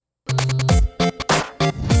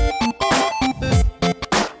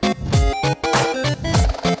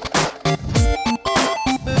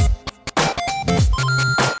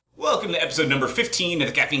episode number 15 of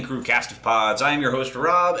the Caffeine Crew cast of pods. I am your host,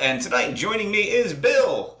 Rob, and tonight joining me is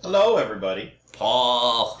Bill. Hello, everybody.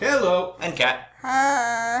 Paul. Hello. And Kat.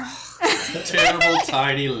 Terrible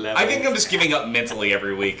tiny level. I think I'm just giving up mentally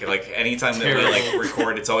every week. Like, anytime that we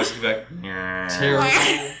record, it's always like... Terrible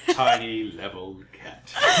tiny level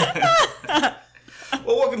cat.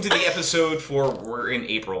 Well, welcome to the episode we're in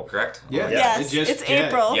April, correct? Yeah. Yes, it's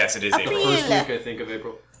April. Yes, it is April. April. First week, I think, of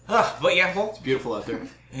April. But yeah, well... It's beautiful out there.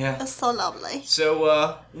 Yeah. It's so lovely.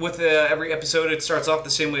 So, with every episode, it starts off the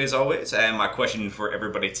same way as always, and my question for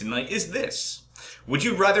everybody tonight is this. Would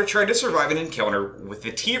you rather try to survive an encounter with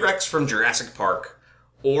the T-Rex from Jurassic Park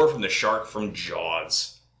or from the shark from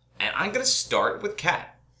Jaws? And I'm going to start with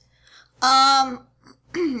Kat. I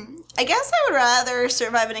guess I would rather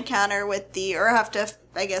survive an encounter with or have to,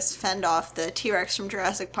 I guess, fend off the T-Rex from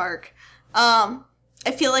Jurassic Park. I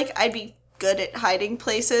feel like I'd be good at hiding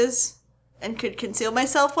places and could conceal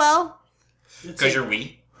myself well. Because you're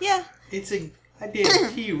wee? Yeah. It's a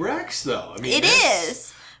damn T-Rex, though. I mean, it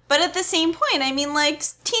is. But at the same point, I mean, like,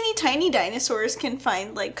 teeny tiny dinosaurs can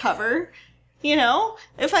find, like, cover. You know?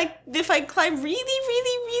 If I climb really,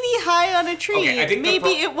 really, really high on a tree, maybe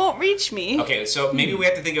it won't reach me. Okay, so maybe we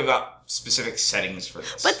have to think about specific settings for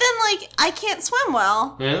this. But then, like, I can't swim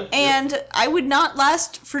well. Yeah. And I would not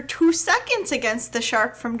last for 2 seconds against the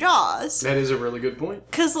shark from Jaws. That is a really good point.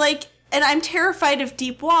 Because, like, and I'm terrified of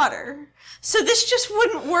deep water. So this just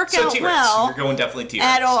wouldn't work out T-Rex. well. You're going definitely T-Rex.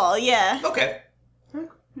 At all, yeah. Okay.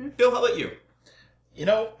 Bill, how about you? You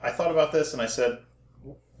know, I thought about this and I said,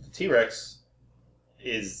 the T-Rex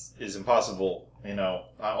is impossible,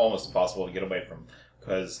 almost impossible to get away from.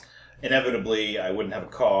 Because inevitably I wouldn't have a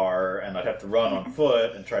car and I'd have to run on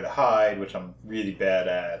foot and try to hide, which I'm really bad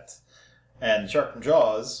at. And Shark from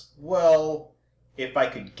Jaws, well, if I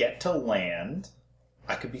could get to land,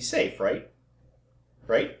 I could be safe, right?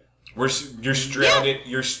 Right? You're stranded. Yeah.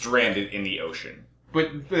 You're stranded in the ocean.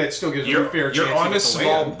 But that still gives you a fair chance to get to land. You're on a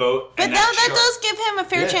small boat. But that does give him a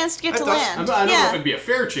fair chance to get to land. I don't know if it'd be a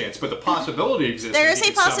fair chance, but the possibility exists. There is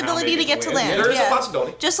a possibility to get to land. There is a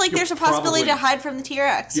possibility. Just like there's a possibility to hide from the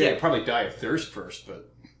T-Rex. Yeah, you'd probably die of thirst first, but...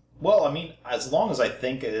 Well, I mean, as long as I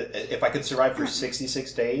think if I could survive for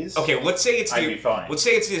 66 days, okay, let's say it's I'd be fine. Let's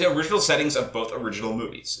say it's the original settings of both original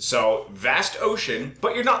movies. So vast ocean,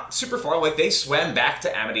 but you're not super far. Like they swam back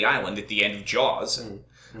to Amity Island at the end of Jaws, and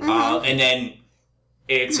then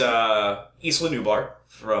it's Isla Nublar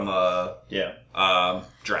from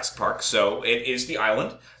Jurassic Park. So it is the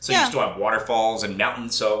island. So you still have waterfalls and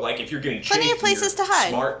mountains. So like if you're getting chased, plenty of places to hide.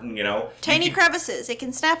 Smart and tiny crevices. It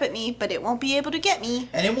can snap at me, but it won't be able to get me.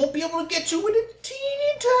 And it won't be able to get you with a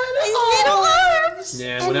teeny tiny little arms.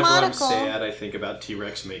 Yeah, whenever I'm sad, I think about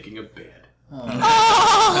T-Rex making a bed. Oh.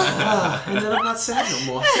 And then I'm not sad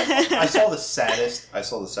no more. I saw the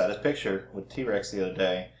saddest picture with T-Rex the other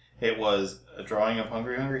day. It was a drawing of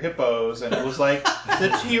Hungry Hungry Hippos, and it was like,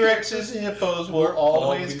 the T-Rex's hippos will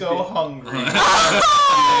always go hungry.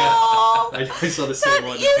 Oh, I saw the same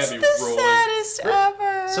one. That is the saddest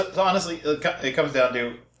ever. So honestly, it comes down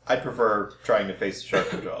to, I prefer trying to face the shark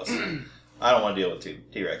from Jaws. I don't want to deal with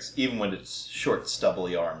T-Rex, even when it's short,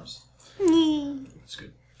 stubbly arms. That's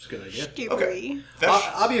good. It's a good idea. Okay.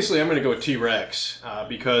 Obviously, I'm going to go with T-Rex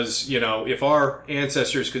because, if our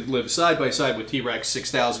ancestors could live side by side with T-Rex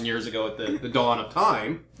 6,000 years ago at the dawn of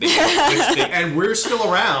time, and we're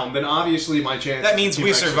still around, then obviously my chance... That means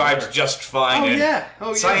we survived just fine. Oh, yeah.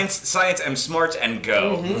 Science, I'm smart, and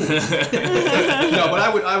go. Mm-hmm. No, but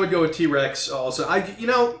I would go with T-Rex also. I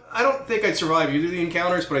don't think I'd survive either of the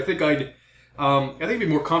encounters, but I think I'd be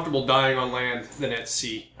more comfortable dying on land than at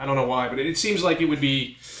sea. I don't know why, but it seems like it would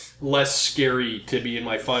be less scary to be in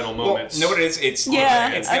my final moments. Well, no, it is. It's the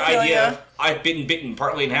idea of I've been bitten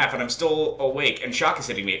partly in half and I'm still awake and shock is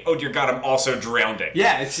hitting me. Oh dear God, I'm also drowning.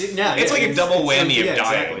 Yeah, it's like a double whammy of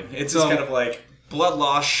dying. Exactly. It's just kind of like blood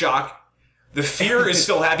loss, shock. The fear is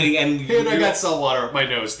still happening, and I got salt water up my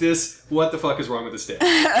nose. What the fuck is wrong with this day?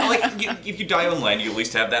 If you die on land, you at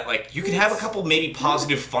least have that. Like you can have a couple maybe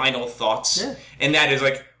positive final thoughts, and that is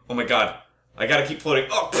like, oh my God, I gotta keep floating.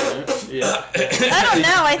 Oh, yeah. I don't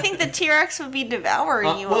know. I think the T-Rex would be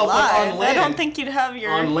devouring you alive. I don't think you'd have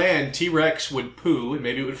your... On land, T-Rex would poo, and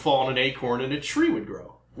maybe it would fall on an acorn, and a tree would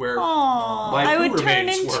grow. Where I would turn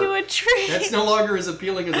into a tree. That's no longer as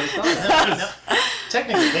appealing as I thought.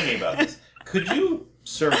 Technically thinking about this, could you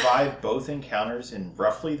survive both encounters in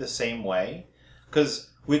roughly the same way? Because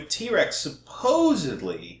with T-Rex,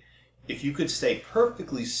 supposedly, if you could stay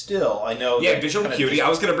perfectly still, I know... Yeah, visual acuity. I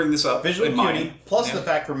was going to bring this up. Visual acuity, plus the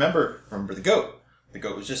fact, remember the goat. The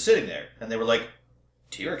goat was just sitting there, and they were like,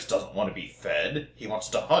 T-Rex doesn't want to be fed. He wants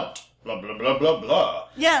to hunt. blah, blah, blah, blah, blah.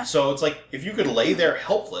 Yeah. So it's like, if you could lay there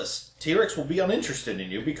helpless, T-Rex will be uninterested in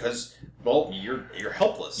you because, well, you're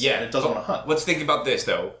helpless. Yeah. And it doesn't want to hunt. Let's think about this,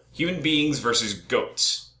 though. Human beings versus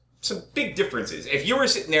goats. Some big differences. If you were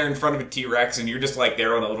sitting there in front of a T-Rex and you're just like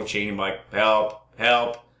there on a little chain, like, help,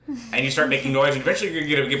 help, and you start making noise, and eventually you're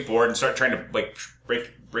going to get bored and start trying to, like,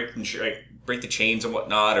 break the chains and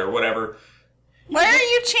whatnot or whatever. Why are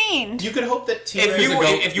you chained? You could hope that T-Rex...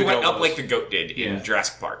 If you went up like the goat did in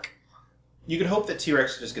Jurassic Park. You could hope that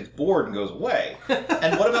T-Rex just gets bored and goes away.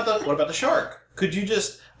 And what about the shark? Could you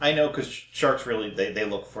just... I know, because sharks really, they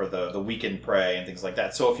look for the weakened prey and things like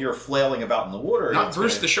that. So if you're flailing about in the water... Not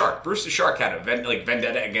Bruce the Shark. Bruce the Shark had a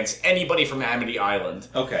vendetta against anybody from Amity Island.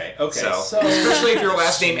 Okay. So especially if your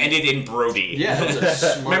last name ended in Brody. Yeah, that was a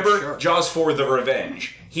smart Remember shark. Jaws 4: The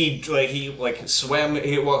Revenge? He swam.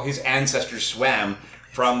 His ancestors swam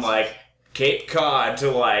from like Cape Cod to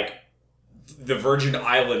like the Virgin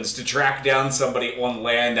Islands to track down somebody on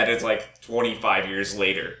land that is like 25 years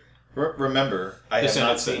later. Remember, I have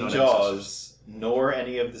not seen Jaws, nor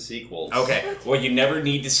any of the sequels. Okay, well, you never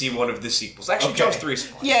need to see one of the sequels. Actually, Okay. Jaws 3 is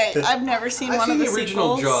fun. Yeah, I've never seen I've one seen of the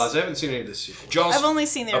original sequels. Jaws. I haven't seen any of the sequels. Jaws. I've only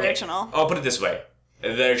seen the Okay, original. I'll put it this way: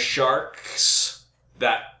 the sharks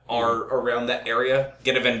that are around that area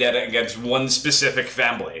get a vendetta against one specific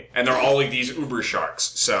family, and they're all like these uber sharks.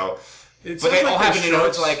 So. But they all happen to know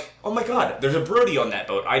it's like, oh my god, there's a Brody on that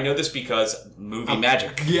boat. I know this because movie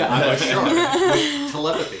magic. Yeah, I'm a shark with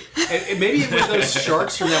telepathy. And maybe it was those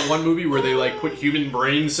sharks from that one movie where they like put human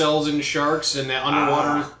brain cells in sharks and that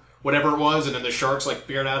underwater whatever it was, and then the sharks like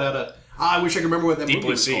figured out how to. I wish I could remember what that Deep movie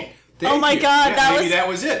Blue was Sea. called. Thank Oh my you. God, Yeah, maybe that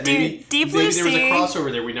was it. Maybe Deep Blue maybe there was a Sea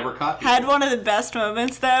crossover there we never caught. People. had one of the best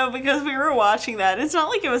moments though because we were watching that. It's not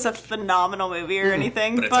like it was a phenomenal movie or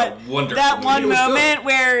anything, But it's but a wonderful that movie. one It was good. moment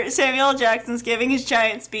where Samuel L. Jackson's giving his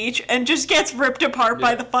giant speech and just gets ripped apart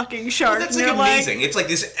by the fucking shark. That's and like you're amazing. It's like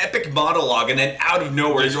this epic monologue, and then out of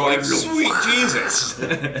nowhere, you're like, sweet Jesus.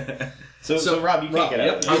 So Rob, you can't get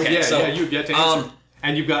out of this. Okay, yeah, so, yeah, you get to answer.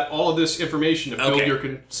 And you've got all of this information to build Okay. your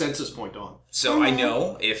consensus point on. So I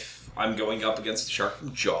know if I'm going up against the shark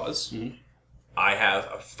from Jaws, I have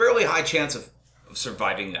a fairly high chance of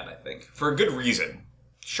surviving that, I think. For a good reason.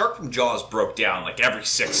 Shark from Jaws broke down like every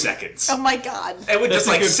 6 seconds. Oh my god. It would That's just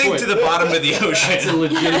a like good sink point. to the bottom of the That's a ocean.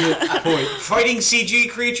 legitimate point. Fighting CG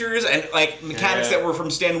creatures and like mechanics Yeah. that were from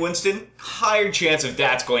Stan Winston, higher chance of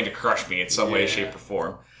that's going to crush me in some way, Yeah. shape, or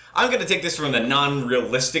form. I'm going to take this from the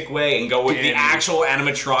non-realistic way and go with the Damn. actual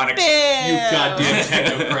animatronics. You goddamn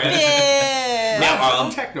technocrat. Yeah. Now,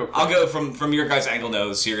 Technocrat. I'll go from your guys' angle.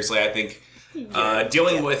 No, seriously, I think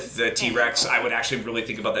dealing with the T-Rex, I would actually really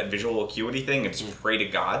think about that visual acuity thing and just pray to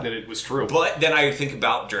God. That it was true. But then I think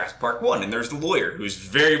about Jurassic Park 1, and there's the lawyer who's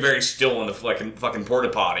very, very still in the fucking porta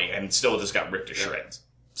potty and still just got ripped to shreds.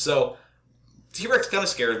 So, T-Rex kind of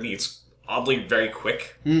scares me. It's oddly very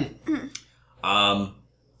quick.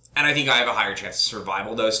 And I think I have a higher chance of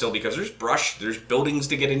survival, though, still, because there's brush, there's buildings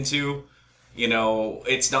to get into. You know,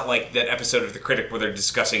 it's not like that episode of The Critic where they're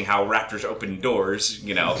discussing how raptors open doors,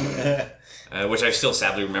 you know. Which I still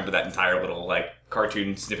sadly remember that entire little, like,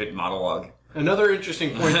 cartoon snippet monologue. Another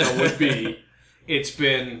interesting point, though, would be it's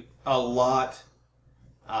been a lot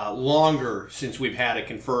longer since we've had a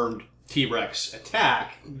confirmed T-Rex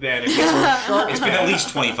attack than a confirmed shark It's been attack. at least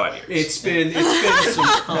 25 years. It's been some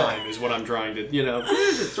time, is what I'm trying to,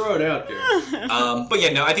 just throw it out there. But yeah,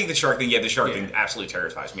 no, I think the shark thing absolutely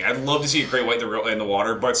terrifies me. I'd love to see a great white in the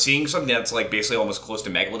water, but seeing something that's like basically almost close to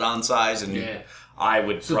megalodon size, and I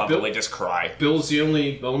would probably just cry. Bill's the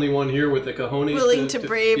only one here with the cojones Willing to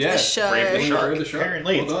brave the shark. brave the shark. Brave the shark.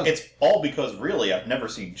 Apparently, Well done. it's all because really I've never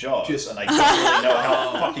seen Jaws, Just- and I don't really know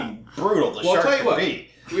how fucking brutal the Well, I'll shark tell you can what. be.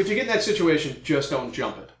 If you get in that situation, just don't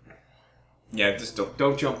jump it. Yeah, just don't.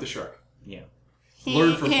 Don't jump the shark. Yeah.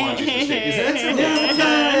 Learn from Fonzie's mistake. Is that so?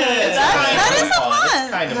 That is a pun.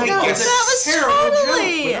 It's kind of a No, pun. it's a That was Terrible joke, but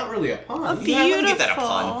totally not really a pun. beautiful. I wouldn't get that a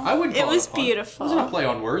pun. I wouldn't It call was it a pun. beautiful. It wasn't a play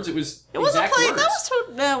on words. It was It wasn't exact play. words.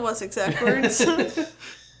 That was exact words.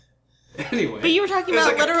 Anyway. But you were talking It was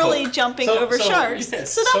about like a literally poke. jumping over sharks.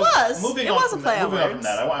 yes. So that was. Moving It on was a from play that, on moving on from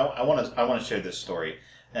words. that, I want to share this story,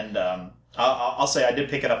 and I'll say I did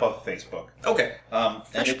pick it up off of Facebook. Okay. And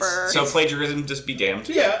it's- Fishburg. So plagiarism, just be damned.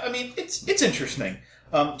 Yeah, I mean it's interesting.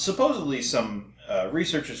 Supposedly, some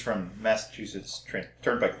researchers from Massachusetts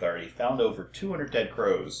Turnpike Authority found over 200 dead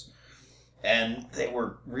crows, and they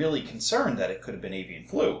were really concerned that it could have been avian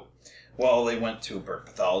flu. Well, they went to a bird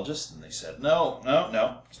pathologist, and they said, no,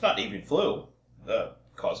 it's not avian flu. The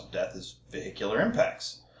cause of death is vehicular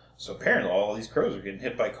impacts. So apparently all these crows are getting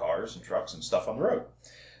hit by cars and trucks and stuff on the road.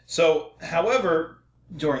 So, however,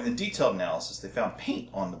 during the detailed analysis, they found paint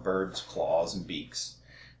on the birds' claws and beaks.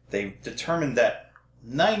 They determined that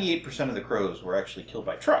 98% of the crows were actually killed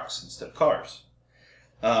by trucks instead of cars.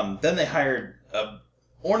 Then they hired an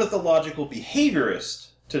ornithological behaviorist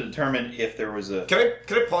to determine if there was a... Can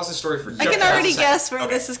I pause the story for I can already guess where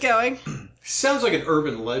this is going. Sounds like an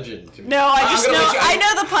urban legend to me. No, I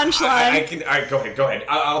know the punchline. Go ahead.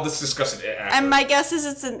 I'll just discuss it after. And my guess is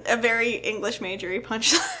it's a very English majory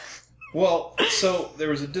punchline. Well, so there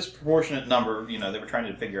was a disproportionate number, they were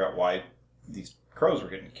trying to figure out why these crows were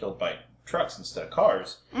getting killed by trucks instead of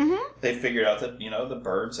cars. Mm-hmm. They figured out that, the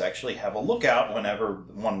birds actually have a lookout whenever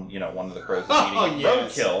one of the crows is eating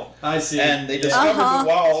roadkill. I see. And they discovered that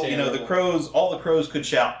while, all the crows could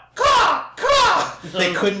shout, caw, caw,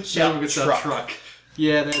 they couldn't shout truck.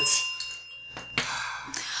 Yeah, that's...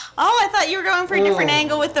 Oh, I thought you were going for a different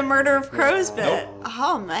angle with the murder of crows bit. Nope.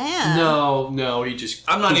 Oh, man. No, he just...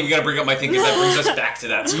 I'm not even going to bring up my thing because that brings us back to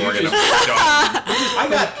that story.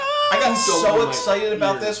 I got so excited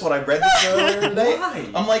about this when I read this earlier today.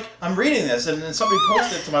 Why? I'm reading this, and then somebody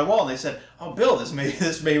posted it to my wall, and they said, "Oh, Bill, this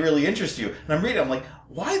may really interest you." And I'm reading it, I'm like,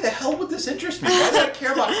 why the hell would this interest me? Why do I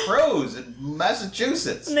care about crows in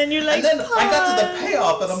Massachusetts? And then you're like, and then I got to the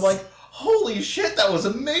payoff, and I'm like, holy shit, that was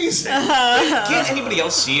amazing. Can't anybody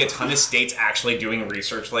else see a ton of states actually doing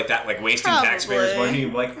research like that, like wasting taxpayers' money?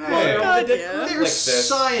 Like, they're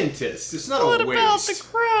scientists. It's not a waste. What about the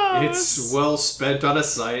crows? It's well spent on a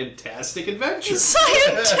scientastic adventure.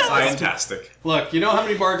 Scientastic. Look, you know how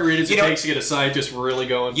many margaritas it takes to get a scientist really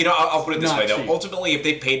going? I'll put it this way, though. Cheap. Ultimately, if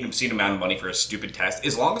they paid an obscene amount of money for a stupid test,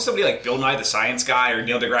 as long as somebody like Bill Nye the Science Guy or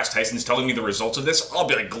Neil deGrasse Tyson's telling me the results of this, I'll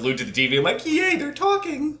be like glued to the TV. I'm like, yay, they're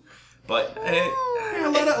talking. But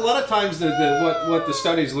a lot of times what the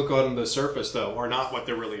studies look on the surface though are not what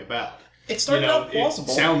they're really about. It started out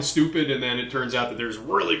plausible. It sounds stupid, and then it turns out that there's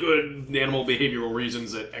really good animal behavioral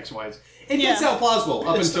reasons that X, Y, Z. It did sound plausible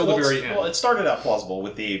up until the very end. Well, it started out plausible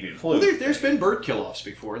with the avian flu. Well, there's been bird kill-offs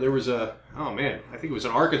before. There was I think it was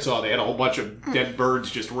in Arkansas. They had a whole bunch of dead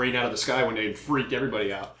birds just rain out of the sky one day and freaked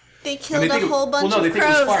everybody out. They killed a whole bunch of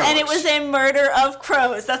crows, and it was a murder of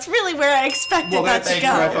crows. That's really where I expected that to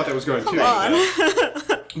go. I thought that was going Come too. on.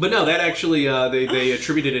 But no, that actually, they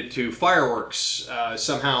attributed it to fireworks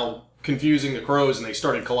somehow confusing the crows, and they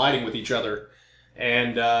started colliding with each other,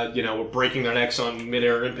 and were breaking their necks on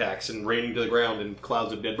mid-air impacts and raining to the ground in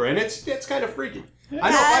clouds of dead birds. And it's kind of freaky.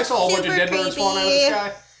 I know if I saw a bunch of dead birds falling out of the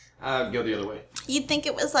sky, I'd go the other way. You'd think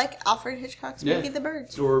it was like Alfred Hitchcock's movie, The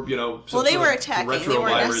Birds. Or, well, they were attacking. They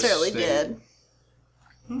weren't necessarily dead.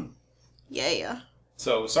 Yeah.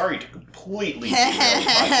 So, sorry to completely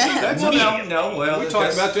derail the Well, we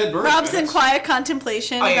talked about dead birds. Rob's in quiet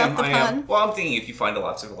contemplation about the pun. Well, I'm thinking if you find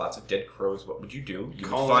lots of dead crows, what would you do? You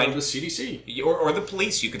call find the CDC. Or the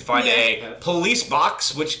police. You could find a police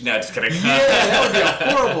box, which... No, just kidding. Yeah, that would be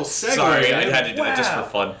a horrible segue. Sorry, I had to do it just for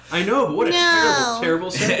fun. I know, but what a terrible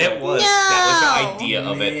segue. It was. That was the idea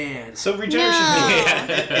of it. So regeneration,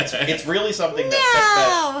 it's really something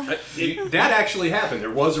that actually happened. There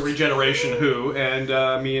was a regeneration Who, and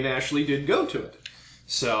me and Ashley did go to it.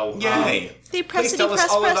 So, yay! Please tell us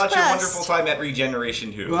all about your wonderful time at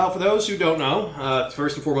Regeneration Who. Well, for those who don't know,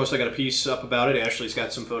 first and foremost, I got a piece up about it. Ashley's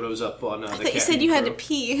got some photos up on the I thought you said you had to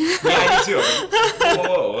pee. Yeah, I did too.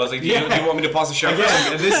 Whoa. I was like, do you want me to pause the show?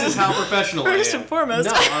 Again, this is how professional I am. First and foremost.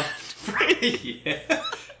 No, yeah.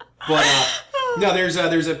 But no, there's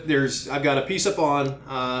I've got a piece up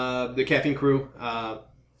on the Caffeine crew.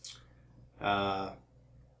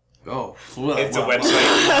 It's a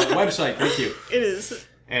website. Website, thank you. It is.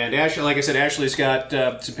 And Ashley, like I said, Ashley's got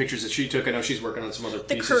some pictures that she took. I know she's working on some other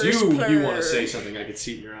pieces. You want to say something? I could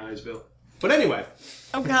see it in your eyes, Bill. But anyway.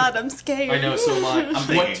 Oh God, I'm scared. I know, so am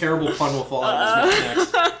I. What terrible pun will fall out of his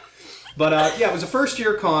mouth next? But it was a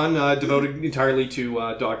first-year con devoted entirely to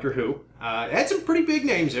Doctor Who. It had some pretty big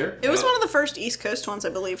names there. It was one of the first East Coast ones, I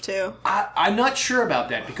believe, too. I'm not sure about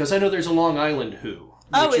that because I know there's a Long Island Who.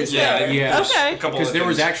 Oh, is there? Yeah. Okay. Because there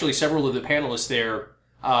was actually several of the panelists there.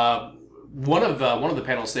 One of the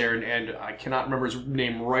panelists there, and I cannot remember his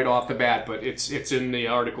name right off the bat, but it's in the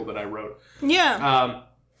article that I wrote. Yeah.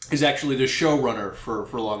 Is actually the showrunner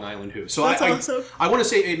for Long Island Who. So that's awesome. I want to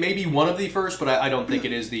say it may be one of the first, but I don't think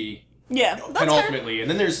it is the. Yeah, that's penultimately, fair.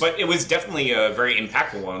 And then there's. But it was definitely a very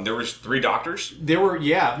impactful one. There was 3 doctors. There were,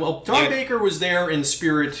 well, Tom Baker was there in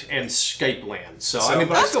spirit and Skype land. So I mean,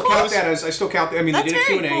 but I still cool. count that as they did a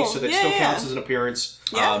Q&A, cool. so that still counts as an appearance.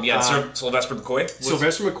 Yeah. Sylvester McCoy.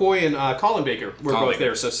 Sylvester McCoy and Colin Baker were both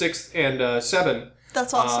there. So 6 and 7.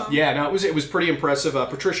 That's awesome. It was pretty impressive.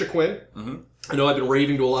 Patricia Quinn I know I've been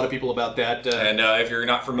raving to a lot of people about that. And if you're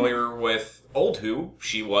not familiar with old Who,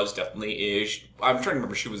 she was definitely I'm trying to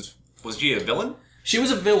remember. Was she a villain? She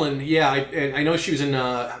was a villain, yeah. I know she was in.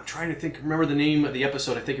 I'm trying to remember the name of the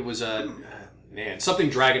episode. I think it was something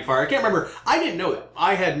Dragonfire. I can't remember. I didn't know that.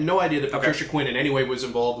 I had no idea that Patricia Quinn in any way was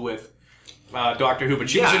involved with Doctor Who. But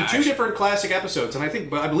she was in two different classic episodes, and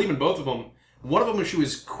I believe in both of them. One of them she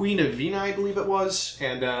was Queen of Vina, I believe it was,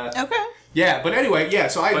 and okay. Yeah, but anyway, yeah.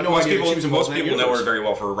 So I had no idea that she was involved. Most people know her very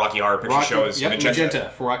well for Rocky Horror Picture Show as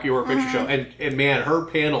Magenta for Rocky Horror Picture Show, and man, her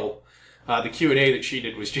panel, the Q&A that she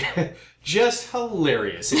did was just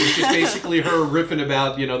hilarious. It was just basically her riffing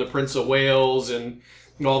about the Prince of Wales and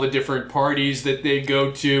all the different parties that they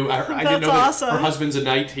go to. I didn't know that her husband's a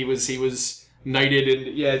knight. He was knighted,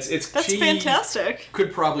 and that's fantastic.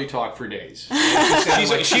 Could probably talk for days.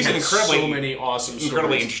 She's an so many awesome,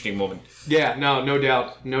 incredibly stories. Interesting woman. Yeah, no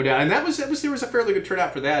doubt, and there was a fairly good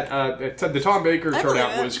turnout for that. The Tom Baker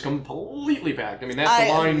turnout was completely packed. I mean, that's the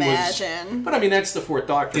line was. But I mean, that's the Fourth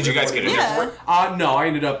Doctor. Did you guys get it for it? No, I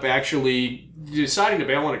ended up actually deciding to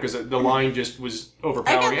bail on it because the line just was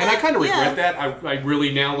overpowering, and I kind of regret that. I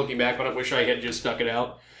really now looking back on it, wish I had just stuck it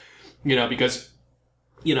out. Because.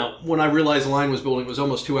 When I realized the line was building, it was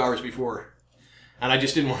almost 2 hours before, and I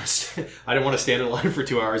just didn't want to. I didn't want to stand in line for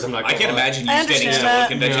 2 hours. I can't imagine you standing still at a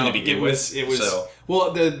convention to begin with. It was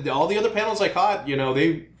well. All the other panels I caught,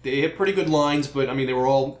 they hit pretty good lines, but I mean they were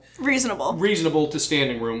all reasonable to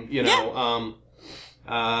standing room.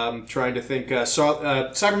 Trying to think.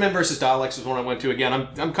 Cybermen versus Daleks is one I went to. Again,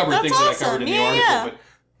 I'm covering things that I covered in the article,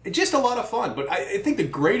 but just a lot of fun. But I think the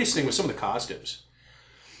greatest thing was some of the costumes.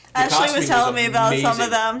 Ashley was telling me about some of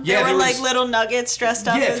them. Yeah, there were like little nuggets dressed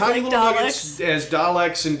up as tiny like little Daleks. Nuggets as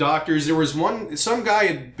Daleks and Doctors. There was some guy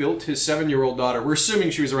had built his 7-year-old daughter. We're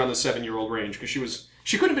assuming she was around the 7-year-old range because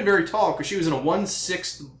she couldn't have been very tall because she was in a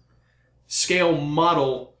 1/6 scale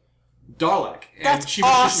model Dalek. And That's she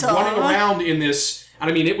was awesome. just running around in this, and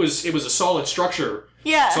I mean it was a solid structure.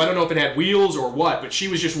 Yeah. So I don't know if it had wheels or what, but she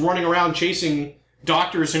was just running around chasing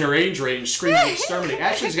Doctors in her age range screaming exterminate.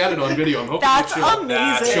 Ashley's got it on video. I'm hoping That's she'll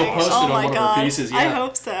amazing. She'll post it on one of her pieces. Yeah. I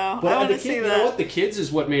hope so. But I want to see that. You know what? The kids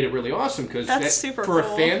is what made it really awesome because super for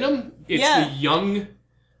cool. a fandom, it's the young.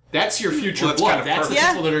 That's your future blood. That's the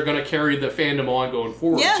people that are going to carry the fandom on going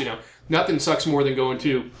forward. Yeah. Nothing sucks more than going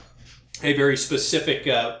to a very specific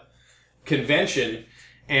convention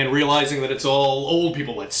and realizing that it's all old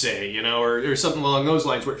people, let's say, or something along those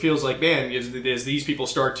lines, where it feels like, man, as these people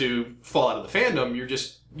start to fall out of the fandom, you're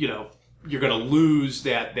just, you're going to lose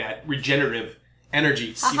that regenerative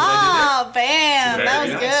energy. See what I did there? Bam! That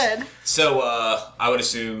was good. So, I would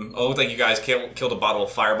assume, it looked like you guys killed a bottle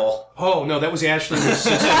of Fireball. Oh, no, that was Ashley. Just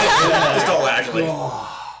all Ashley.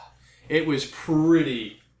 It was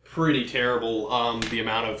pretty terrible, the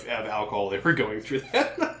amount of alcohol they were going through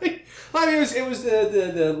that night. I mean, it was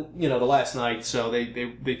the last night, so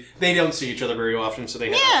they don't see each other very often, so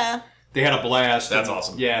they had a blast. That's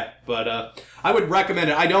awesome. Yeah, but I would recommend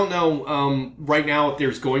it. I don't know right now if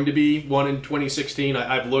there's going to be one in 2016.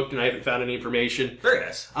 I've looked and I haven't found any information. Very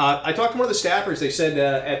nice. I talked to one of the staffers. They said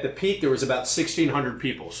at the peak there was about 1,600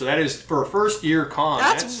 people. So that is for a first year con.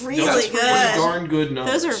 That's really good. Pretty darn good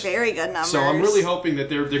numbers. Those are very good numbers. So I'm really hoping that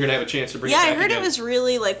they're going to have a chance to bring it back I heard again. it was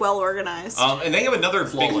really well organized. And they have another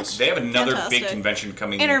big convention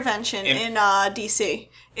coming. Intervention in DC.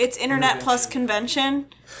 It's Internet Plus Convention.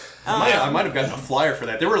 I might have gotten a flyer for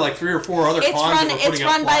that. There were like 3 or 4 other cons that were putting It's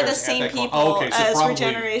run up by the flyers same at that con. people So as probably,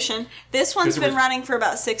 Regeneration. This one's been running for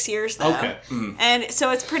about 6 years, though. Okay. Mm-hmm. And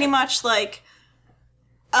so it's pretty much like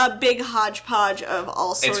a big hodgepodge of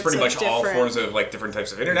all sorts of It's pretty much different... all forms of different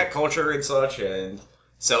types of internet culture and such, and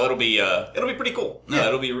so it'll be pretty cool. No,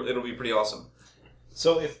 it'll be pretty awesome.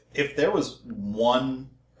 So if there was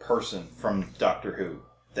one person from Doctor Who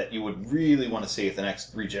that you would really want to see at the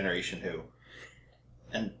next Regeneration Who,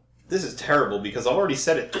 and this is terrible because I've already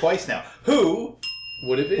said it twice now. Who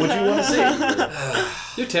would you want to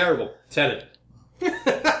see? You're terrible. Tennant.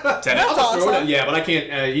 That's awesome. Yeah, but I can't.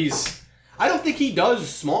 I don't think he does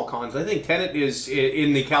small cons. I think Tennant is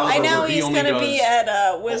in the caliber. I know where he's going to be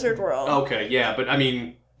at Wizard World. Okay, yeah, but I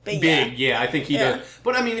mean, big. Yeah, I think he does.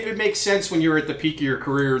 But I mean, it makes sense when you're at the peak of your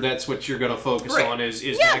career. That's what you're going to focus on is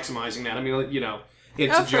maximizing that. I mean,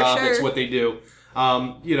 it's a job. Sure. It's what they do.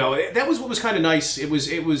 That was what was kind of nice. It was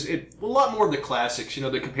a lot more of the classics.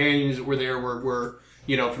 The companions that were there were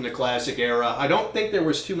from the classic era. I don't think there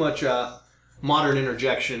was too much modern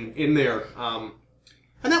interjection in there,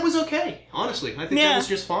 and that was okay. Honestly, I think that was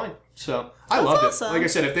just fine. So I loved it. Like I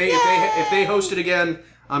said, if they host it again,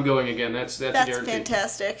 I'm going again. That's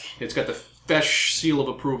fantastic. It's got the special seal of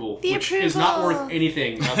approval, The which is not approval. worth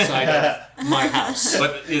anything outside of my house.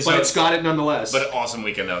 But It's got it nonetheless. But an awesome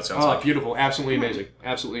weekend, though, it sounds Oh, like. beautiful. Absolutely amazing.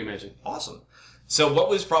 Absolutely amazing. Awesome. So what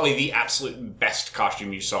was probably the absolute best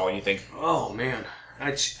costume you saw, you think? Oh, man.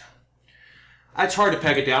 It's hard to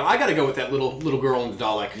peg it down. I got to go with that little girl in the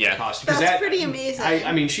Dalek costume. 'Cause That's pretty amazing.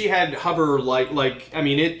 I mean, she had hover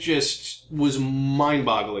it just was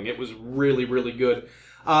mind-boggling. It was really, really good.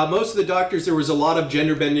 Most of the doctors, there was a lot of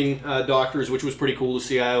gender-bending doctors, which was pretty cool to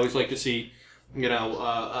see. I always like to see,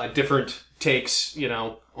 different takes,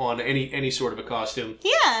 on any sort of a costume.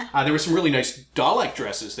 Yeah. There were some really nice Dalek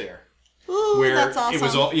dresses there. Ooh, Where that's awesome. it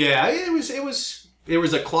was all, there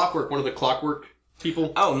was a Clockwork, one of the Clockwork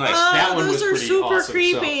people. Oh, nice. That one those was are pretty super awesome.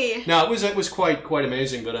 creepy. So, no, it was quite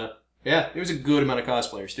amazing, but yeah, it was a good amount of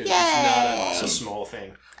cosplayers too. It's not a small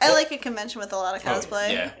thing. I like a convention with a lot of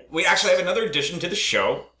cosplay. Yeah. We actually have another addition to the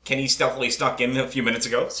show. Kenny stealthily snuck in a few minutes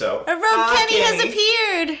ago, so... A Rogue Kenny has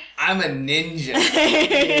appeared! I'm a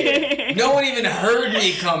ninja. No one even heard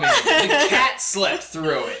me coming. The cat slept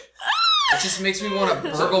through it. It just makes me want to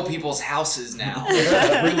burgle people's houses now. It's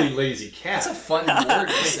a really lazy cat. That's a fun word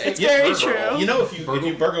to say. It's very Burgle. true. You know, if you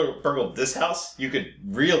burgled this house, you could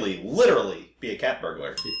really, literally be a cat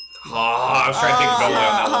burglar. I was trying to think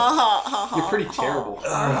about that. You're pretty terrible.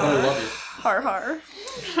 But I love you. Har har.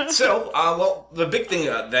 So, the big thing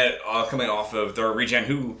that coming off of the Regen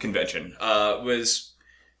Who convention was,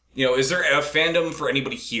 is there a fandom for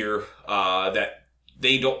anybody here that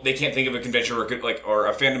they can't think of a convention or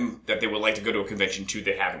a fandom that they would like to go to a convention to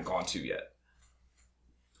they haven't gone to yet?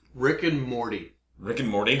 Rick and Morty. Rick and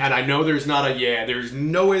Morty? And I know there's there's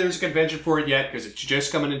no way there's a convention for it yet because it's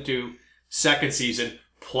just coming into second season,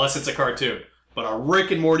 plus it's a cartoon. But a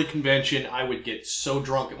Rick and Morty convention, I would get so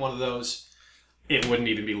drunk at one of those, it wouldn't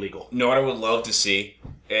even be legal. You know what I would love to see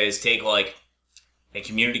is take a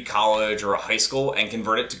community college or a high school and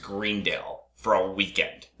convert it to Greendale for a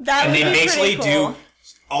weekend. That and would they be basically pretty cool. do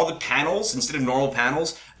all the panels, instead of normal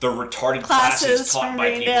panels, the retarded Classes classes taught from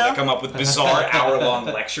by people Greendale. that come up with bizarre hour-long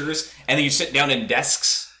lectures, and then you sit down in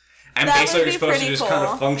desks, and That basically would you're be supposed to pretty just kind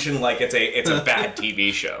cool. of function like it's a bad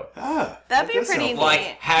TV show. That'd be pretty neat. Like,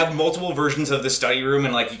 have multiple versions of the study room,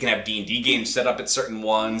 and you can have D&D games set up at certain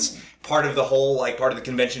ones. Part of the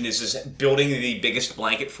convention is just building the biggest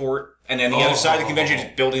blanket fort, and then the other side of the convention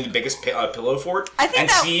is building the biggest pillow fort, I think and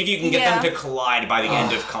that- see if you can get them to collide by the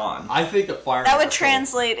end of con. I think the fire That marshal, would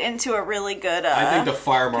translate into a really good I think the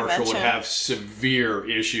fire marshal would convention. have severe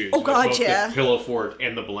issues with God, both yeah. the pillow fort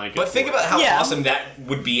and the blanket But think fort. about how Yeah. awesome that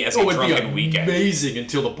would be as a It would be drunken weekend. amazing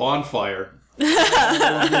until the bonfire.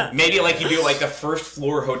 Maybe you do the first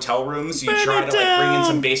floor hotel rooms. You try to bring in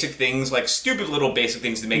some basic things, stupid little basic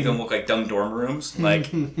things to make them look like dumb dorm rooms.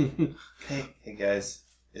 Hey guys,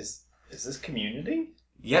 is this Community?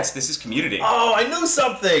 Yes, this is Community. Oh, I knew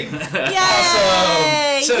something!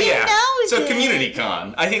 Yay! So He yeah, knows so it. Community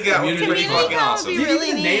Con. I think that would be pretty Community fucking Con would awesome. be Even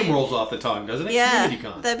really the neat. name rolls off the tongue, doesn't it? Yeah, Community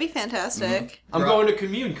Con. that'd be fantastic. I'm going to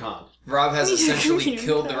Commune Con. Rob has essentially Community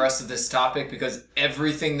killed the Con. rest of this topic because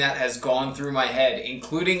everything that has gone through my head,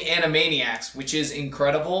 including Animaniacs, which is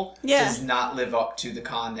incredible, Yeah. does not live up to the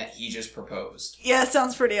con that he just proposed. Yeah,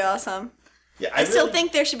 sounds pretty awesome. Yeah, I still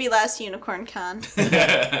think there should be Last Unicorn Con.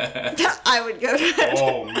 I would go to it.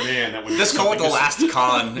 Oh man, that would Just call it the last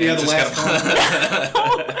con. Yeah, and the just last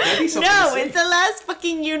con. That'd be something No, to see. it's the last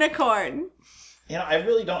fucking unicorn. I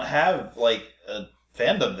really don't have a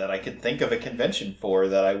fandom that I could think of a convention for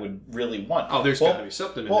that I would really want. Oh, there's got to be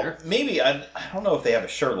something in there. Maybe I don't know if they have a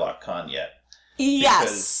Sherlock Con yet.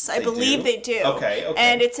 Yes, I they believe do? they do. Okay.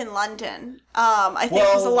 And it's in London. I think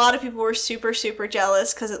because a lot of people were super, super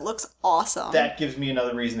jealous because it looks awesome. That gives me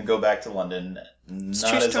another reason to go back to London. true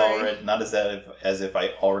story. Not as if I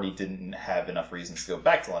already didn't have enough reasons to go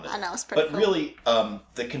back to London. I know, it's pretty But cool. really,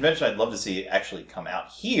 the convention I'd love to see actually come out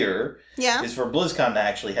here Yeah. is for BlizzCon to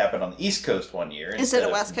actually happen on the East Coast one year Instead of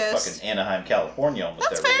West Coast. Fucking Anaheim, California, almost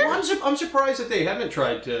That's every fair. year. I'm surprised that they haven't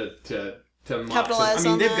tried to mock Capitalize some. I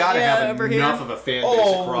mean, on they've that, got to yeah, have over enough here. of a fan base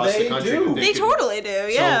Oh, across they the country. do. That They could- totally do,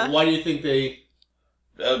 yeah. So why do you think they?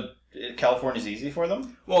 California's easy for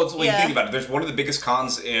them. Well, it's, Yeah. think about it. There's one of the biggest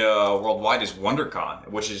cons worldwide is WonderCon,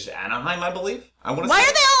 which is Anaheim, I believe. I want to Why say.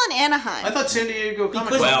 are they all in Anaheim? I thought San Diego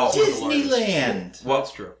Comic Because Con Well- was one of the largest. Disneyland. Well,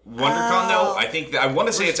 That's true. WonderCon, though, Oh. I think I want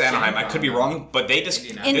to say it's Anaheim. I could be wrong, but they just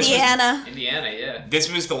Indiana. Indiana, yeah. This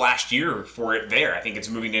was the last year for it there. I think it's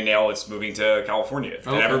moving to now. It's moving to California, and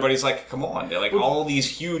Okay. everybody's like, "Come on!" They're like all these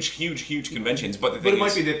huge conventions. But the But thing it might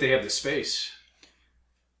is, be that they have the space.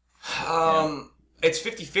 it's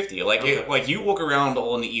 50-50. Like you look around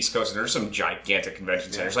all on the East Coast, and there's some gigantic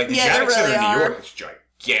convention centers. Like the Yeah, there Javits Center really in New are. York is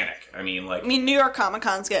gigantic. I mean, like... I mean, New York Comic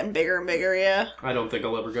Con's getting bigger and bigger, yeah. I don't think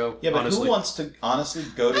I'll ever go. Yeah, but honestly. who wants to honestly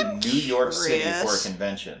go to New York City for a curious.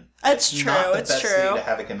 convention? It's It's true, not the it's best true. city to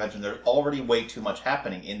have a convention. There's already way too much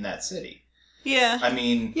happening in that city. Yeah. I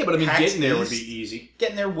mean, Yeah, but I mean, PAX getting there would East- be easy.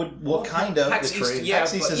 Getting there would kind of PAX the East, train. yeah,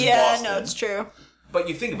 PAX East but- is in Yeah, Boston. no, it's true. But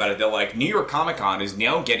you think about it, though, like, New York Comic Con is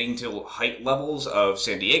now getting to height levels of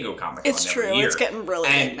San Diego Comic Con It's every true. year. It's getting really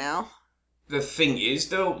And big now. the thing is,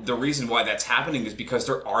 though, the reason why that's happening is because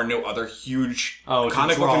there are no other huge to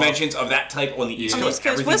comic book draw. conventions of that type on the East On Coast. East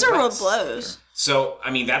Coast, Everything's Wizard World west. blows. So, I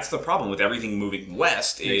mean, that's the problem with everything moving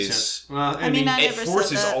west Makes is... sense. Well, I mean, I It never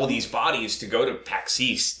forces said that. all these bodies to go to PAX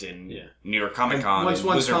East and Yeah. New York Comic Con. once and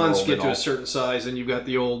once Wizard cons World get and to all. a certain size, then you've got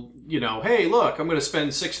the old, hey, look, I'm going to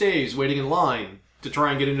spend 6 days waiting in line to try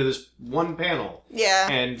and get into this one panel. Yeah.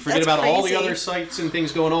 And forget That's about all the crazy. other sites and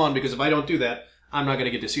things going on, because if I don't do that, I'm not going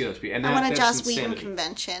to get to see those people. And I want a that's Joss Whedon insanity.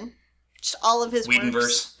 convention. Just all of his Whedonverse?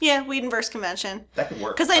 works. Yeah, Whedonverse convention. That could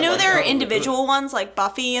work. Because I know like there are that. individual ones like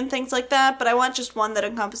Buffy and things like that, but I want just one that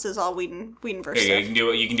encompasses all Whedonverse Yeah, stuff.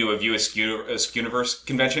 you can do a View Skewniverse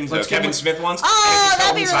convention, the Let's get Kevin one- Smith ones. Oh, and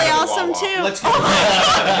that'd be it's inside really of a awesome Wawa. too. Let's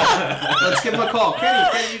give, let's give him a call.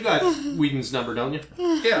 Kenny, you got Whedon's number, don't you?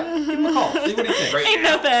 Yeah. Give him a call. See what he thinks. Right Ain't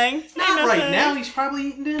now. no thing. Not right now. He's probably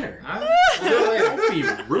eating dinner. Don't be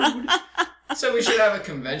rude. So we should have a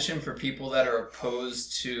convention for people that are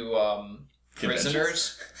opposed to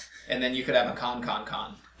prisoners, and then you could have a con.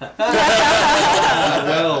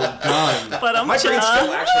 Well done. But I'm My brain's still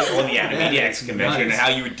sure. actually on the Animaniacs convention Nice. and how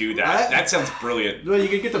you would do that. That sounds brilliant. Well, you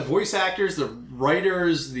could get the voice actors, the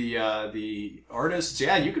writers, the artists.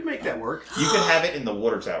 Yeah, you could make that work. You could have it in the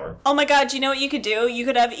water tower. Oh my god, you know what you could do? You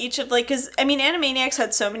could have each of, like, because, I mean, Animaniacs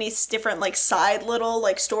had so many different, like, side little,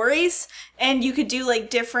 like, stories, and you could do, like,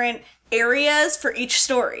 different areas for each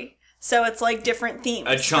story. So it's, like, different themes.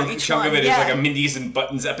 A for chunk each of one. it is Yeah. like a Mindy's and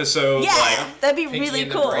Buttons episode. Yeah, Like, that'd be Pinky really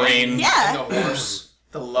and the cool. Brain. Yeah. And the horse.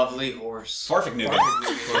 The lovely horse. Perfect Nougat.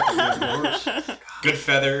 Good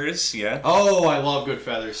Feathers, yeah. Oh, I love Good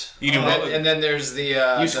Feathers. You do And then there's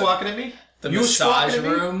the You squawking at me? the You massage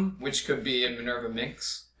squawking at me? room, which could be a Minerva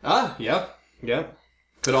Minx. Ah, yep.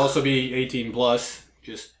 Could also be 18 plus,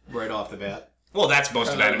 just right off the bat. Well, that's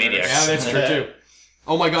most of Animaniacs. Yeah, that's true too.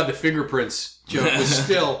 Oh my god, the fingerprints joke was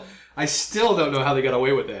still. I still don't know how they got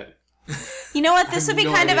away with that. You know what? This would be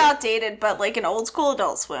no kind of idea. outdated, but, like, an old school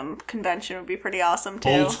Adult Swim convention would be pretty awesome, too.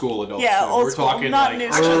 Old school adult. Yeah, Swim. old We're school, talking not like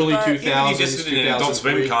new school, early but- Even if 2000s, you just did an Adult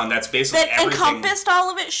Swim 2003. Con, that's basically That everything. encompassed all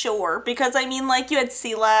of it, sure. Because, I mean, like, you had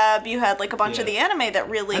C-Lab, you had, like, a bunch of the anime that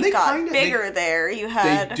really And they got kinda- bigger there. You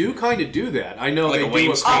had... They do kind of do that. I know Like they a do a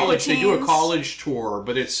Williams college. School. They do a Aqua college tour,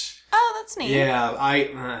 but it's Oh, that's neat. yeah.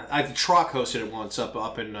 I the Truck hosted it once up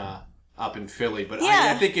in Philly, but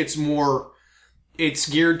Yeah. I think it's more. It's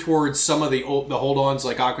geared towards some of the hold-ons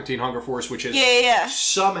like Aqua Teen Hunger Force, which has Yeah.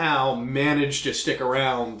 somehow managed to stick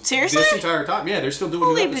around Seriously? this entire time. Yeah, they're still doing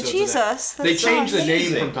Holy new episodes of that. bejesus. They That's change so the name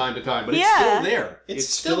amazing. from time to time, but Yeah. it's still there. It's It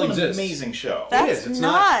still an exists. amazing show. That's is. It's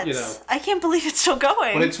nuts. not, I can't believe it's still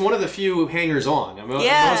going. But it's one of the few hangers on. I mean,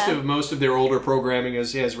 Yeah. most of their older programming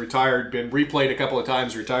has retired, been replayed a couple of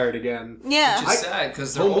times, retired again. yeah. Which is sad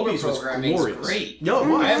because their Home older movies was programming is glorious. great. No, it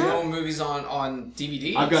was. I have home movies on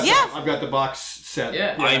DVD. I've got Yeah. I've got the box set.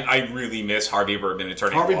 Yeah. I really miss Harvey Birdman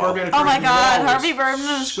Attorney Harvey at Law. Birdman. Oh my Attorney god, Law was Harvey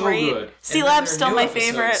Birdman was so great. good. And C-Lab's then still their my new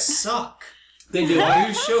episodes favorite. Suck. They do. The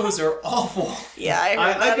new shows are awful. Yeah, I heard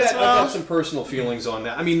I've that as got well. some personal feelings on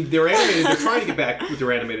that. I mean, they're animated. They're trying to get back with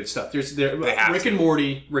their animated stuff. There's have Rick to. and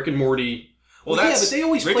Morty. Well, yeah, that's but they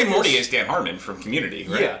always Rick play and Morty this- is Dan Harmon from Community,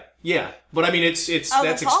 right? Yeah. But I mean, it's Oh, that's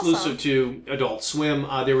that's awesome. exclusive to Adult Swim.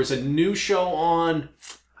 There was a new show on.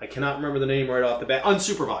 I cannot remember the name right off the bat.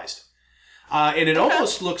 Unsupervised. And it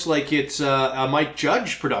almost looks like it's a Mike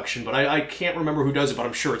Judge production, but I can't remember who does it, but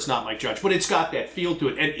I'm sure it's not Mike Judge. But it's got that feel to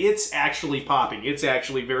it, and it's actually popping. It's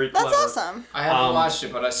actually very clever. That's awesome. I haven't watched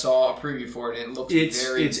it, but I saw a preview for it, and it looked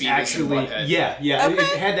very It's Beavis actually and Butthead. yeah. Okay.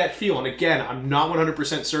 It had that feel, and again, I'm not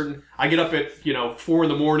 100% certain. I get up at 4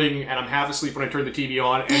 a.m. and I'm half asleep when I turn the TV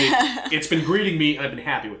on, and it's been greeting me, and I've been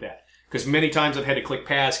happy with that because many times I've had to click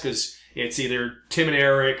pass because it's either Tim and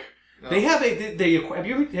Eric. They have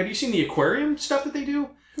have you seen the aquarium stuff that they do?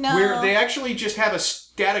 No. Where they actually just have a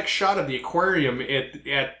static shot of the aquarium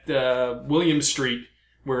at William Street,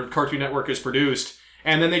 where Cartoon Network is produced,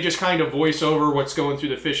 and then they just kind of voice over what's going through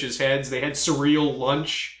the fish's heads. They had surreal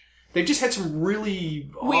lunch. They've just had some really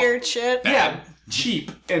Weird shit. Yeah,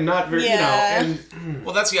 cheap and not very, Yeah. and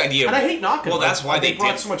Well, that's the idea. I hate knocking. Well, that's why they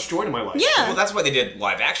brought did. so much joy to my life. Yeah. Well, that's why they did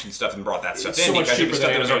live action stuff and brought that stuff It's in so much because it cheaper was stuff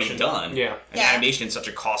than that was already animation. done. Yeah. And Yeah. animation is such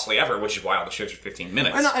a costly effort, which is why all the shows are 15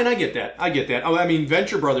 minutes. And I get that. I get that. Oh, I mean,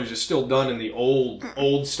 Venture Brothers is still done in the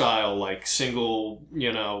old style, like single,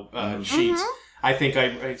 sheets. I think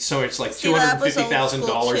so it's like See, that was $250,000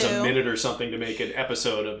 old a school, minute or something to make an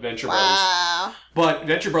episode of Venture Brothers. Wow. But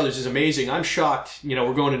Venture Brothers is amazing. I'm shocked.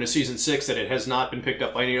 We're going into season 6 that it has not been picked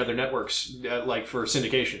up by any other networks, like for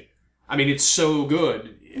syndication. I mean, it's so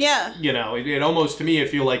good. Yeah. It almost to me, I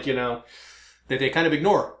feel like that they kind of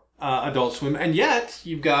ignore Adult Swim, and yet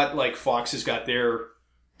you've got like Fox has got their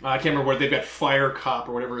I can't remember what they've got, Fire Cop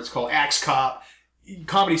or whatever it's called, Axe Cop.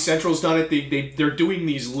 Comedy Central's done it. They're doing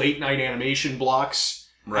these late night animation blocks,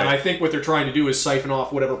 Right. and I think what they're trying to do is siphon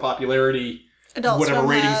off whatever popularity, whatever Swim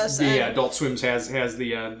ratings has, the and- Adult Swim's has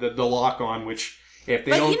the lock on. Which if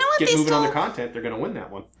they But don't you know what, get they moving on their still- content, they're going to win that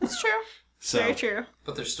one. That's true. So Very true.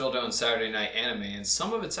 But they're still doing Saturday night anime, and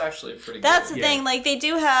some of it's actually pretty That's good. the thing. Like, they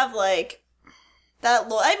do have, like, that...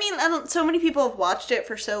 I mean, so many people have watched it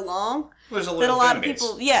for so long There's a that a little lot fan of base.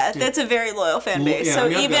 people... Yeah, that's a very loyal fan base. Yeah, So I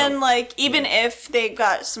mean, I've got- even if they've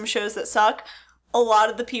got some shows that suck, a lot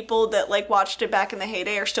of the people that, like, watched it back in the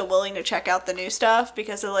heyday are still willing to check out the new stuff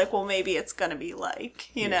because they're like, well, maybe it's gonna be like,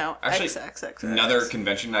 Actually, XXX. Another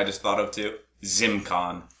convention I just thought of too,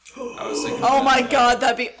 ZimCon. I was thinking Oh my god,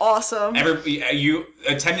 that'd be awesome.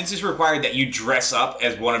 Attendance is required that you dress up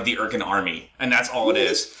as one of the Irken army, and that's all it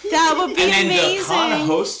is. That would be And then amazing. the con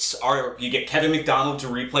hosts are you get Kevin McDonald to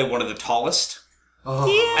replay one of the tallest. And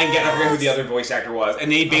get I forget who the other voice actor was,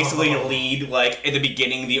 and they basically lead like at the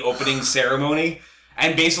beginning the opening ceremony,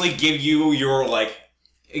 and basically give you your like.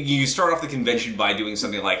 You start off the convention by doing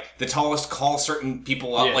something like the tallest call certain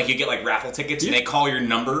people up, Yeah. like you get like raffle tickets, and they call your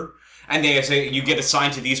number, and they say you get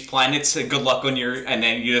assigned to these planets. And good luck on your, and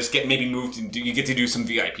then you just get maybe moved and you get to do some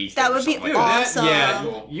VIP. Thing That or would be something like that.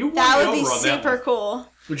 awesome. you won That me would be over on that super one. cool.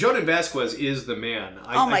 Well, Jordan Vasquez is the man.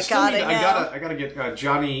 Oh my God, I know. I gotta get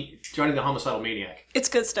Johnny the Homicidal Maniac. It's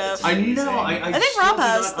good stuff. I know. I think still Rob do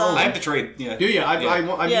has not them. own I it. have to trade. Yeah. Do you? I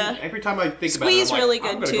mean, Yeah. every time I think Squeeze about it, I'm really like,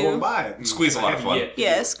 I'm good, gonna too. go and buy it. Squeeze a I lot of haven't fun. yet.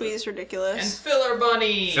 Yeah, Squeeze and ridiculous. Filler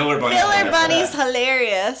Bunny. Filler Bunny. Filler Bunny's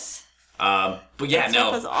hilarious. But yeah, That stuff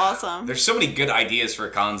no. was awesome. There's so many good ideas for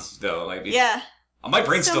cons though. Like Yeah, my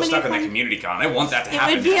brain's So still many stuck on that fun- community con. I want that to it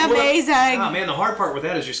happen. would be now. amazing. Ah, man, the hard part with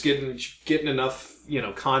that is just getting enough,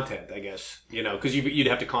 content. I guess because you'd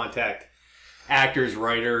have to contact actors,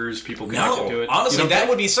 writers, people connected to No, it. honestly, You that don't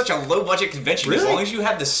would be such a low budget convention. As Really? long as you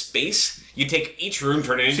have the space, you take each room,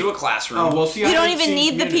 turn it into a classroom. Oh well, see, You I don't haven't even seen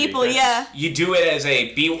need the Community. people. That's- Yeah. You do it as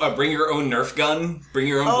bring your own Nerf gun, bring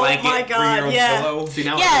your own Oh blanket, my bring God, your own yeah. pillow. See,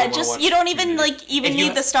 now I Yeah, really wanna just watch you don't even Community. If you need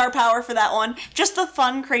ha- the star power for that one. Just the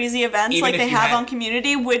fun, crazy events Even like if they you have had- on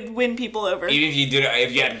Community would win people over. Even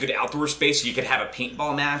if you had good outdoor space, you could have a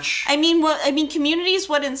paintball match. I mean, Community is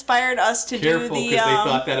what inspired us to Careful, do the. because they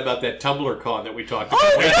thought that about that Tumblr con that we talked about.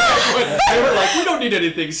 Oh, They were like, we don't need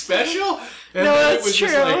anything special. And No, then it that's was true.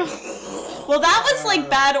 just like, Well, that was like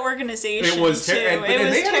bad organization. it was too. terrible. It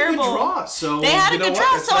was they had terrible. a good draw, so They had a you know good what?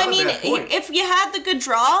 draw, It's so not I a mean, bad point. if you had the good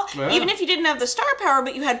draw, Yeah. even if you didn't have the star power,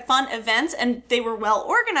 but you had fun events and they were well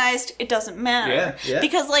organized, it doesn't matter. Yeah, yeah.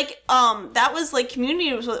 Because that was like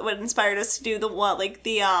Community was what inspired us to do the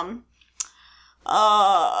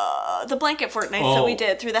blanket fort nights that we Oh.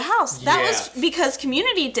 did through the house. That was Yeah. because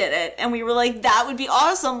Community did it, and we were like, that would be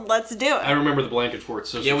awesome. Let's do it. I remember the blanket fort.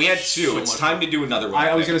 So Yeah, we had two. so It's much time fun. to do another one.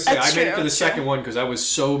 I was going to say, That's I made it true, to the that's true. second one because I was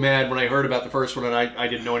so mad when I heard about the first one and I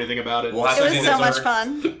didn't know anything about it. We'll have It to was do so this much over.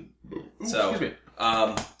 fun. So, Excuse me.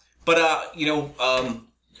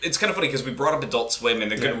 it's kind of funny because we brought up Adult Swim,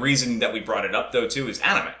 and the good Yeah. reason that we brought it up though too is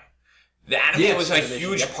anime. The anime Yes, was a animation,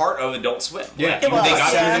 huge yep. part of Adult Swim. Yeah, It was, they got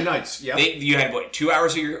yeah. Saturday nights. Yeah. you had 2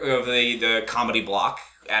 hours of the comedy block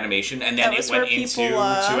animation, and then That it was went where into people,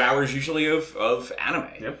 2 hours usually of anime.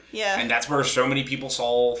 Yep. Yeah. And that's where so many people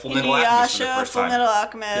saw Full Metal Alchemist for the Inuyasha, first Full time. Metal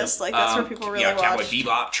Alchemist, like that's where people really Cowboy watched.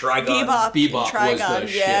 Bebop, Trigun. Bebop, Bebop Trigun,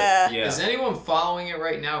 was the yeah. shit. Yeah. Is anyone following it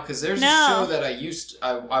right now? Because there's No. a show that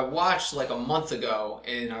I watched like a month ago,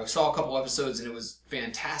 and I saw a couple episodes, and it was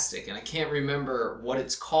fantastic, and I can't remember what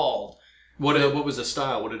it's called. What was the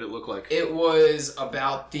style? What did it look like? It was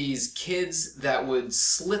about these kids that would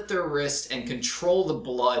slit their wrist and control the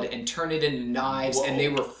blood and turn it into knives, Whoa. and they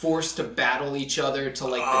were forced to battle each other to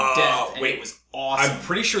like the death. And wait. it was awesome. I'm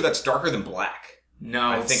pretty sure that's Darker Than Black. No,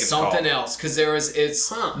 I it's think it's something called. else because it's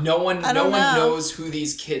Huh. no one I don't know. knows who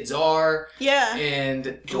these kids are, Yeah.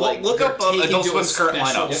 and Look they're up taken Adult to a Swim's current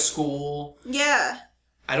special lineup. school. Yeah.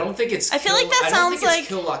 I don't think it's. I feel like that I don't sounds think it's like-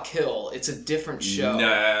 Kill La Kill. It's a different show.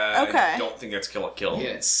 Nah, Okay. I don't think that's Kill la Kill. Yeah,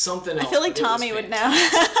 it's something else. I feel like but it was Tommy would know.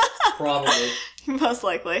 fantastic. Probably. Most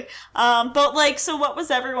likely. But like, so what was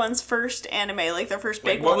everyone's first anime? Like their first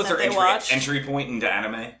big Like, what one was that their they watched? entry point into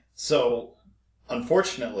anime? So,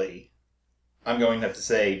 unfortunately, I'm going to have to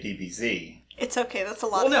say DBZ. It's okay. That's a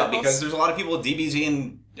lot. Well, of no, people's. because there's a lot of people with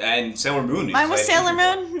DBZ and Sailor Moon. Mine was is, like, Sailor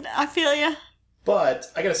entry point. Moon. I feel ya.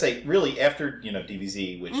 But I gotta say, really, after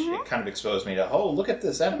DBZ, which it kind of exposed me to, oh, look at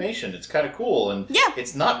this animation, it's kind of cool, and Yeah.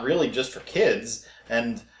 it's not really just for kids,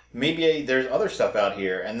 and maybe there's other stuff out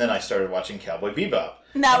here. And then I started watching Cowboy Bebop.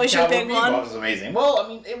 And that And was your Cowboy big Bebop one. was amazing. Well, I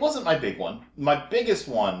mean, it wasn't my big one. My biggest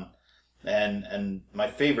one, and my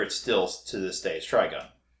favorite still to this day is Trigun.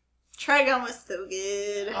 Trigun was so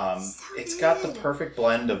good. It's got the perfect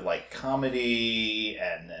blend of like comedy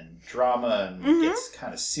and drama, and it gets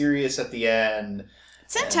kind of serious at the end.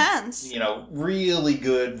 It's intense. Really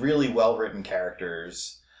good, really well written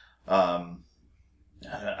characters. Again,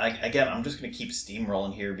 I'm just going to keep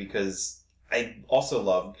steamrolling here because I also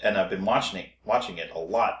love, and I've been watching it a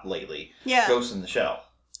lot lately. Yeah. Ghost in the Shell.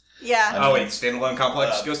 Yeah. Oh wait, Standalone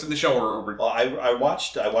Complex, Ghost in the Shell, or Well, I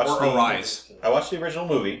watched or the Arise. I watched the original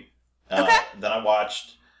movie. Okay. Then I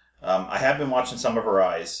watched. I have been watching some of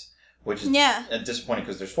Arise, which is Yeah. disappointing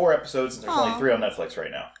because there's 4 episodes and there's only Aw. 3 on Netflix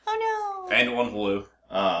right now. Oh no. and on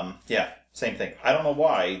Hulu. Yeah, same thing. I don't know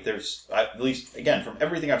why. There's at least again from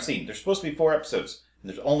everything I've seen, there's supposed to be 4 episodes. And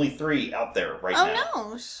there's only 3 out there right now.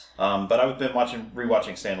 Oh no. But I've been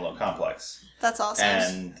rewatching Standalone Complex, That's awesome.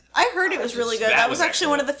 and I heard it was really good. That That was was actually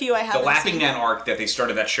one of the few I The haven't Laughing seen. Man arc that they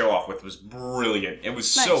started that show off with was brilliant. It was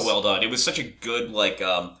so Nice. well done. It was such a good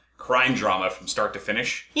crime drama from start to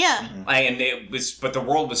finish. Yeah. But the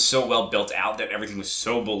world was so well built out that everything was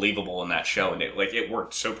so believable in that show, and it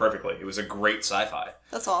worked so perfectly. It was a great sci-fi.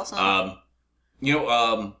 That's awesome. How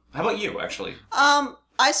about you, actually?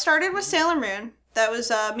 I started with Sailor Moon. That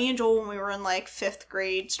was me and Joel when we were in like 5th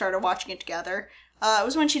grade. Started watching it together. It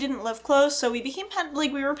was when she didn't live close, so we became we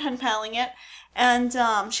were pen paling it, and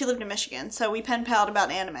she lived in Michigan, so we pen paled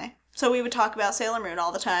about anime. So we would talk about Sailor Moon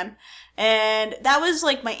all the time, and that was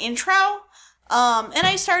like my intro. And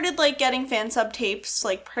I started like getting fan sub tapes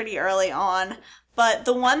like pretty early on. But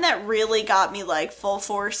the one that really got me like full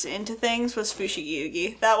force into things was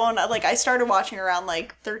Fushigi. That one, like I started watching around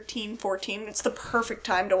like 13, 14. It's the perfect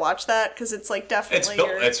time to watch that because it's like definitely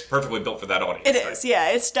It's perfectly built for that audience. It right? is, yeah.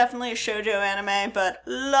 It's definitely a shoujo anime, but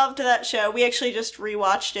loved that show. We actually just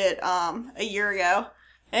rewatched it a year ago.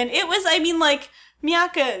 And it was, I mean, like,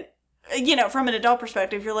 Miyaka, from an adult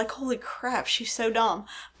perspective, you're like, holy crap, she's so dumb.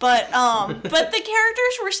 But but the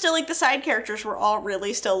characters were still, like, the side characters were all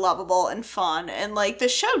really still lovable and fun. And, like, the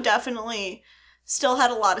show definitely still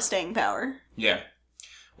had a lot of staying power. Yeah.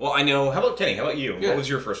 Well, I know. How about Kenny? How about you? Yeah. What was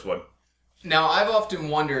your first one? Now, I've often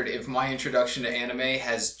wondered if my introduction to anime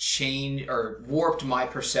has changed or warped my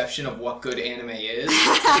perception of what good anime is.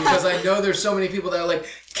 Because I know there's so many people that are like,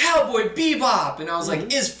 Cowboy Bebop! And I was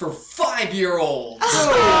like, is for 5-year-olds.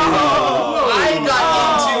 I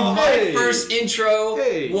got into my Hey. first intro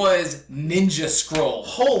Hey. was Ninja Scroll.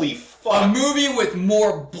 holy A fuck! movie with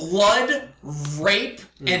more blood, rape,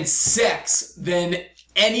 and sex than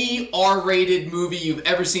any R-rated movie you've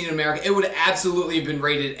ever seen in America. It would absolutely have been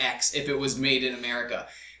rated X if it was made in America.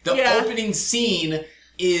 The Yeah. opening scene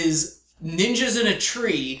is ninjas in a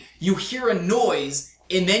tree, you hear a noise,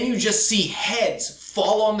 and then you just see heads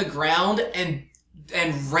fall on the ground and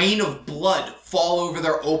rain of blood fall over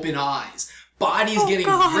their open eyes. Bodies getting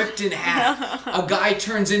God. ripped in half. A guy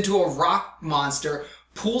turns into a rock monster,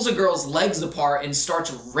 pulls a girl's legs apart, and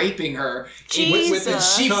starts raping her.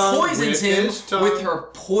 Jesus. She poisons With him his tongue. with her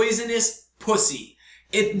poisonous pussy.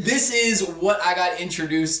 This is what I got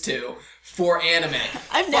introduced to for anime.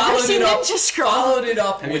 I've never Followed seen it up- Ninja Scroll. Followed it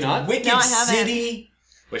up Have you with not? Wicked No, I haven't. City.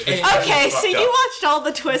 Which And- Okay, so fucked you up. watched all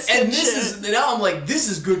the twists And and this shit. is now I'm like, this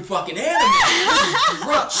is good fucking anime. This is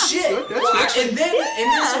great shit. That's good. And then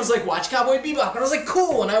someone was like, watch Cowboy Bebop, and I was like,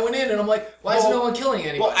 cool. And I went in, and I'm like, why is no one killing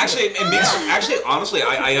anybody? Well, actually, it makes honestly,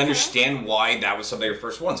 I understand why that was some of their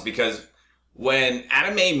first ones, because when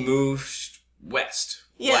anime moved west,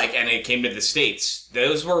 Yeah. and it came to the States, there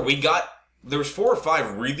was 4 or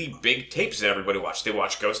 5 really big tapes that everybody watched. They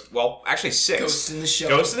watched Ghost. Well, actually 6. Ghost in the Shell.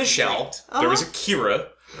 Ghost in the Shell. There was Akira.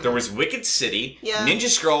 There was Wicked City. Yeah. Ninja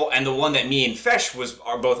Scroll, and the one that me and Fesh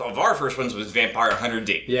are both of our first ones was Vampire Hunter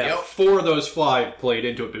D. Yeah, Yep. 4 of those 5 played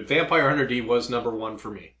into it, but Vampire Hunter D was number 1 for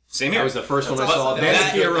me. Same here. That was the first one I That's saw. awesome. Then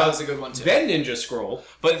That- Akira, that was a good one, too. then Ninja Scroll.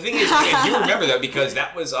 But the thing is, if you remember that, because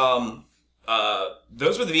that was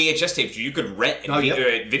those were the VHS tapes you could rent in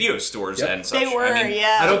at video stores and such. They were,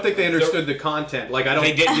 I don't think they understood the content. Like, I don't,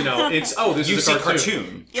 They did. it's, this is a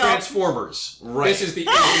cartoon. Yup. Transformers. Right. This is the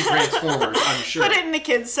Asian Transformers, I'm sure. Put it in the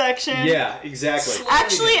kids section. Yeah, exactly.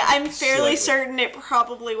 Actually, I'm fairly Slightly. certain it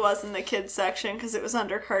probably was in the kids section because it was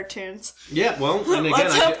under cartoons. Yeah, well, and again,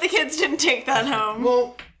 Let's hope the kids didn't take that home.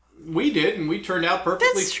 well, we did, and we turned out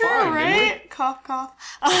perfectly That's true, fine, right? Cough, cough.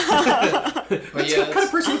 But yeah, Kind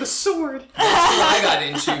of person with a sword. that's what I got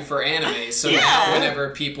into for anime. So Yeah. now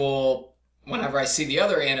whenever I see the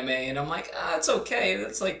other anime, and I'm like, it's okay.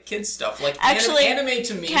 That's like kids stuff. Like Actually, anime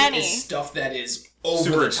to me Kenny. is stuff that is over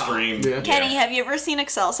Super the extreme. Yeah. Kenny, have you ever seen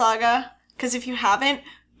Excel Saga? Because if you haven't,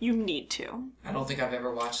 you need to. top. I don't think I've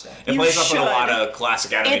ever watched that. It You plays up with a should. lot of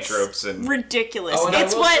classic anime It's tropes and ridiculous. Oh, and I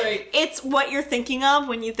it's will say- it's what you're thinking of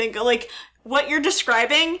when you think of, like, what you're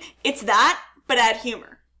describing. It's that, but add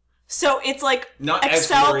humor. So it's like Not as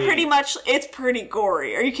Excel gory. pretty much. It's pretty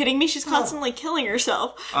gory. Are you kidding me? She's constantly killing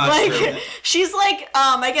herself. That's Like true. she's like,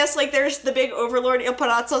 I guess like there's the big overlord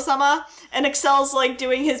Iparazzo-sama, and Excel's like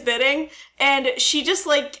doing his bidding, and she just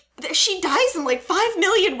like. She dies in like 5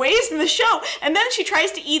 million ways in the show, and then she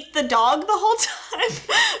tries to eat the dog the whole time.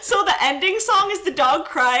 So the ending song is the dog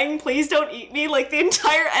crying, "Please don't eat me." Like the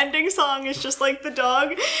entire ending song is just like the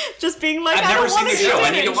dog just being like, I've "I never don't seen want the to show. do I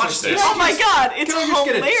need to it." watch this. Oh my god, it's Can I just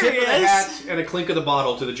get a tip of the hilarious. hat and a clink of the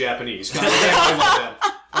bottle to the Japanese? God, I love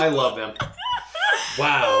them. I love them.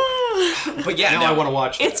 Wow. But yeah, Now I want to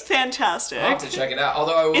watch that. It's fantastic. I'll have to check it out.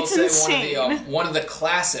 Although I will It's say insane. one of the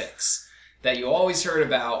classics that you always heard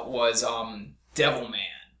about was Devilman.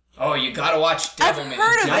 Oh, you gotta watch I've Devilman.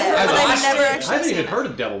 heard of it, I've but I've watched never it. I actually haven't seen even it. heard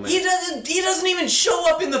of Devilman. He doesn't even show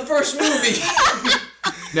up in the first movie.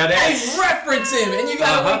 Now They that's reference him, and you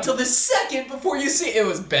gotta Uh-huh. wait till the second before you see. It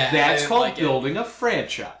was bad. I that's didn't called like it. building a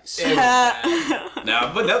franchise. It was bad.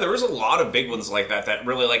 No, there was a lot of big ones like that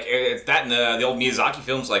really like it's that and the old Miyazaki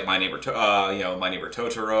films like My Neighbor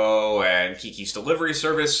Totoro and Kiki's Delivery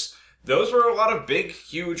Service. Those were a lot of big,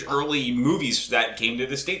 huge, early movies that came to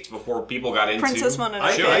the States before people got into Princess Mononoke.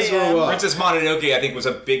 I shows. grew up. Princess Mononoke, I think, was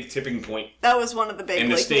a big tipping point. That was one of the big In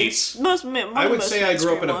the like, States. Most, I would say I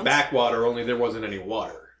grew up in a backwater, only there wasn't any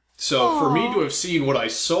water. So for me to have seen what I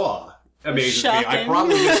saw amazes me. I Shocking.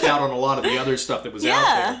 probably missed out on a lot of the other stuff that was out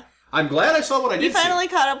Yeah. there. I'm glad I saw what I You did finally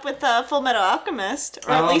caught up with Full Metal Alchemist,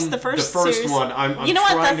 or at least the first series. one. I'm You know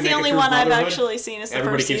what? trying That's to the make it only through one I've Brotherhood. actually seen. Is the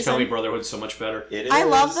Everybody first keeps season. telling me Brotherhood's so much better. It is. I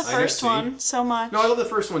love the I first know, see? one so much. No, I love the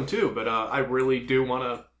first one too, but I really do want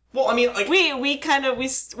to. Well, I mean, like, We kind of we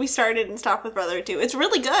started and stopped with Brotherhood too. It's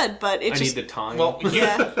really good, but it I just need the time. well,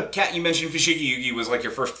 Yeah. Kat, you mentioned Fushigi Yugi was like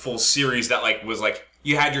your first full series that like was like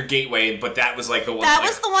you had your gateway, but that was like the one. that like,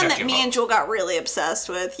 was the one kept that you me hooked. and Joel got really obsessed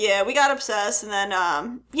with. Yeah, we got obsessed, and then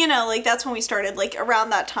like that's when we started. Like around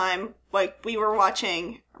that time, like we were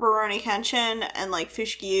watching Rurouni Kenshin and like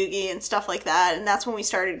Fushigi Yugi and stuff like that, and that's when we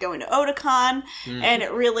started going to Otakon, and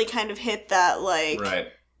it really kind of hit that like Right.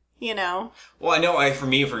 you know. Well, I know. For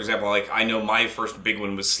me, for example, like I know my first big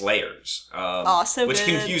one was Slayers, So which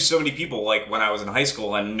good. confused so many people. Like when I was in high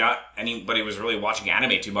school, and not anybody was really watching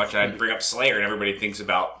anime too much. And I'd bring up Slayer, and everybody thinks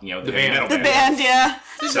about the heavy band. metal The band, yeah.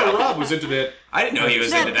 so Rob was into that. I didn't know he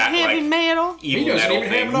was into that heavy like metal. He evil doesn't metal even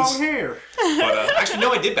have things. long hair. But actually,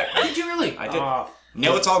 no, I did back then. Did you really? I did. Oh,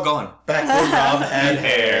 No, it's all gone. Back when Rob had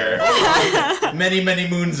hair. Hair. Many, many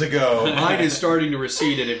moons ago. mine is starting to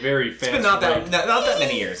recede at a very fast It's been not rate. not that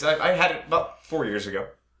many years. I had it about 4 years ago.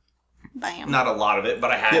 Bam. Not a lot of it,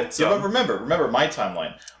 but I had Yeah, some. but remember my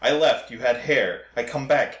timeline. I left, you had hair. I come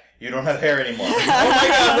back, you don't have hair anymore. Oh my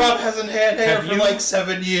god, Rob hasn't had hair Have for you? like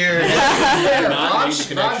 7 years. Not made the Rob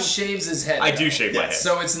connection. shaves his head. I do shave my head.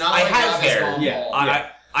 So it's not I like have Rob has hair. gone Yeah. bald.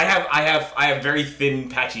 I have very thin,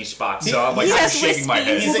 patchy spots, so I'm like He I'm has shaving my wispies.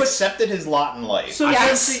 head. He's accepted his lot in life. So,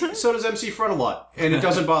 Yes. so does MC Front a lot, and it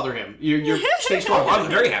doesn't bother him. You stay strong. I'm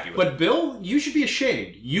very happy with it. But Bill, you should be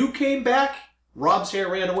ashamed. You came back, Rob's hair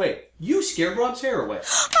ran away. You scared Rob's hair away.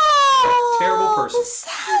 Oh, Terrible person. the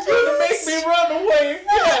saddest. Make me run away again.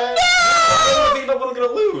 I don't think I'm going to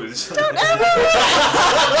lose.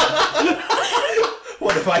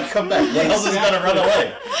 What if I come back? What else is gonna run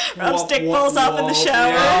away? Rob's dick Wah, falls off in the wah, shower.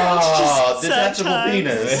 yeah. It's Oh, just sad detachable times.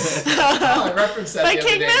 penis. Oh, I referenced that Like the other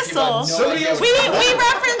King day. People Missile. have no Somebody idea else- what We I'm talking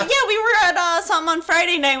about. referenced we were at something on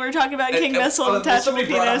Friday night. We were talking about King Missile and detachable somebody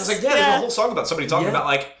brought up, I was penis. like, there's a whole song about somebody talking Yeah. about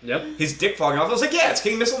like Yep. his dick falling off. I was like, yeah, it's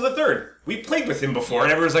King Missile the Third. We played with him before,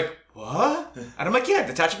 and everyone's like, what? And I'm like, yeah,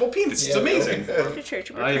 detachable penis. It's Yeah, amazing.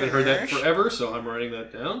 I haven't heard that forever, so I'm writing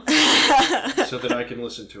that down so that I can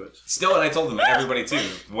listen to it. Still, and I told them everybody too.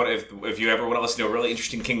 What if you ever want to listen to a really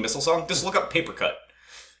interesting King Missile song? Just look up Paper Cut.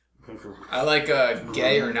 I like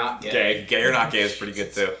gay or not gay. Gay or not gay is pretty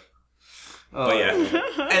good too. But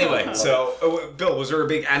yeah. Anyway, so Bill, was there a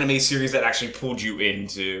big anime series that actually pulled you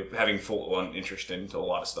into having full-on interest into a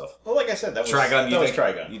lot of stuff? Well, like I said, that was Trigun. That was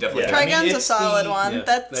Trigun. You definitely. Yeah. Trigun's a it's solid the- one. yeah,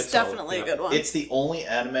 that's that's definitely solid, a good one. It's the only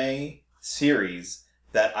anime series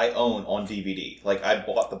that I own on DVD. Like, I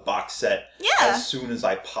bought the box set Yeah. as soon as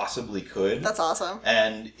I possibly could. That's awesome.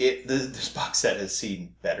 And this box set has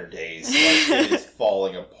seen better days. Like, it is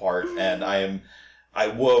falling apart, and I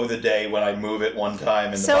woe the day when I move it one time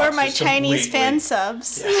and the So box are my is Chinese completely- fan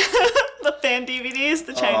subs. The fan DVDs,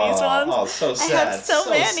 the Chinese ones. Oh, so sad. I have so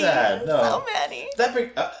many. Sad. No. So many. That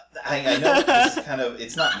bring, I know this is kind of,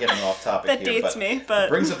 it's not getting off topic That here, dates but me, it but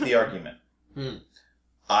brings up the argument. Hmm.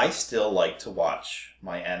 I still like to watch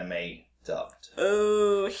my anime dubbed.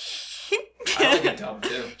 ooh. I like it dubbed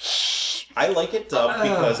too. I like it dubbed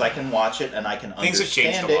because I can watch it and I can Things have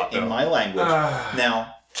changed understand a it lot, in though. my language.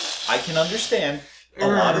 Now, I can understand a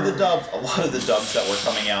lot of the dubs that were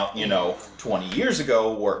coming out, 20 years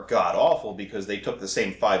ago were god awful because they took the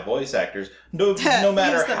same 5 voice actors, no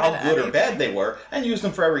matter Use them how in good or anything. bad they were, and used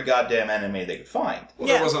them for every goddamn anime they could find. Well,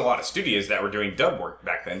 Yeah. there wasn't a lot of studios that were doing dub work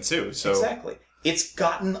back then too. So Exactly. It's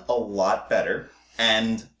gotten a lot better,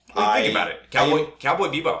 and think about it. Cowboy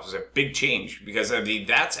Bebop was a big change because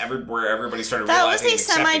that's where everybody started That was realizing. a and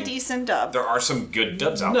accepting semi-decent dub. There are some good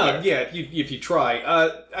dubs out No, there. yeah, if you try.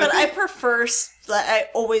 But I prefer... I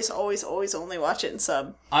always only watch it in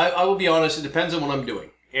sub. I will be honest, it depends on what I'm doing.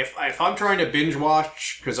 If I'm trying to binge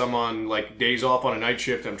watch, because I'm on, like, days off on a night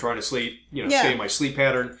shift, I'm trying to sleep, Yeah. stay in my sleep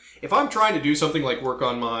pattern. If I'm trying to do something like work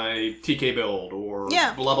on my TK build or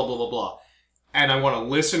Yeah. blah, blah, blah, blah, blah, and I want to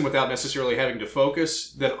listen without necessarily having to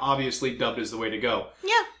focus, then obviously dubbed is the way to go.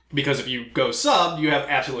 Yeah. Because if you go subbed, you have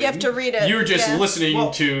absolutely... You have to read it, You're just yeah.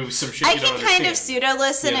 listening to some shit I you don't can kind of understand.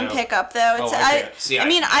 pseudo-listen You and know. pick up, though. It's, Oh, I can't. See, I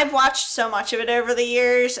mean, I've watched so much of it over the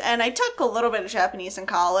years, and I took a little bit of Japanese in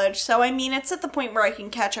college, so I mean, it's at the point where I can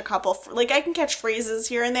catch a couple... I can catch phrases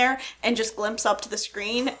here and there and just glimpse up to the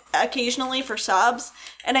screen occasionally for subs,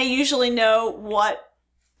 and I usually know what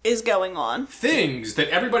is going on. Things that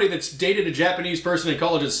everybody that's dated a Japanese person in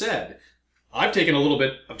college has said. I've taken a little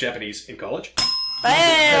bit of Japanese in college.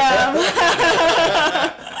 Bam!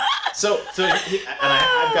 So and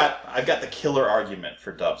I've got the killer argument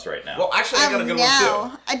for dubs right now. Well, actually, I got a good one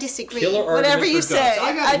no, I disagree. Killer Whatever argument you for dubs. say,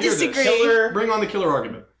 I gotta I hear this. disagree. Killer, Bring on the killer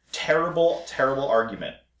argument. terrible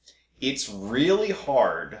argument. It's really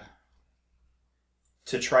hard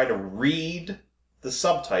to try to read the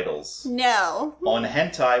subtitles No. on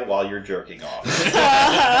hentai while you're jerking off.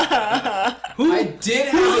 Who, I did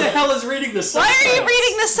who the have hell is reading the Why subtitles? are you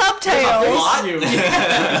reading the subtitles?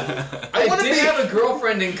 I did have a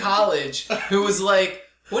girlfriend in college who was like,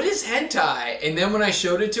 "What is hentai?" And then when I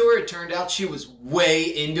showed it to her, it turned out she was way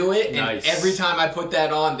into it. And Nice. every time I put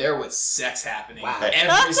that on, there was sex happening. Wow. Every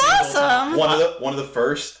That's single awesome. time. one of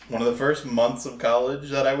the first months of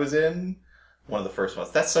college that I was in. One of the first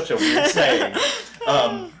months. That's such a weird saying.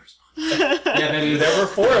 Yeah, that is. There were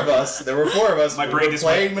four of us. My we brain were is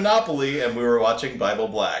playing Monopoly and we were watching Bible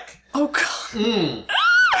Black. Oh, God.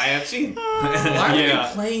 I have seen. Why were Yeah.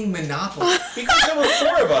 we playing Monopoly? Because there were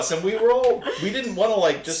four of us and we didn't want to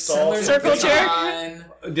like just all Settlers Circle of jerk?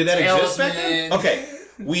 Catan, Did that exist back then? Salesman. Okay,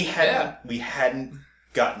 we hadn't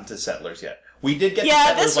gotten to Settlers yet. We did get Yeah, to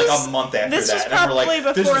Settlers this like was- a month after This that. was and then we're probably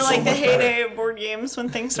like, this before is so like the much better. heyday of board games when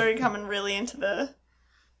things started coming really into the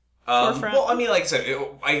forefront. Well, I mean, like I said,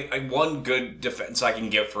 I one good defense I can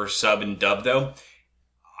give for sub and dub, though.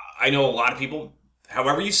 I know a lot of people,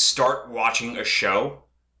 however you start watching a show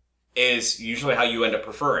is usually how you end up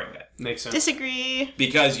preferring it. Makes sense. Disagree.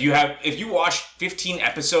 Because if you watch 15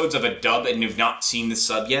 episodes of a dub and you've not seen the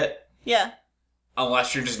sub yet, Yeah.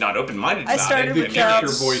 unless you're just not open-minded I about started it, The with then character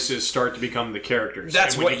dubs. voices start to become the characters.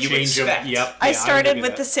 That's And when what you change them- expect. Yep. I yeah, started give you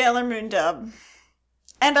with that. the Sailor Moon dub.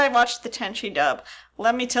 And I watched the Tenchi dub.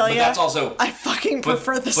 Let me tell But you, that's also... I fucking But,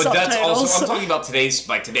 prefer the but subtitles. that's also... I'm talking about today's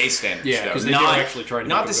standards. Yeah, though. 'cause they not, do actually try to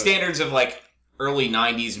Not make the it good. standards of, like, early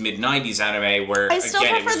 90s, mid-90s anime, where, I still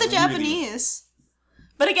again, it prefer was the really- Japanese.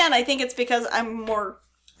 But again, I think it's because I'm more...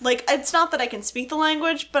 Like, it's not that I can speak the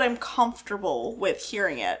language, but I'm comfortable with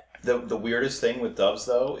hearing it. The weirdest thing with dubs,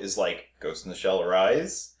 though, is like Ghost in the Shell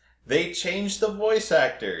Arise. They changed the voice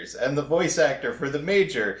actors, and the voice actor for the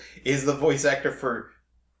major is the voice actor for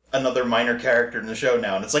another minor character in the show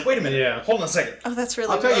now. And it's like, wait a minute, Yeah. hold on a second. Oh, that's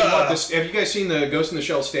really I'll tell you weird. what. Have you guys seen the Ghost in the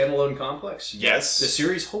Shell standalone complex? Yes. The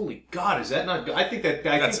series. Holy God, is that not good? I think that's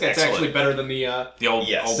excellent. actually better than the The old...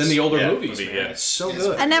 Yes. than the older Yeah, movies. movie, Man. yeah. It's so Yes.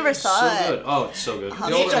 good. I never It's saw so it. good. Oh, it's so good. I'll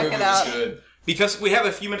The older check movie it was out. good. Because we have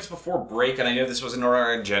a few minutes before break, and I know this wasn't on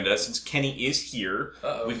our agenda, since Kenny is here,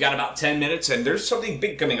 we've got about 10 minutes, and there's something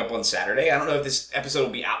big coming up on Saturday. I don't know if this episode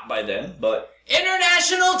will be out by then, but...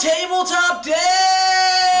 International Tabletop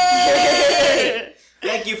Day!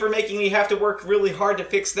 Thank you for making me have to work really hard to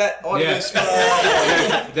fix that audio Yeah.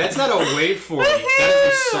 spot. That's not a waveform. That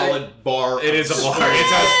is a solid bar. It is a bar.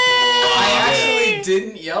 I actually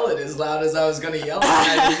didn't yell it as loud as I was going to yell it.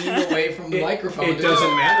 I leaned away from the microphone. It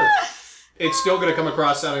doesn't matter. It's still going to come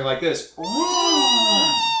across sounding like this.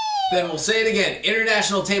 Then we'll say it again.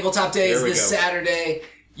 International Tabletop Day is There we this go. Saturday.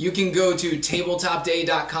 You can go to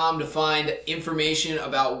tabletopday.com to find information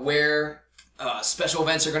about where special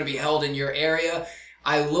events are going to be held in your area.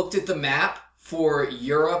 I looked at the map for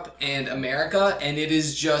Europe and America, and it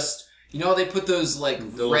is just... You know how they put those, like,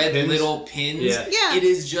 red pins? little pins? Yeah. Yeah. It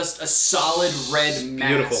is just a solid red mass.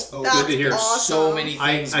 Beautiful. That's Good to hear. awesome. So many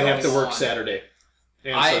things I have to going work on. Saturday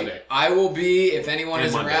and Sunday. I will be, if anyone And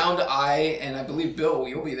is Monday. around, and I believe Bill,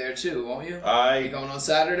 you'll be there too, won't you? Are you going on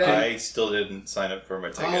Saturday? I still didn't sign up for my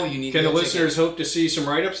ticket. Oh, you need Can to the listeners hope to see some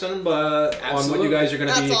write-ups on what Absolutely. you guys are going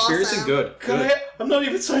to be That's experiencing? awesome. Good. Good. I'm not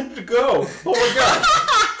even signed up to go. Oh my god.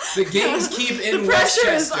 The Gameskeep in The pressure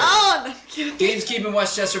is Westchester. on. Gameskeep in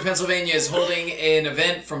Westchester, Pennsylvania is holding an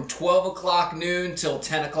event from 12 o'clock noon till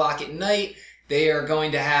 10 o'clock at night. They are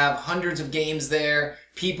going to have hundreds of games there.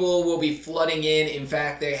 People will be flooding in. In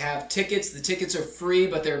fact, they have tickets. The tickets are free,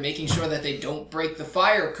 but they're making sure that they don't break the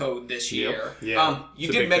fire code this year. Yeah. You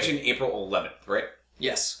It's a did big mention April 11th, right?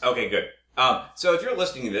 Yes. Okay, good. So if you're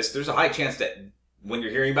listening to this, there's a high chance that when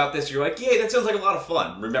you're hearing about this, you're like, yay, that sounds like a lot of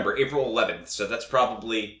fun. Remember, April 11th, so that's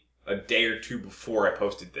probably a day or two before I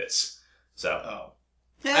posted this. So,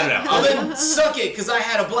 I don't know. Well, then suck it, because I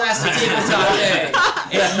had a blast at Tabletop Day,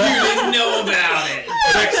 and you didn't know about it.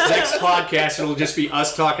 Next podcast, it'll just be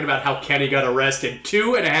us talking about how Kenny got arrested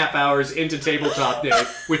 2.5 hours into Tabletop Day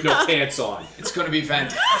with no pants on. It's going to be We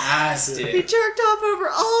fantastic. jerked off over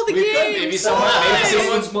all the We games. could, maybe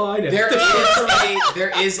someone's mine. There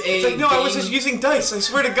is a It's like, no, I was game- just using dice, I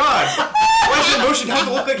swear to God. Why does the motion have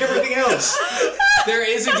to look like everything else? There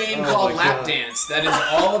is a game called my Lap God. Dance that is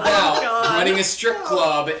all about God. running a strip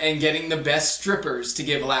club and getting the best strippers to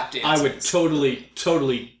give lap dances. I would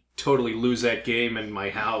totally lose that game and my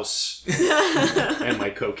house and my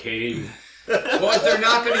cocaine. Well, if they're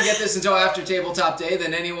not going to get this until after Tabletop Day,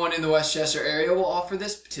 then anyone in the Westchester area will offer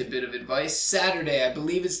this tidbit of advice. Saturday, I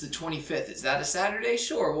believe it's the 25th. Is that a Saturday?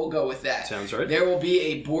 Sure, we'll go with that. Sounds right. There will be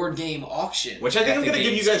a board game auction. Which I think at I'm the going to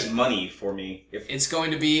give you Games. guys money for me. If It's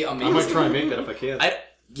going to be I amazing. might try and make that if I can.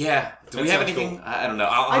 Yeah. Do That we have sounds anything? cool. I don't know.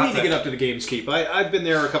 I need to get up to the Gameskeep. I've been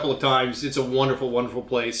there a couple of times. It's a wonderful, wonderful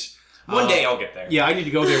place. One day I'll get there. Yeah, I need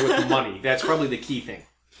to go there with money. That's probably the key thing.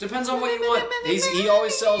 Depends on what you want. He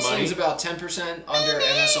always sells Money. things about 10% under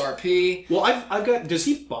MSRP. Well, I've got. Does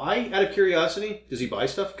he buy out of curiosity? Does he buy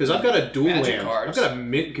stuff? Because I've got a dual Magic land. cards. I've got a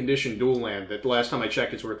mint condition dual land that the last time I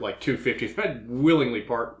checked, it's worth like $250. I'd willingly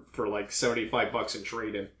part for like $75 in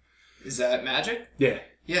trade in. Is that Magic? Yeah.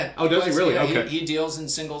 Yeah. Oh, does he really? Yeah, Okay. He deals in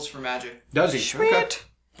singles for Magic. Does he? Sweet. Okay.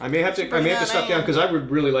 I may have to. I may have to stop down because I would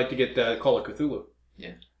really like to get Call of Cthulhu.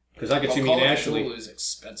 Yeah. Because I could see me Call of nationally. Cthulhu is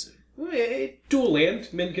expensive. Dual land,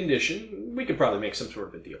 mint condition. We could probably make some sort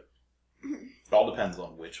of a deal. It all depends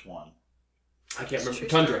on which one. I can't remember.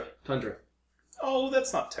 Sure. Tundra. Oh,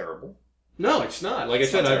 that's not terrible. No, it's not. Like It's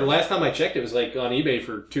I said, not the terrible. last time I checked, it was like on eBay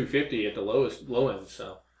for $250 at the low end.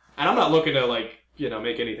 So, and I'm not looking to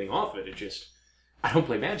make anything off it. It just I don't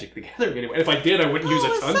play Magic the Gathering anyway. If I did, I wouldn't use a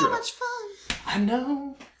it's Tundra. so much fun. I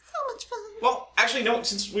know. So much fun. Well, actually, no.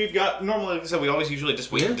 Since we've got normally, like I said, we always usually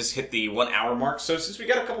just wait and just hit the 1 hour mark. So since we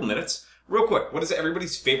got a couple minutes, real quick, what is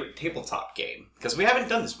everybody's favorite tabletop game? Because we haven't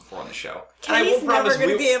done this before on the show. And I will Kenny's never promise going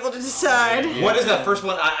to we- be able to decide. What is the first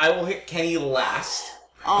one? I will hit Kenny last.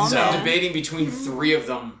 Oh, So I'm man. debating between three of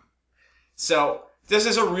them. So this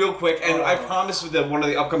is a real quick, and I promise with one of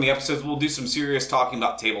the upcoming episodes we'll do some serious talking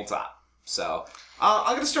about tabletop. So I'm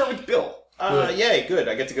going to start with Bill. Yay, good.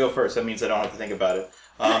 I get to go first. That means I don't have to think about it.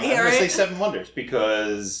 I'm Yeah, going to say right? Seven Wonders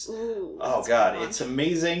because, Ooh, oh that's a god, good one. it's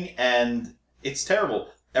amazing and it's terrible.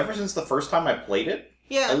 Ever since the first time I played it,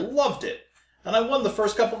 I Yeah. loved it. And I won the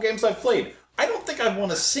first couple games I've played. I don't think I've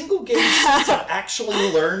won a single game since I've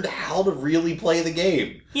actually learned how to really play the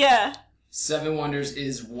game. Yeah. Seven Wonders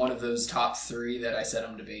is one of those top three that I said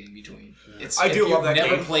I'm debating between. I do love that If you've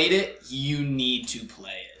never game. played it, you need to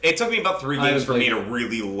play it. It took me about 3 I games haven't for me played to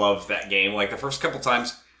really love that game. Like the first couple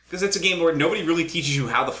times, because it's a game where nobody really teaches you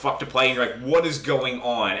how the fuck to play, and you're like, "What is going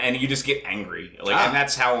on?" And you just get angry. Like, and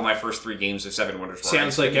that's how my first 3 games of Seven Wonders were.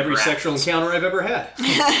 Sounds I like every grabbed sexual this. encounter I've ever had.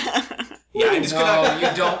 Yeah, I'm just gonna... No,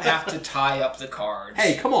 you don't have to tie up the cards.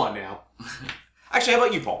 Hey, come on now. Actually, how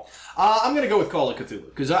about you, Paul? I'm going to go with Call of Cthulhu,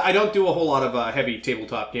 because I don't do a whole lot of heavy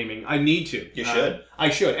tabletop gaming. I need to. You should. I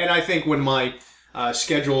should. And I think when my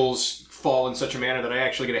schedules fall in such a manner that I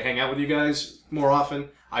actually get to hang out with you guys more often,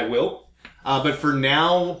 I will. But for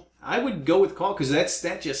now, I would go with Call, because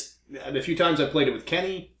that just... The few times I played it with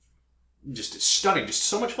Kenny, just stunning, just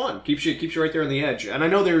so much fun. Keeps you right there on the edge. And I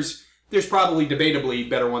know there's probably debatably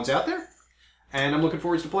better ones out there, and I'm looking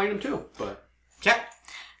forward to playing them too. But Cat?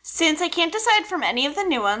 Since I can't decide from any of the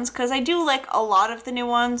new ones, because I do like a lot of the new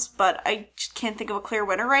ones, but I just can't think of a clear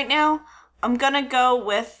winner right now, I'm gonna go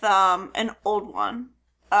with an old one.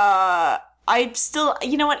 I still,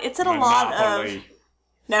 you know what? It's in a lot of...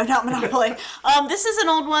 No, not Monopoly. This is an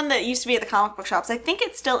old one that used to be at the comic book shops. I think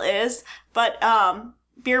it still is, but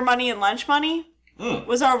Beer Money and Lunch Money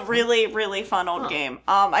was a really, really fun old game.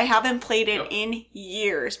 I haven't played it in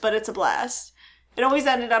years, but it's a blast. It always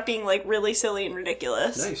ended up being like really silly and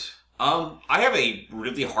ridiculous. nice. I have a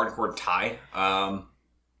really hardcore tie.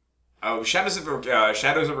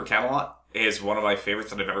 Shadows over Camelot is one of my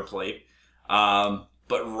favorites that I've ever played. But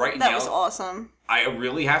right now... That was awesome. I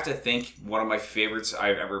really have to think one of my favorites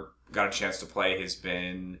I've ever got a chance to play has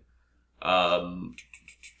been...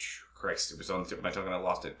 Christ, it was on the tip of my tongue and I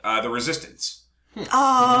lost it. The Resistance.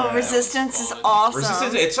 Oh, Yeah, Resistance is fun. awesome.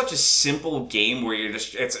 Resistance, it's such a simple game where you're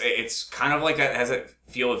just... It's kind of like that, has that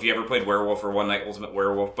feel if you ever played Werewolf or One Night Ultimate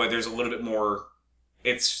Werewolf, but there's a little bit more...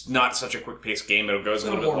 It's not such a quick-paced game, it goes a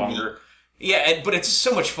little bit longer. Yeah, but it's just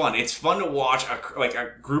so much fun. It's fun to watch a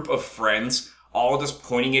group of friends all just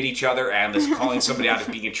pointing at each other and just calling somebody out as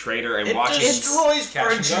being a traitor and watching... destroys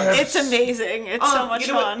friendship. It's amazing. It's so much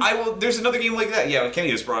you know fun. What? There's another game like that. Yeah, Kenny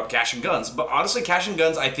just brought up Cash and Guns, but honestly, Cash and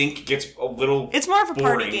Guns I think gets a little It's more of a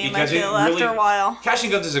party boring game, I because it feel, really, after a while. Cash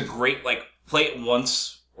and Guns is a great play it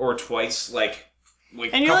once or twice, And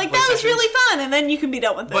you're like, that was really fun, and then you can be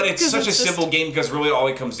done with it. But it's such a just... simple game because really all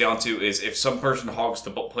it comes down to is if some person hogs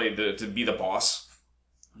to be the boss,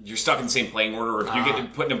 you're stuck in the same playing order, or if you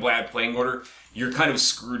get put in a bad playing order, you're kind of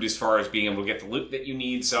screwed as far as being able to get the loot that you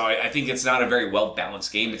need. So I think it's not a very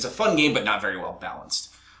well-balanced game. It's a fun game, but not very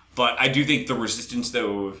well-balanced. But I do think the Resistance,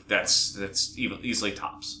 though, that's easily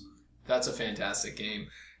tops. That's a fantastic game.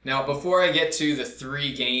 Now, before I get to the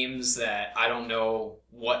three games that I don't know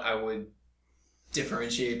what I would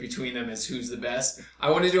differentiate between them as who's the best, I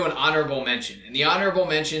want to do an honorable mention. And the honorable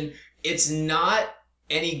mention, it's not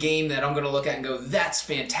any game that I'm going to look at and go, that's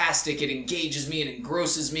fantastic, it engages me and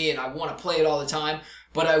engrosses me and I want to play it all the time.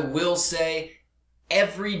 But I will say,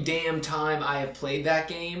 every damn time I have played that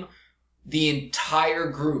game, the entire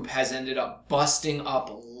group has ended up busting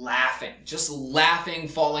up laughing. Just laughing,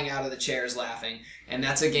 falling out of the chairs laughing. And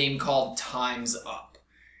that's a game called Time's Up.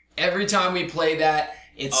 Every time we play that,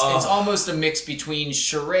 it's almost a mix between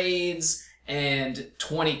charades and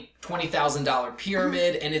 $20,000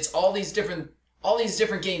 pyramid, and it's all these different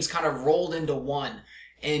games kind of rolled into one,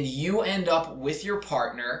 and you end up with your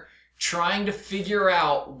partner trying to figure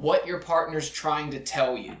out what your partner's trying to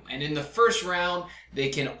tell you. And in the first round, they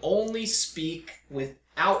can only speak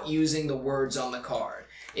without using the words on the card.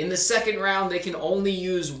 In the second round, they can only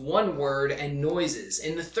use one word and noises.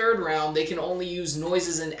 In the third round, they can only use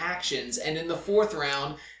noises and actions. And in the fourth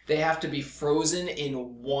round, they have to be frozen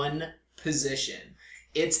in one position.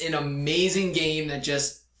 It's an amazing game that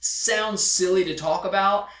just sounds silly to talk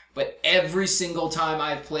about, but every single time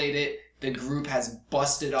I've played it, the group has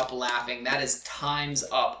busted up laughing. That is Time's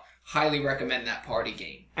Up. Highly recommend that party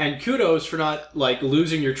game. And kudos for not,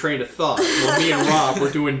 losing your train of thought. Well, me and Rob were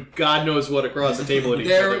doing God knows what across the table at each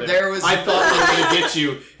other. I thought we were going to get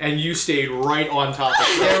you, and you stayed right on top of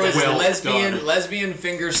it. There was lesbian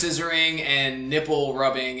finger scissoring and nipple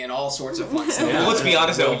rubbing and all sorts of fun stuff. Yeah, let's be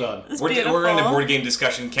honest, well though. done. We're in the board game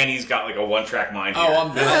discussion. Kenny's got a one-track mind here. Oh,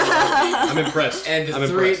 I'm impressed. And I'm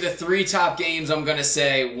impressed. the three top games I'm going to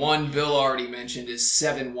say, one Bill already mentioned is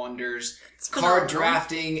Seven Wonders. Card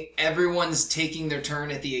drafting, everyone's taking their turn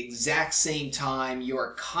at the exact same time. You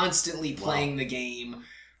are constantly playing the game.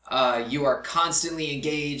 You are constantly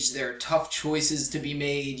engaged. There are tough choices to be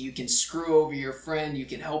made. You can screw over your friend. You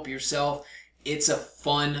can help yourself. It's a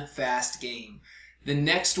fun, fast game. The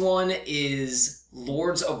next one is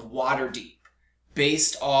Lords of Waterdeep,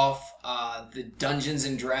 based off the Dungeons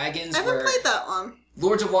and Dragons. I haven't played that one.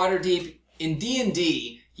 Lords of Waterdeep, in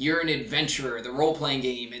D&D, you're an adventurer, the role-playing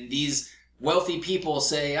game, and these wealthy people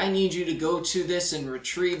say, I need you to go to this and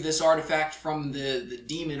retrieve this artifact from the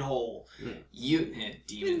demon hole.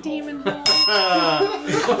 Demon hole.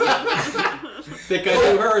 think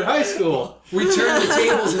I knew her in high school. We turn the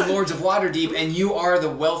tables in Lords of Waterdeep, and you are the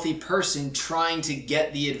wealthy person trying to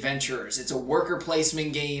get the adventurers. It's a worker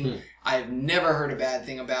placement game. I've never heard a bad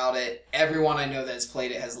thing about it. Everyone I know that's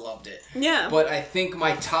played it has loved it. Yeah. But I think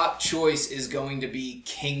my top choice is going to be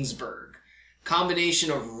Kingsburg.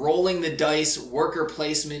 Combination of rolling the dice, worker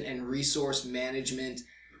placement, and resource management.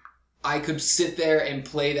 I could sit there and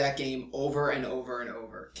play that game over and over and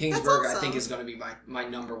over. Kingsburg, awesome. I think, is going to be my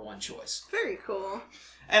number one choice. Very cool.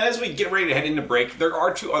 And as we get ready to head into break, there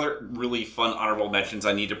are two other really fun honorable mentions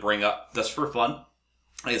I need to bring up just for fun.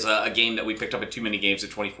 Is a game that we picked up at Too Many Games of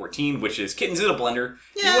 2014, which is Kittens in a Blender.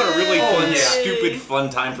 Yay! You want a really fun, Yay! stupid, fun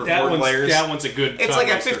time for four players. That one's a good It's like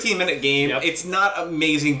a time waster. 15-minute game. Yep. It's not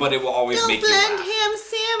amazing, but it will always Don't make you blend laugh. ham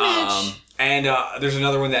sandwich. And there's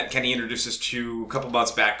another one that Kenny introduced us to a couple months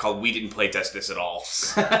back called We Didn't Playtest This at All.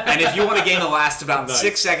 And if you want a game that lasts about Nice.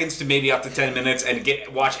 6 seconds to maybe up to 10 minutes and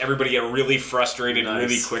watch everybody get really frustrated Nice.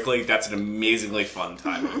 really quickly, that's an amazingly fun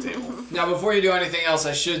time at the table. Now, before you do anything else,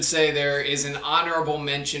 I should say there is an honorable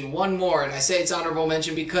mention, one more, and I say it's honorable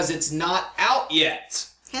mention because it's not out yet.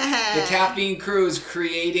 The Caffeine crew is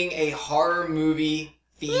creating a horror movie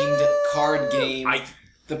themed card game.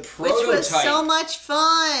 The Which prototype was so much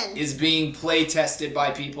fun. is being play tested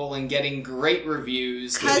by people and getting great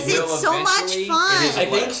reviews. Because It will it's so much eventually- fun. It is a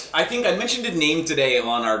blast. I think I mentioned a name today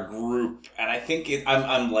on our group, and I think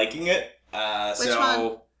I'm liking it. Which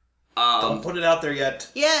one? Don't put it out there yet.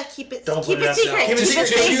 Yeah, keep it Don't keep put it it out secret. there. Keep it Just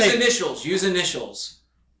secret. use initials. Use initials.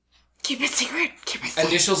 Keep it secret. Keep it secret.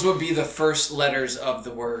 Initials would be the first letters of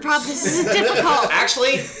the words. Rob, this is difficult.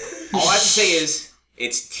 Actually, all I have to say is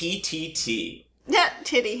it's TTT. Yeah,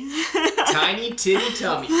 titty. Tiny Titty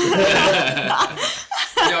Tummy. No,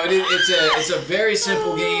 it's a very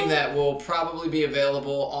simple game that will probably be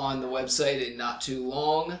available on the website in not too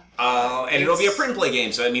long. And it'll be a print and play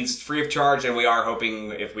game, so that means it's free of charge, and we are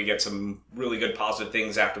hoping if we get some really good positive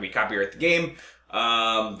things after we copyright the game,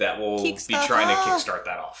 that we'll Kick be stuff trying to off. kickstart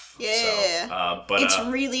that off. Yeah. So, but It's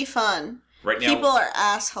really fun. right now, People are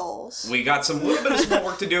assholes. we got some little bit of small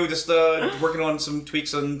work to do, just working on some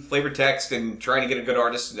tweaks on flavored text and trying to get a good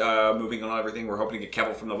artist moving on everything. We're hoping to get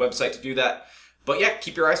Kevel from the website to do that. But yeah,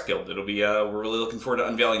 keep your eyes peeled. It'll be we're really looking forward to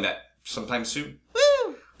unveiling that sometime soon.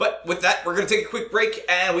 Woo! But with that, we're going to take a quick break,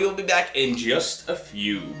 and we will be back in just a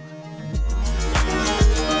few.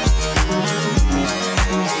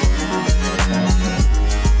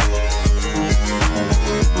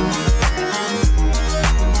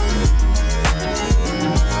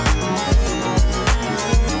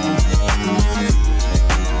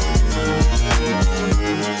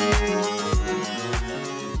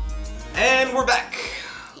 And we're back.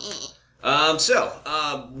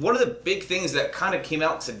 One of the big things that kind of came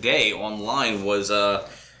out today online was,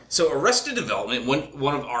 so Arrested Development,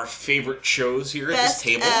 one of our favorite shows here at Best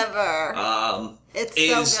this table, ever. It's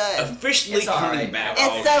is so good. officially It's all coming right. back.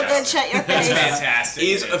 It's so good. Shut your face. Fantastic.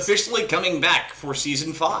 Is officially coming back for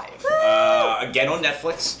season 5, again on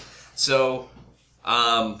Netflix. So,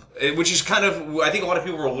 which is kind of, I think a lot of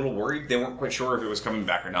people were a little worried. They weren't quite sure if it was coming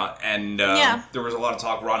back or not. And Yeah. there was a lot of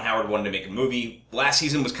talk. Ron Howard wanted to make a movie. Last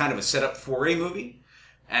season was kind of a setup for a movie.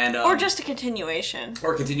 And, Or just a continuation.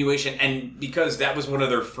 or continuation, and because that was one of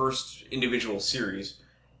their first individual series,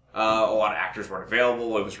 a lot of actors weren't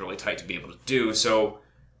available. It was really tight to be able to do. So,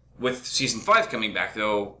 with season 5 coming back,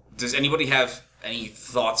 though, does anybody have any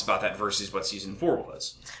thoughts about that versus what season 4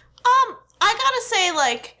 was? I gotta say,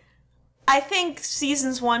 like, I think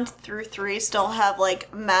seasons 1 through 3 still have,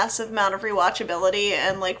 like, massive amount of rewatchability,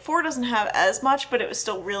 and, like, 4 doesn't have as much, but it was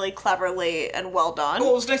still really cleverly and well done.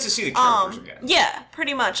 Well, it was nice to see the characters again. Yeah,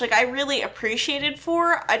 pretty much. Like, I really appreciated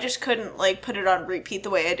 4. I just couldn't, like, put it on repeat the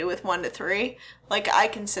way I do with 1 to 3. Like, I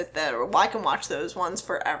can sit there, I can watch those ones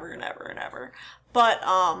forever and ever and ever. But,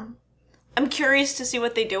 I'm curious to see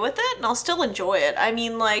what they do with it, and I'll still enjoy it. I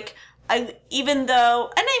mean, like, even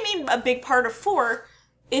though, and I mean, a big part of 4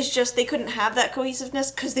 is just they couldn't have that cohesiveness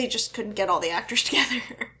because they just couldn't get all the actors together.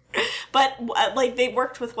 But, like, they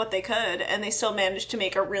worked with what they could, and they still managed to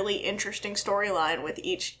make a really interesting storyline with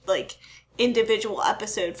each, like, individual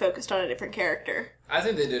episode focused on a different character. I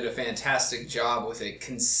think they did a fantastic job with it,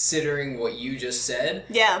 considering what you just said.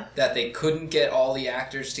 Yeah. That they couldn't get all the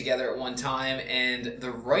actors together at one time, and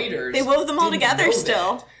the writers... They wove them all didn't together know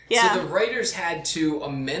still. that. Yeah. So the writers had to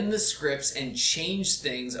amend the scripts and change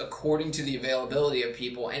things according to the availability of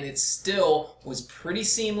people, and it still was pretty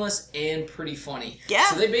seamless and pretty funny. Yeah.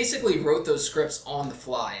 So they basically wrote those scripts on the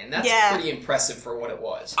fly, and that's Yeah. pretty impressive for what it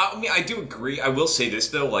was. I mean, I do agree. I will say this,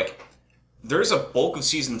 though, like, there's a bulk of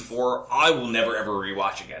season 4 I will never ever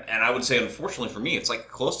rewatch again. And I would say, unfortunately for me, it's like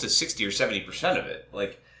close to 60 or 70% of it.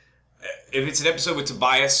 Like, if it's an episode with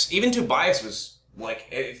Tobias, even Tobias was like,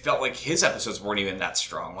 it felt like his episodes weren't even that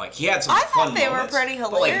strong. Like he had some I fun thought they moments, were pretty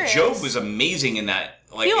but like hilarious. Job was amazing in that.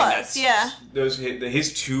 Like He in was, yeah. Those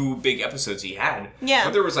his 2 big episodes he had. Yeah.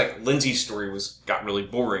 But there was like Lindsay's story got really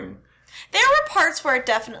boring. There were parts where it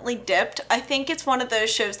definitely dipped. I think it's one of those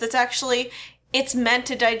shows that's actually, it's meant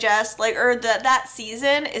to digest, like, or that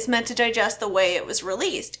season is meant to digest the way it was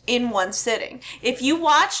released in one sitting. If you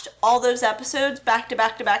watched all those episodes back to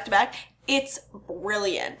back to back to back, it's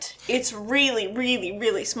brilliant. It's really, really,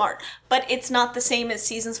 really smart. But it's not the same as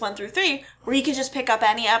seasons 1 through 3, where you can just pick up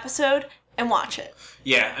any episode and watch it.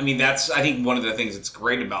 Yeah, I mean, that's, I think, one of the things that's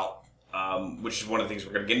great about, which is one of the things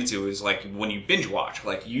we're going to get into, is, like, when you binge watch,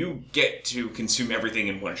 like, you get to consume everything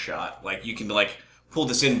in one shot. Like, you can, like, pull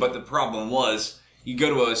this in, but the problem was, you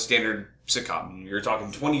go to a standard sitcom, you're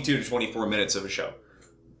talking 22 to 24 minutes of a show.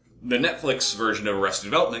 The Netflix version of Arrested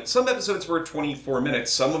Development, some episodes were 24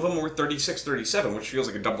 minutes, some of them were 36, 37, which feels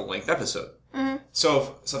like a double-length episode. Mm-hmm. So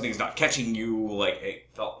if something's not catching you, like, it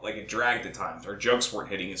felt like it dragged at times, or jokes weren't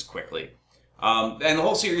hitting as quickly. And the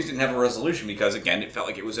whole series didn't have a resolution because, again, it felt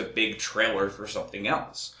like it was a big trailer for something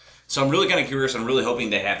else. So I'm really kind of curious. I'm really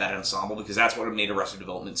hoping they have that ensemble because that's what made Arrested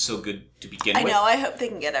Development so good to begin with. I know. I hope they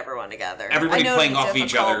can get everyone together. Everybody playing off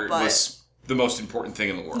each other but... was the most important thing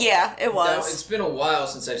in the world. Yeah, it was. Now, it's been a while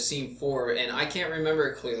since I've seen 4, and I can't remember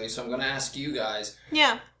it clearly, so I'm going to ask you guys.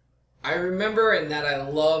 Yeah. I remember, and that I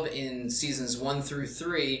love in seasons 1 through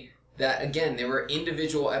 3, that, again, there were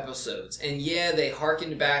individual episodes. And yeah, they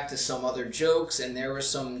harkened back to some other jokes, and there were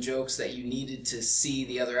some jokes that you needed to see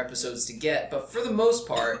the other episodes to get. But for the most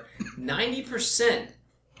part, 90%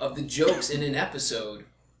 of the jokes in an episode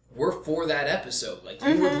were for that episode. Like,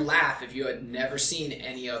 you would laugh if you had never seen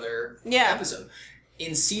any other episode.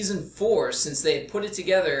 In season 4, since they had put it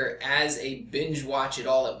together as a binge watch it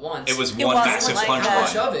all at once, It was one massive like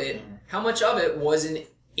punchline. how much of it was in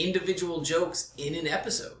individual jokes in an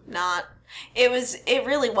episode? Not. It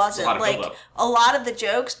really wasn't. Like, a lot of the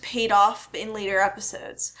jokes paid off in later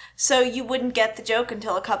episodes. So you wouldn't get the joke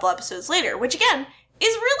until a couple episodes later, which again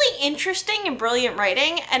is really interesting and brilliant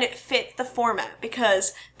writing, and it fit the format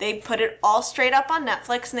because they put it all straight up on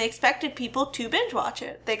Netflix and they expected people to binge watch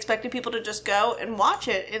it. They expected people to just go and watch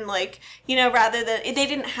it and, like, you know, rather than, they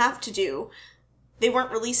didn't have to do, they weren't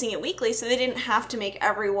releasing it weekly, so they didn't have to make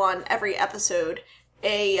every episode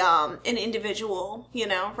an individual, you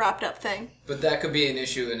know, wrapped up thing. But that could be an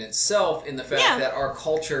issue in itself in the fact that our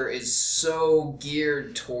culture is so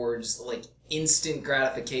geared towards, like, instant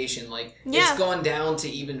gratification. Like, it's gone down to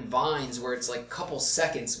even Vines where it's like couple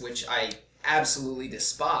seconds, which I absolutely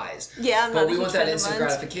despise. Yeah, I'm but not we a want huge that fan of instant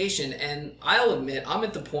Vines. gratification, and I'll admit I'm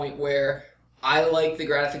at the point where I like the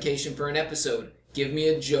gratification for an episode. Give me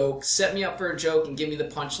a joke, set me up for a joke, and give me the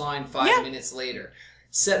punchline 5 minutes later.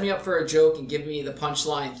 Set me up for a joke and give me the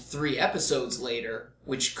punchline 3 episodes later,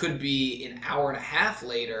 which could be an hour and a half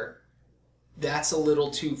later. That's a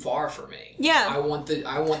little too far for me. Yeah. I want the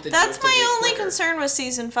That's joke to my get only quicker. concern with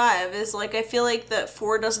season 5 is, like, I feel like that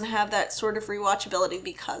 4 doesn't have that sort of rewatchability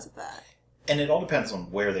because of that. And it all depends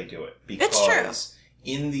on where they do it. It's true. Because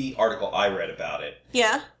in the article I read about it,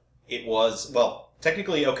 Yeah. it was, well,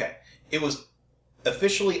 technically, okay. It was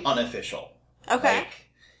officially unofficial. Okay.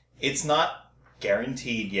 Like, it's not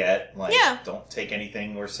guaranteed yet. Like, don't take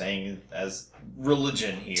anything we're saying as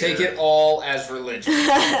religion here. Take it all as religion.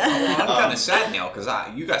 I'm kind of sad now because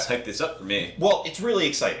you guys hyped this up for me. Well, it's really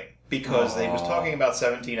exciting because they was talking about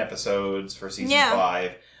 17 episodes for season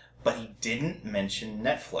 5, but he didn't mention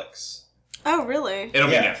Netflix. Oh, really? It'll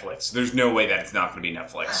be Netflix. There's no way that it's not going to be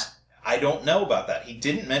Netflix. I don't know about that. He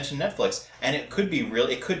didn't mention Netflix, and it could be real.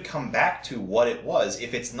 It could come back to what it was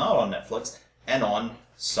if it's not on Netflix and on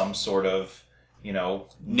some sort of, you know,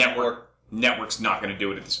 Network's not going to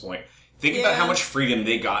do it at this point. Think about how much freedom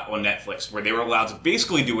they got on Netflix, where they were allowed to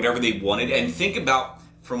basically do whatever they wanted, and think about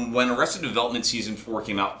from when Arrested Development season 4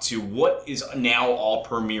 came out to what is now all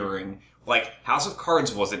premiering. Like, House of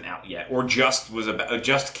Cards wasn't out yet, or just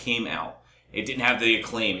came out. It didn't have the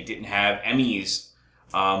acclaim. It didn't have Emmys.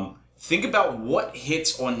 Think about what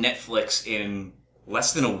hits on Netflix in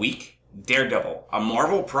less than a week. Daredevil, a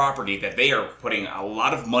Marvel property that they are putting a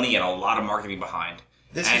lot of money and a lot of marketing behind.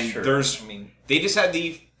 This is true. They just had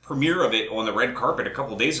the premiere of it on the red carpet a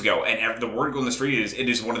couple days ago, and the word on the street is it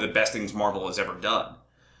is one of the best things Marvel has ever done.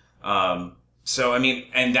 So, I mean,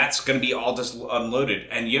 and that's going to be all just unloaded.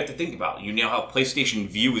 And you have to think about it. You now have PlayStation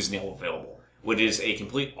Vue is now available, which is a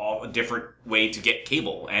complete different way to get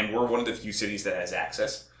cable. And we're one of the few cities that has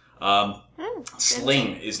access.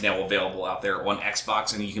 Sling is now available out there on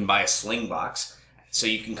Xbox, and you can buy a Sling box So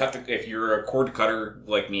you can cut if you're a cord cutter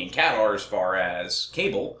like me and Kat are as far as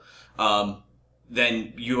cable,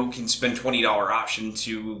 then you can spend $20 option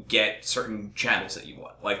to get certain channels that you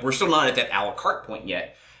want. Like, we're still not at that a la carte point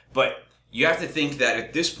yet, but you have to think that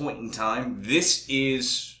at this point in time,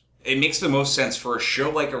 it makes the most sense for a show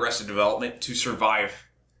like Arrested Development to survive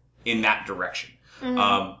in that direction.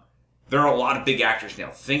 Mm-hmm. There are a lot of big actors now.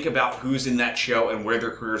 Think about who's in that show and where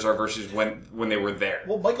their careers are versus when they were there.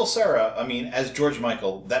 Well, Michael Cera, I mean, as George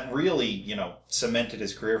Michael, that really, cemented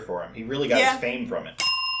his career for him. He really got his fame from it.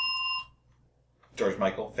 George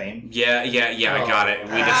Michael, fame? Yeah, I got it. We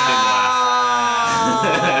just didn't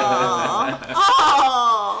laugh.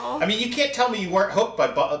 Oh. I mean, you can't tell me you weren't hooked by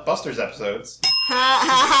Buster's episodes.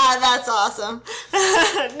 That's awesome.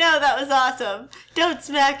 No, that was awesome. Don't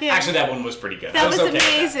smack him. Actually, that one was pretty good. That was okay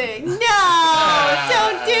amazing. No,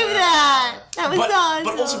 don't do that. That was awesome.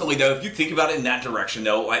 But ultimately, though, if you think about it in that direction,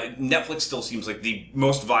 though, Netflix still seems like the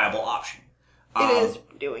most viable option. It is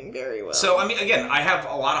doing very well. So, I mean, again, I have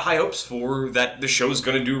a lot of high hopes for that the show's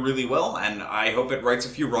going to do really well, and I hope it rights a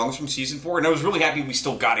few wrongs from Season 4, and I was really happy we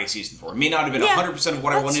still got a Season 4. It may not have been 100% of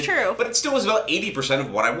what I wanted, true. but it still was about 80%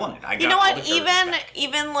 of what I wanted. You know what?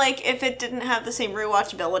 Even like if it didn't have the same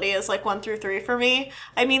rewatchability as like 1 through 3 for me,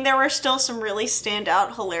 I mean, there were still some really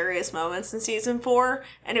standout, hilarious moments in Season 4,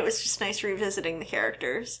 and it was just nice revisiting the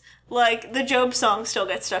characters. Like, the Job song still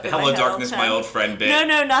gets stuck in my head. Hello Darkness, my old friend bit.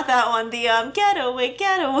 No, not that one. The, get away.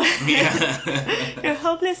 Yeah. You're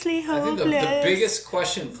hopelessly hopeless. I think the biggest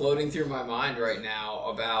question floating through my mind right now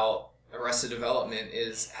about Arrested Development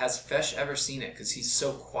is, has Fesh ever seen it? Because he's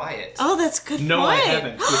so quiet. Oh, that's a good point. No, I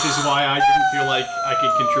haven't, which is why I didn't feel like I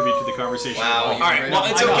could contribute to the conversation. Wow. All right, well,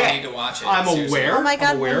 it's okay. Need to watch it. I'm seriously. aware. Oh my god,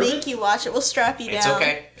 I'm aware we'll of make it. you watch it. We'll strap you down. It's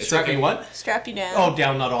okay. It's Strapping okay. what? Strap you down. Oh,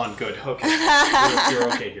 down, not on. Good. Okay.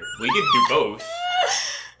 You're okay here. We could do both.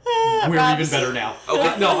 We're Rob's- even better now.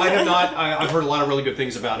 Okay. No, I have not. I've heard a lot of really good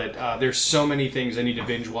things about it. There's so many things I need to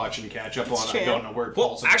binge watch and catch up on. true. I don't know where it Well,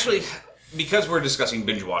 falls. actually, because we're discussing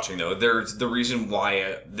binge watching, though, there's the reason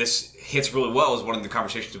why this hits really well is one of the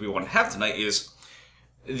conversations we want to have tonight is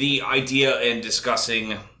the idea in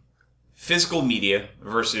discussing physical media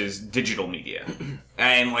versus digital media,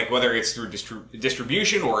 and like whether it's through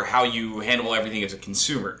distribution or how you handle everything as a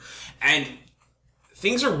consumer, and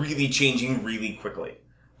things are really changing really quickly.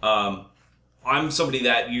 I'm somebody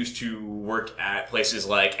that used to work at places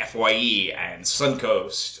like FYE and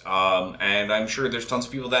Suncoast, and I'm sure there's tons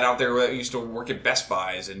of people that out there that used to work at Best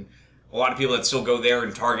Buys, and a lot of people that still go there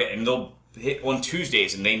and Target, and they'll hit on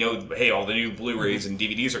Tuesdays, and they know, hey, all the new Blu-rays and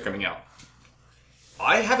DVDs are coming out.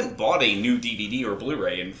 I haven't bought a new DVD or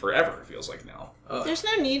Blu-ray in forever, it feels like now. There's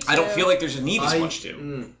no need to. I don't feel like there's a need as much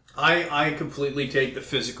to. I completely take the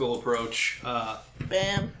physical approach.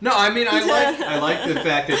 Bam. No, I mean I like the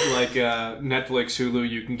fact that like Netflix, Hulu,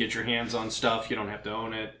 you can get your hands on stuff. You don't have to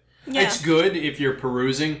own it. Yeah. It's good if you're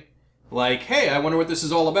perusing. Like, hey, I wonder what this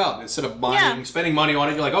is all about. Instead of spending money on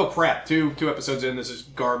it, you're like, oh crap, two episodes in, this is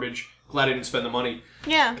garbage. Glad I didn't spend the money.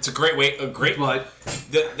 Yeah. It's a great way,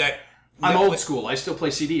 But I'm old school. I still play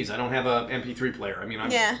CDs. I don't have a MP3 player. I mean,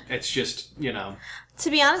 it's just, To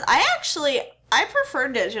be honest, I prefer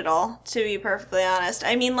digital, to be perfectly honest.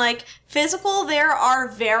 I mean, like, physical, there are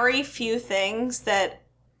very few things that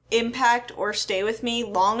impact or stay with me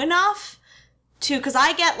long enough because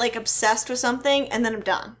I get, like, obsessed with something and then I'm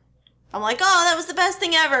done. I'm like, oh, that was the best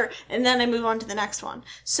thing ever, and then I move on to the next one.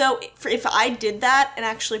 So if I did that and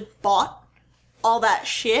actually bought all that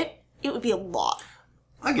shit, it would be a lot.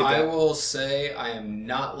 I get that. I will say I am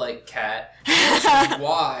not like Kat, which is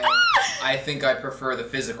why I think I prefer the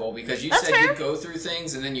physical, because you That's said fair. you go through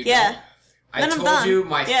things and then you Yeah. don't. I Then I'm told done. you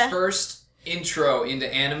my Yeah. first intro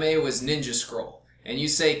into anime was Ninja Scroll. And you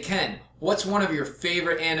say, Ken, what's one of your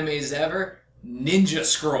favorite animes ever? Ninja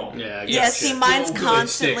Scroll. Yeah, I Yeah, guess. see, mine's Still good.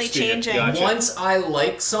 constantly It sticks to you. changing. Gotcha. Once I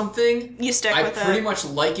like something, You stick I with pretty it. much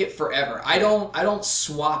like it forever. I don't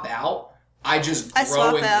swap out. I just I grow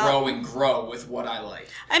swap and out. grow and grow with what I like.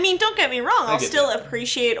 I mean, don't get me wrong, I'll get still that.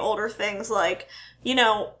 appreciate older things like,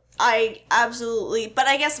 I absolutely, but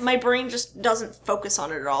I guess my brain just doesn't focus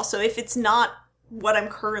on it at all. So if it's not what I'm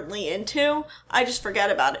currently into, I just forget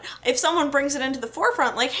about it. If someone brings it into the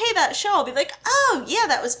forefront, like, hey, that show, I'll be like, oh, yeah,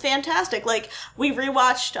 that was fantastic. Like, we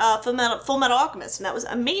rewatched Full Metal Alchemist, and that was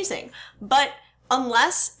amazing. But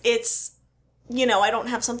unless it's, I don't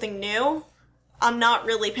have something new, I'm not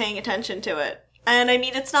really paying attention to it. And I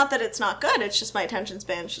mean, it's not that it's not good, it's just my attention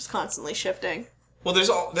span is just constantly shifting. Well,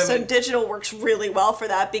 So digital works really well for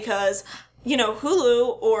that because,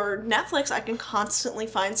 Hulu or Netflix, I can constantly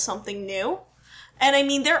find something new. And I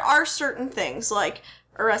mean, there are certain things like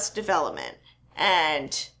Arrested Development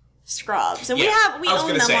and Scrubs, and Yeah, we I was own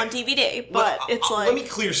gonna them say, on DVD. But it's like, let me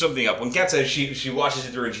clear something up. When Kat says she watches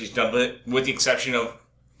it through and she's done with it, with the exception of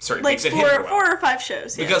certain like things that hit her well. 4 or 5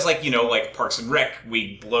 shows. Yeah. Because, like, like Parks and Rec,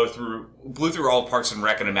 we blew through all of Parks and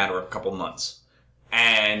Rec in a matter of a couple months.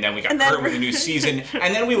 And then we got current with the new season.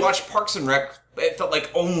 And then we watched Parks and Rec, it felt like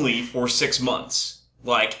only for 6 months.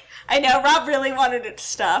 Like, I know, Rob really wanted it to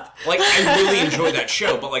stop. like, I really enjoyed that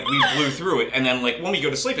show, but, like, we blew through it. And then, like, when we go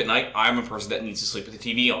to sleep at night, I'm a person that needs to sleep with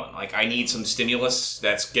the TV on. Like, I need some stimulus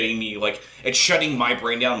that's getting me, like, it's shutting my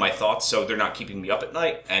brain down, my thoughts, so they're not keeping me up at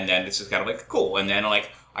night. And then it's just kind of like, cool. And then, like,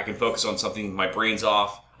 I can focus on something, my brain's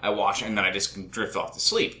off, I watch, and then I just can drift off to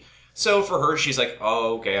sleep. So for her, she's like,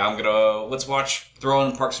 oh, okay, let's throw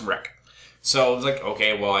on Parks and Rec. So I was like,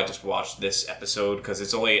 okay, well, I just watched this episode because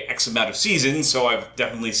it's only X amount of seasons, so I've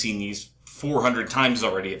definitely seen these 400 times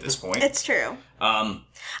already at this point. It's true. I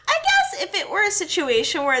guess if it were a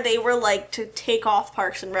situation where they were like to take off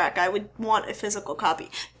Parks and Rec, I would want a physical copy.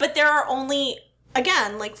 But there are only,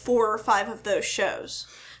 again, like 4 or 5 of those shows.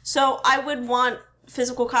 So I would want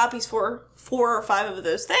physical copies for 4 or 5 of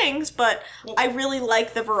those things, but I really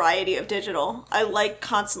like the variety of digital. I like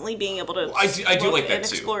constantly being able to I do like that and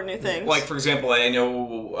too. explore new things. Like, for example, I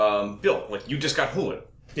know, Bill, like, you just got Hulu.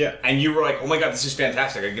 Yeah. And you were like, oh my god, this is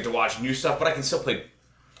fantastic. I get to watch new stuff, but I can still play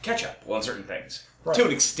catch up on certain things. Right. To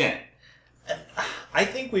an extent. I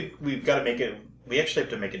think we've got to make it. We actually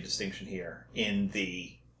have to make a distinction here in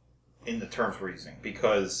the terms we're using,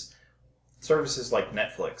 because services like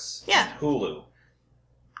Netflix, Yeah. and Hulu,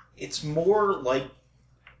 it's more like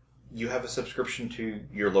you have a subscription to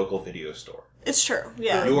your local video store. It's true,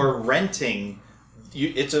 yeah. You're renting.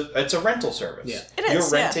 It's a rental service. Yeah. It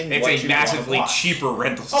is, You're yeah. renting. It's what a you massively wanna watch. cheaper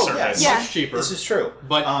rental Oh, service. Yeah. Much cheaper. This is true.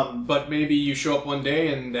 But maybe you show up one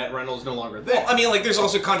day and that rental's no longer there. Well, I mean, like, there's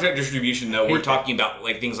also contract distribution, though. We're talking about,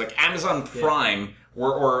 like, things like Amazon Prime,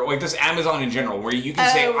 or like, just Amazon in general, where you can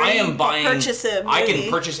say, where I you am can buying... purchase a I can movie.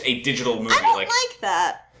 purchase a digital movie. I don't like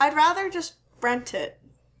that. I'd rather just rent it.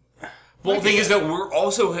 Well, the thing is that we're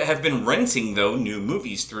also have been renting, though, new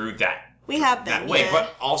movies through that We have been, that way. yeah.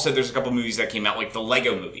 But also, there's a couple movies that came out, like the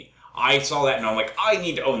Lego movie. I saw that and I'm like, I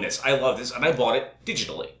need to own this. I love this, and I bought it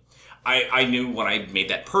digitally. I knew when I made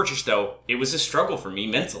that purchase, though, it was a struggle for me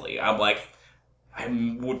mentally. I'm like, I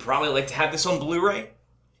would probably like to have this on Blu-ray,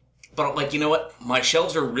 but like, you know what? My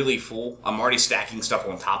shelves are really full. I'm already stacking stuff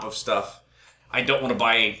on top of stuff. I don't want to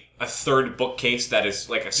buy a third bookcase that is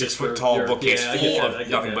like a 6 foot tall bookcase full I of get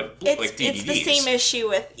nothing that. but like DVDs. It's the same issue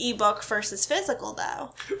with ebook versus physical,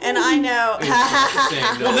 though. And I know...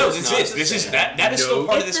 Well, no, it's not this the is same. that is still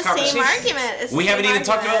part of It's this the same conversation. argument. It's the We haven't same even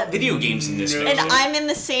talked argument. about video games in this. And video. I'm in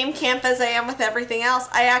the same camp as I am with everything else.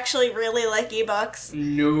 I actually really like ebooks.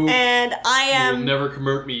 No. And I You am... will never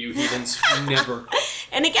convert me, you heathens. Never.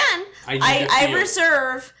 And again, I need to I feel.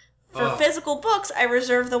 reserve... For Ugh. physical books, I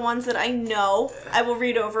reserve the ones that I know I will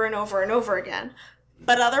read over and over and over again.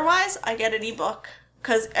 But otherwise, I get an ebook.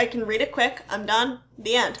 Because I can read it quick, I'm done,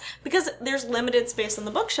 the end. Because there's limited space on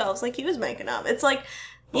the bookshelves, like he was making up. It's like,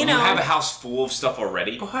 you know... You have a house full of stuff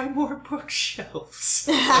already. Buy more bookshelves.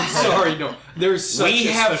 I'm sorry, no. There's such We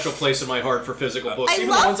a have- special place in my heart for physical books. I even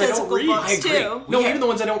love the ones I physical don't read. books, I agree. too. No, We have- even the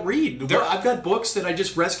ones I don't read. There- I've got books that I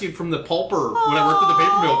just rescued from the pulper when I worked at the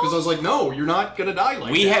paper mill because I was like, no, you're not going to die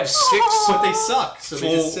like We that. have 6 But they suck, so they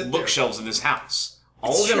just full sit there. bookshelves in this house.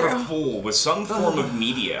 All It's of them true. are full with some form of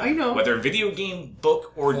media. I know. Whether video game,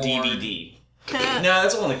 book, or DVD. No,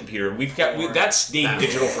 that's all on the computer. That's stayed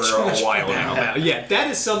digital for a while now. Yeah, that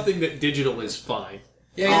is something that digital is fine.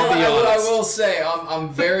 Yeah, I'll be I honest. will say I'm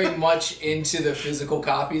very much into the physical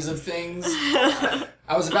copies of things.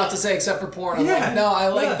 I was about to say, except for porn. I'm Yeah, like, no, I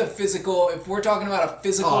like yeah. the physical. If we're talking about a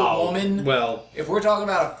physical woman, Well, if we're talking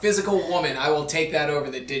about a physical woman, I will take that over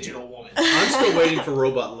the digital woman. I'm still waiting for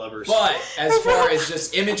robot lovers. But as far as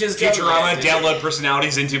just images go, Futurama, yes, download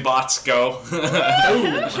personalities into bots, go.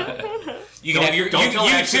 You can have your Don't tell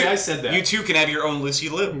you Ashley too, I said that. You too can have your own Lucy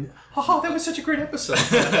Liu. Oh, that was such a great episode.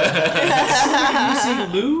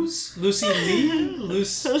 Lucy Lee?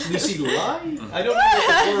 Lucy Lie? I don't know what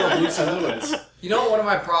the plural of Lucy Liu is. You know what one of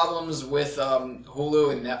my problems with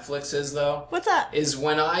Hulu and Netflix is, though? What's that? Is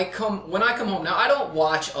when I come home. Now, I don't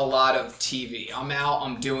watch a lot of TV. I'm out,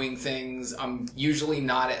 I'm doing things. I'm usually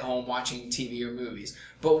not at home watching TV or movies.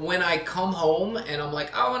 But when I come home and I'm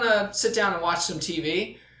like, I want to sit down and watch some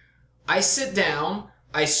TV, I sit down,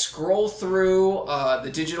 I scroll through the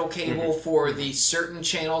digital cable for the certain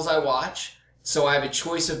channels I watch. So I have a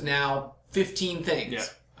choice of now 15 things. Yeah.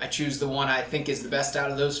 I choose the one I think is the best out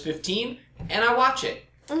of those 15, and I watch it.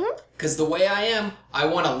 Because the way I am, I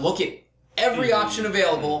want to look at every option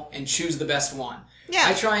available and choose the best one. Yeah.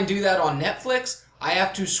 I try and do that on Netflix. I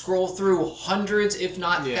have to scroll through hundreds, if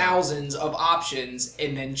not thousands, of options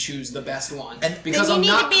and then choose the best one. And because then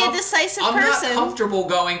you need to be a decisive person. I'm not comfortable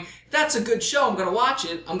going, that's a good show, I'm going to watch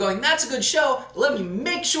it. I'm going, that's a good show, let me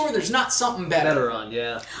make sure there's not something better. on,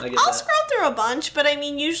 yeah. I'll scroll through a bunch, but I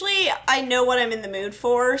mean, usually I know what I'm in the mood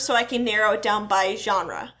for, so I can narrow it down by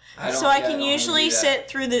genre. So I can usually sit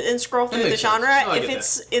through and scroll through the genre. If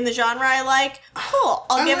it's in the genre I like, cool,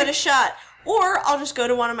 I'll give it a shot. Or I'll just go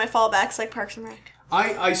to one of my fallbacks like Parks and Rec.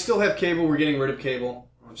 I still have cable. We're getting rid of cable.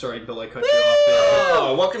 I'm sorry, Bill, I cut you off there.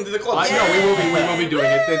 Oh, welcome to the club. No, we will be doing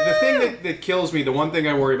it. The thing that kills me, the one thing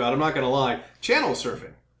I worry about, I'm not going to lie, channel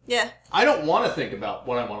surfing. Yeah. I don't want to think about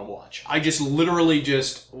what I want to watch. I just literally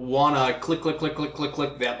just want to click,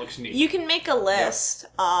 that looks neat. You can make a list.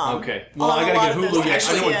 Okay. Well, I got to get Hulu. Yes,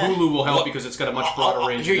 I know Hulu will help Look, because it's got a much broader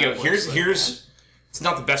range. Here you of go. Netflix, Here's it's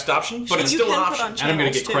not the best option, but it's You still an can put option. on and I'm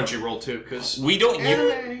going to get channels, Crunchyroll too because We don't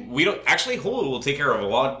actually Hulu will take care of a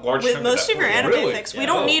large With chunk of most that of your for you. anime Really? fix. We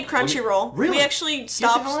don't need Crunchyroll. Really? We actually hell out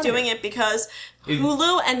stopped of doing here. it because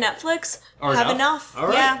Hulu and Netflix Are have enough. All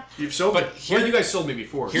right. Yeah. You've sold But me. here- Well, you guys sold me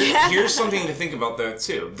before. Here's something to think about though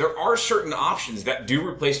too. There are certain options that do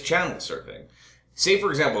replace channel surfing. Say for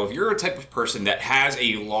example, if you're a type of person that has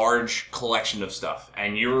a large collection of stuff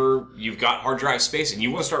and you've got hard drive space and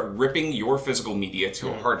you want to start ripping your physical media to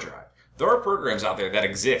a hard drive, there are programs out there that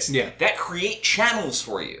exist that create channels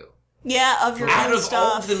for you Yeah, of your out own of all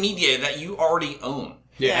stuff. of the media that you already own.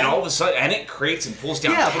 Yeah. And all of a sudden, and it creates and pulls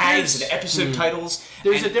down Yeah, but tags there's- and episode titles.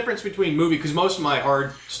 There's and a difference between movie because most of my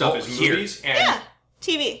hard stuff is here. movies and Yeah,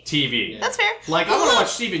 TV. TV. That's fair. Like, I Hulu- want to watch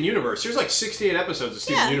Steven Universe. There's like 68 episodes of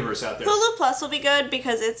Steven Yeah. Universe out there. Hulu Plus will be good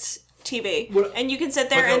because it's TV. What- And you can sit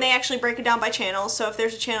there but and they actually break it down by channels. So if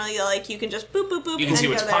there's a channel you like, you can just boop, boop, boop, You can and see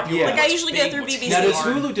go what's there. popular, Like I what's usually big, go through what's BBC. Now,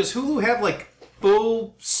 hit. does Hulu have like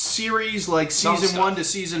full series, like Some season stuff. 1 to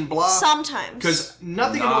season blah? Sometimes. Because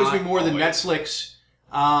nothing Not annoys me more than always. Netflix.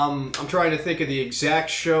 I'm trying to think of the exact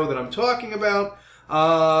show that I'm talking about.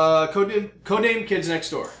 Codename Kids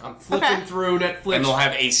Next Door. I'm flipping through Netflix. And they'll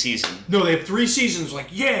have a season. No, they have 3 seasons. Like,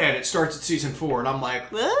 yeah, and it starts at season 4, and I'm like,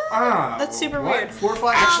 What? That's super what? weird. 4 or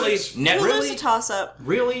 5 Actually, episodes? Hulu's a toss-up.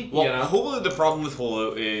 Really? Well, You know? Hulu, the problem with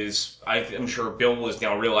Hulu is, I'm sure Bill is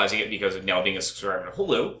now realizing it because of now being a subscriber to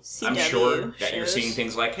Hulu. I'm CW sure that you're shows. seeing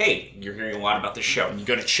things like, hey, you're hearing a lot about this show. And you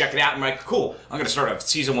go to check it out, and I'm like, cool, I'm going to start off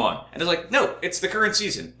season 1. And it's like, no, it's the current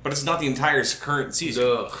season. But it's not the entire current season.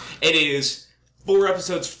 Ugh. It is 4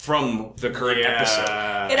 episodes from the current episode.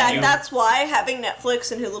 That's why having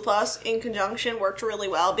Netflix and Hulu Plus in conjunction worked really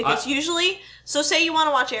well because usually, so say you want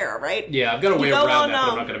to watch Arrow, right? Yeah, I've got a way go around on, that,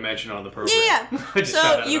 but I'm not going to mention it on the program. Yeah. I just So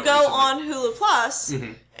found out you about go recently. on Hulu Plus,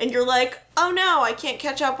 and you're like, oh no, I can't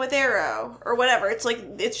catch up with Arrow or whatever. It's like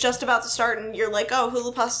it's just about to start, and you're like, oh,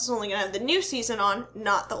 Hulu Plus is only gonna have the new season on,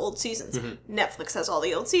 not the old seasons. Netflix has all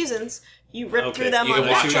the old seasons. You rip through them you on can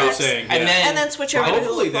watch I see what you're Netflix, saying. And yeah. then, switch over to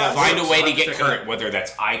Hopefully Hulu that Plus. find a way to I'll get check it current, out. whether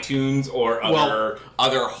that's iTunes or other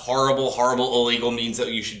horrible illegal means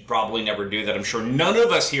that you should probably never do that I'm sure none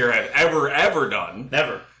of us here have ever done.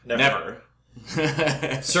 Never. Never.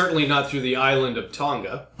 Certainly not through the island of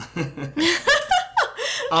Tonga.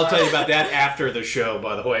 I'll tell you about that after the show,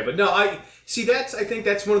 by the way. But no, I think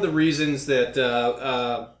that's one of the reasons that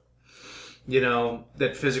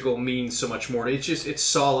that physical means so much more. It's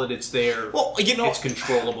solid. It's there. Well, it's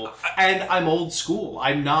controllable. And I'm old school.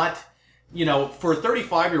 I'm not. For a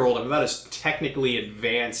 35-year-old, I'm about as technically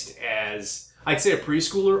advanced as I'd say a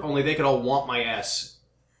preschooler. Only they could all want my ass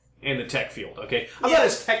in the tech field. Okay, I'm not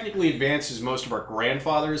as technically advanced as most of our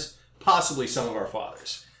grandfathers, possibly some of our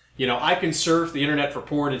fathers. I can surf the internet for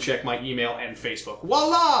porn and check my email and Facebook.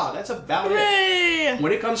 Voila! That's about it. Hooray!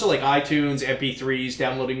 When it comes to like iTunes, MP3s,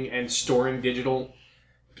 downloading and storing digital,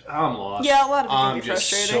 I'm lost. Yeah, a lot of it can I'm be just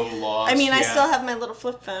frustrating. so lost. I mean, I yeah. still have my little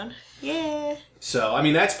flip phone. Yeah. So, I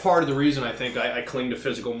mean, that's part of the reason I think I cling to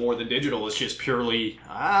physical more than digital. It's just purely,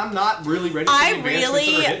 I'm not really ready for the advancements that are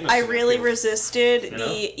hitting us I in that really field. resisted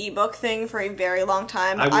the ebook thing for a very long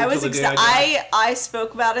time. I will I was till the day I I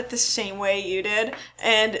spoke about it the same way you did,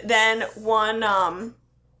 and then for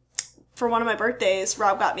one of my birthdays,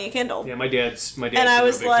 Rob got me a Kindle, Yeah, my dad's and I a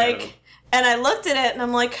was big fan of them. like, and I looked at it, and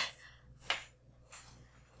I'm like,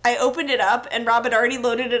 I opened it up, and Rob had already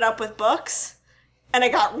loaded it up with books. And I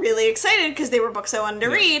got really excited because they were books I wanted to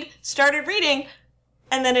read, started reading,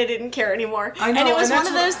 and then I didn't care anymore. I know, and it was and one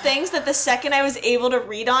that's of those things that the second I was able to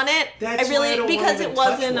read on it, That's I really, why I don't because wanna it even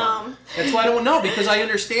touch wasn't, one. That's why I don't know, because I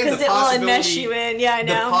understand the because it will possibility. enmesh you in. Yeah, I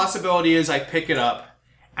The know. possibility is I pick it up,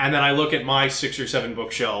 and then I look at my 6 or 7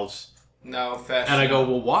 bookshelves, No, fashion. and I go,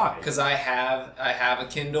 well, why? Because I have a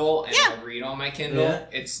Kindle and Yeah. I read on my Kindle. Yeah.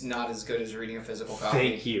 It's not as good as reading a physical copy.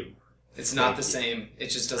 Thank you. It's not the same. It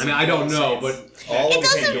just doesn't. I don't know, but It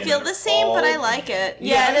doesn't feel the same, but I like it.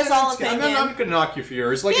 Yeah, it is all opinion. I'm not going to knock you for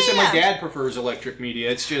yours. Like I said, my dad prefers electric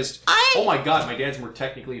media. It's just, oh my god, my dad's more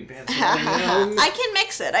technically advanced. I can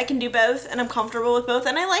mix it. I can do both, and I'm comfortable with both,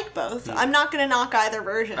 and I like both. I'm not going to knock either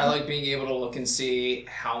version. I like being able to look and see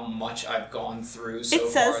how much I've gone through so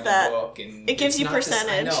it says far in that. the book. And it gives you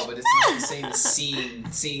percentage. I know, but it's not the same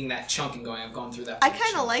as seeing that chunk and going, I've gone through that. I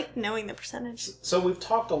kind of like knowing the percentage. So we've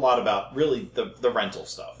talked a lot about really the rental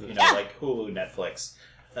stuff, you know, like Hulu, Netflix.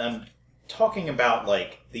 Talking about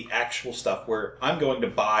like the actual stuff where I'm going to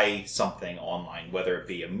buy something online, whether it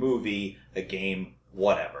be a movie, a game,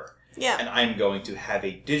 whatever. Yeah. And I'm going to have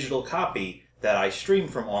a digital copy that I stream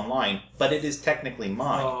from online, but it is technically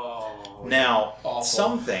mine. Oh, now, awful.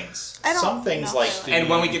 some things know. like And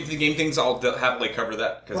when we get to the game things, I'll happily cover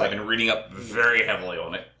that because I've been reading up very heavily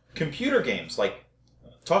on it. computer games, like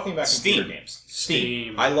talking about computer games.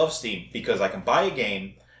 Steam. I love Steam because I can buy a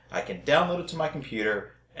game, I can download it to my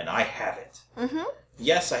computer, and I have it. Mm-hmm.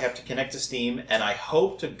 Yes, I have to connect to Steam, and I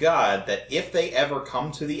hope to God that if they ever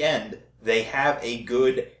come to the end, they have a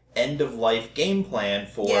good end-of-life game plan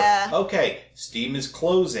for, okay, Steam is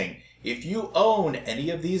closing. If you own any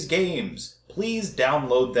of these games, please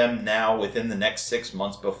download them now within the next 6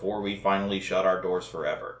 months before we finally shut our doors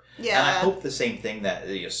forever. Yeah. And I hope the same thing that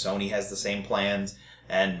Sony has the same plans,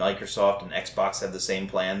 and Microsoft and Xbox have the same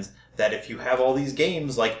plans, that if you have all these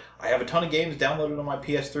games, like I have a ton of games downloaded on my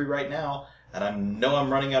PS3 right now, and I know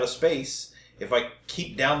I'm running out of space. If I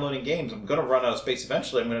keep downloading games, I'm going to run out of space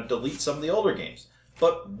eventually. I'm going to delete some of the older games.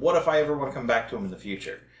 But what if I ever want to come back to them in the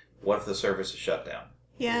future? What if the service is shut down?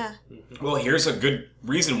 Yeah. Well, here's a good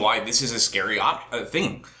reason why this is a scary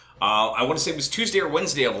thing. I want to say it was Tuesday or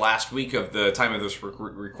Wednesday of last week of the time of this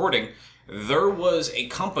recording. There was a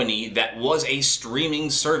company that was a streaming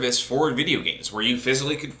service for video games where you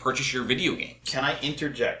physically could purchase your video game. Can I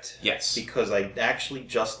interject? Yes. Because I actually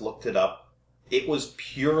just looked it up. It was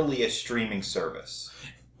purely a streaming service.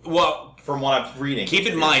 Well, from what I'm reading. Keep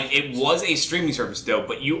in mind, it was a streaming service, though,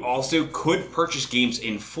 but you also could purchase games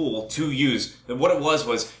in full to use. What it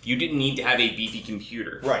was you didn't need to have a beefy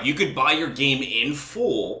computer. Right. You could buy your game in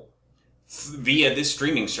full via this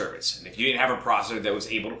streaming service. And if you didn't have a processor that was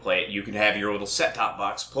able to play it, you could have your little set-top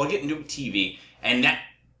box, plug it into a TV, and that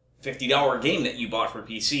 $50 game that you bought for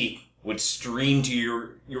PC would stream to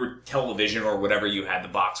your television or whatever you had the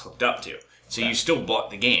box hooked up to. So you still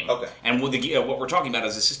bought the game. Okay. And what we're talking about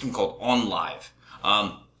is a system called OnLive.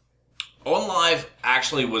 OnLive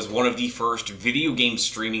actually was one of the first video game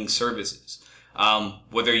streaming services.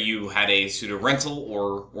 Whether you had a pseudo rental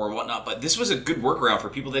or whatnot, but this was a good workaround for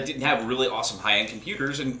people that didn't have really awesome high-end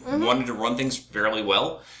computers and wanted to run things fairly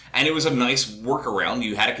well. And it was a nice workaround.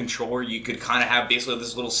 You had a controller. You could kind of have basically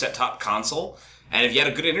this little set-top console. And if you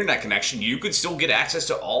had a good internet connection, you could still get access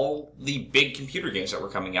to all the big computer games that were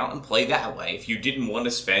coming out and play that way if you didn't want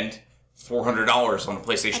to spend $400 on a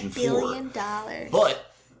PlayStation 4. $1 billion.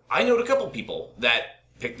 But I know a couple people that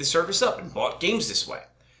picked the service up and bought games this way.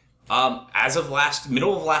 As of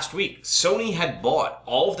middle of last week, Sony had bought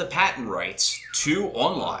all of the patent rights to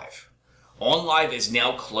OnLive. OnLive is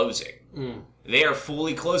now closing. They are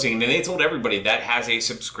fully closing, and they told everybody that has a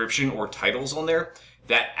subscription or titles on there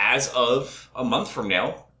that as of a month from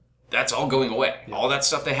now, that's all going away. Yeah. All that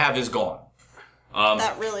stuff they have is gone.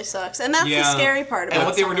 That really sucks. And that's the scary part about it. And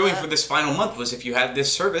what they were doing for this final month was if you had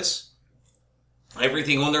this service,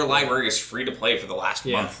 everything on their library is free to play for the last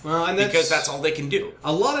month. Well, and because that's all they can do.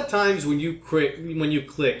 A lot of times when you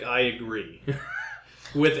click, I agree,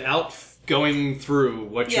 without going through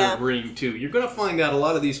what you're agreeing to, you're going to find out a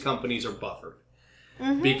lot of these companies are buffered.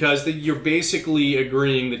 Because you're basically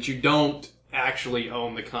agreeing that you don't actually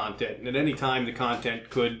own the content, and at any time the content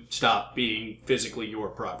could stop being physically your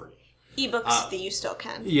property. Ebooks that you still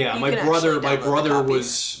can. Yeah, my brother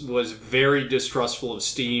was very distrustful of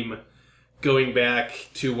Steam going back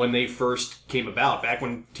to when they first came about, back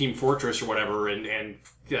when Team Fortress or whatever and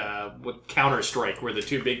with Counter-Strike were the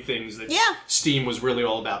two big things that Steam was really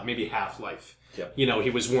all about, maybe Half-Life. Yep. You know, he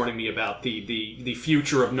was warning me about the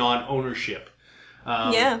future of non-ownership.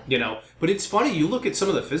 You know, but it's funny, you look at some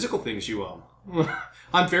of the physical things you own.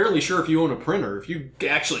 I'm fairly sure if you own a printer, if you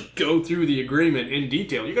actually go through the agreement in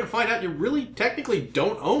detail, you're going to find out you really technically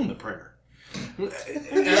don't own the printer.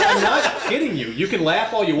 I'm not kidding you. You can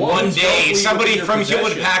laugh all you want. One It's day, totally somebody within your from Hewlett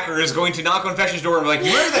possession. Packard is going to knock on Fesh's door and be like,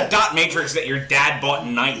 "You remember the dot matrix that your dad bought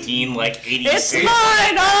in 1986?" It's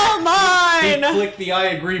mine, all He mine. clicked the I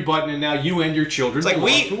agree button, and now you and your children like belong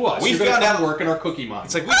we- to us. we You're gonna found come out- work in our cookie mine.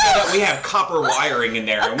 It's like we found out we have copper wiring in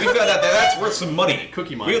there, and we found out that that's worth some money.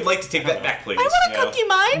 Cookie mine. We would like to take that back, please. I want a cookie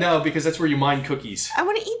mine. No, because that's where you mine cookies. I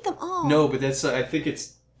want to eat them all. No, but that's I think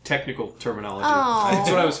it's technical terminology. Oh. That's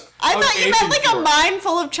what I was. I was thought you aiming meant like for. a mine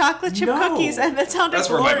full of chocolate chip No. cookies, and that sounded That's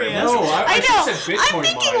where my brain glorious. was. No, I I should've know. said Bitcoin I'm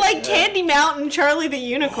thinking mine. like Candy Mountain, Charlie the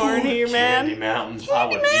Unicorn here, man. Candy Mountain. I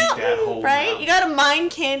Candy would eat that whole right? mountain. You gotta mine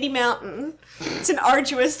Candy Mountain. It's an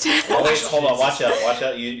arduous task. Oh, wait, hold on, watch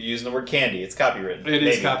out. You're using the word candy. It's copywritten. It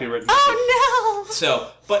is Maybe. copyrighted. Oh no! So,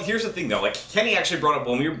 but here's the thing, though. Like Kenny actually brought up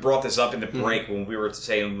when we brought this up in the break when we were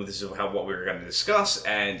saying this is what we were going to discuss,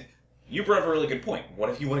 and you brought up a really good point. What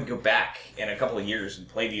if you want to go back in a couple of years and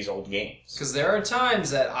play these old games? Because there are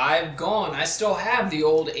times that I've gone, I still have the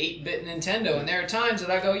old 8-bit Nintendo, and there are times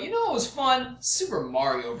that I go, you know what was fun? Super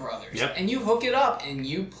Mario Brothers. Yep. And you hook it up, and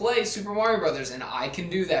you play Super Mario Brothers, and I can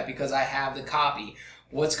do that because I have the copy.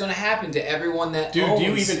 What's going to happen to everyone that Dude, owns... do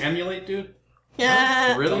you even emulate, dude?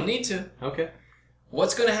 Yeah. Really? Don't need to. Okay.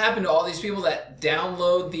 What's going to happen to all these people that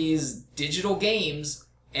download these digital games,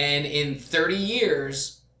 and in 30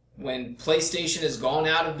 years... when PlayStation has gone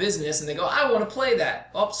out of business and they go, I want to play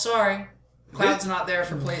that. Oh, sorry. Cloud's not there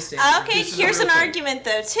for PlayStation. Okay, This is a here's real an thing. argument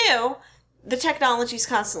though too. The technology's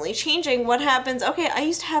constantly changing. What happens? Okay, I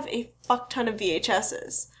used to have a fuck ton of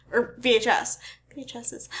VHSs or VHSs.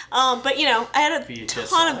 But you know, I had a VHS.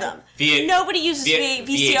 ton of them. Nobody uses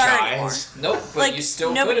VCR anymore. Nope, but Like, you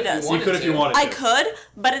still nobody could if does. you You wanted could if you to. wanted I to. could,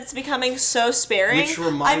 but it's becoming so sparing. Which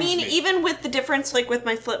reminds I mean, me. even with the difference, like with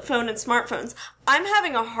my flip phone and smartphones, I'm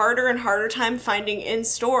having a harder and harder time finding in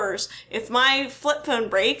stores. If my flip phone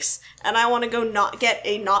breaks and I want to go not get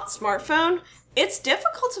a not smartphone, it's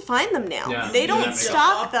difficult to find them now. Yeah. They Yeah, don't they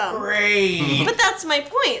stock them. Great. But that's my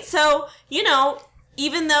point. So, you know,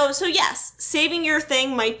 even though, so yes, saving your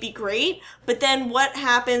thing might be great, but then what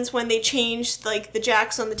happens when they change, like, the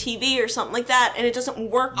jacks on the TV or something like that, and it doesn't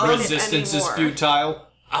work with Resistance it is anymore? futile.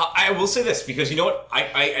 I will say this because you know what?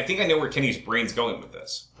 I think I know where Kenny's brain's going with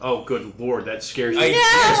this. Oh, good lord, that scares me. I- Yeah,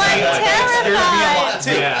 That I'm scares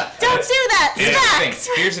me a lot, too. Yeah. Don't do that! Snacks!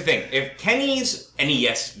 Here's the thing. If Kenny's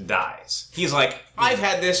NES dies, he's like, I've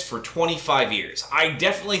had this for 25 years. I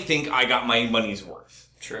definitely think I got my money's worth.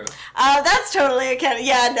 True. That's totally a kind of,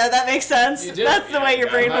 yeah, no, that makes sense. You did. That's the way your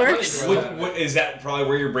Yeah, brain my works. money's What, is that probably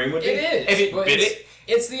where your brain would be? It is. If it but bit it's, it,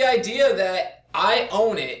 it's the idea that I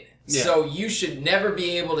own it, Yeah. so you should never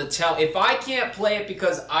be able to tell. If I can't play it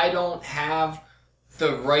because I don't have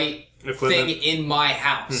the right Equipment. thing in my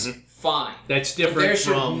house, fine. That's But different there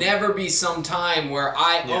should from... never be some time where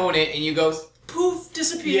I Yeah. own it and you go, poof,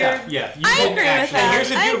 disappeared. Yeah. You I didn't agree with actually- that. and here's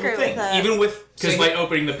the I beautiful agree with thing. that. Even with Because say- by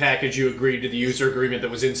opening the package, you agreed to the user agreement that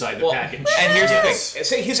was inside the Well, package. and here's Yes. the thing.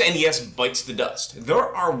 Say his NES bites the dust. There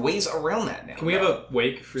are ways around that now. Can we have a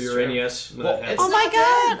wake for your Sure. NES? Well, That has- Oh my not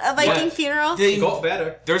god, a Viking What? funeral? They- Got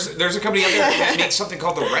better. There's a company out there that makes something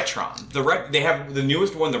called the Retron. They have the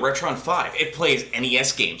newest one, the Retron 5. It plays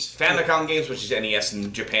NES games, Famicom games, which is NES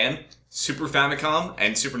in Japan, Super Famicom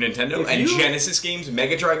and Super Nintendo, If and you- Genesis games,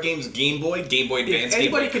 Mega Drive games, Game Boy Advance, If anybody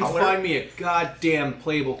Game Boy can Color. find me a goddamn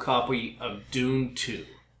playable copy of Dune 2,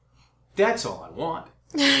 that's all I want.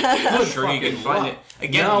 I'm sure you can fucking find luck. it.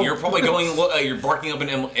 Again, No. you're probably going. You're barking up an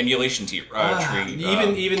emulation tree.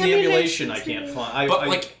 Even the emulation I can't find. But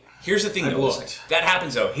like, here's the thing, I've though. is, looked. like, that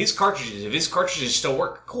happens though. His cartridges, if his cartridges still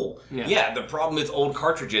work, cool. Yeah. The problem with old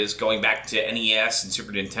cartridges, going back to NES and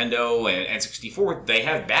Super Nintendo and N64, they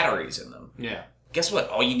have batteries in them. yeah. Guess what?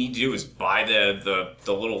 All you need to do is buy the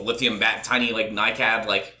little lithium tiny like NiCad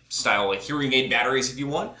like style like hearing aid batteries if you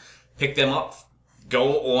want. Pick them up.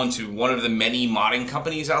 Go on to one of the many modding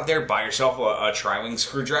companies out there. Buy yourself a tri-wing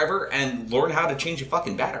screwdriver and learn how to change a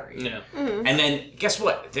fucking battery. Yeah. And then guess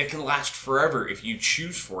what? That can last forever if you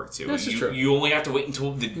choose for it to. This is you, true. You only have to wait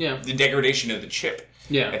until the degradation of the chip.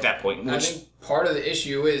 Yeah. At that point, I which think part of the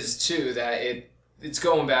issue is, too, that it's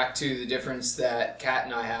going back to the difference that Kat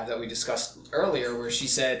and I have that we discussed earlier, where she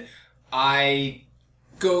said, I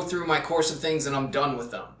go through my course of things and I'm done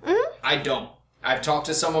with them. I don't. I've talked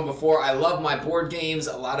to someone before. I love my board games.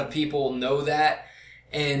 A lot of people know that.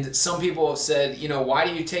 And some people have said, why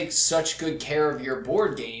do you take such good care of your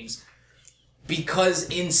board games? Because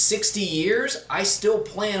in 60 years, I still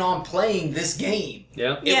plan on playing this game.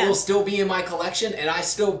 Yeah. It will still be in my collection, and I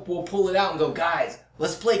still will pull it out and go, guys,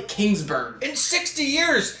 Let's play Kingsburn. In 60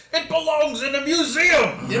 years, it belongs in a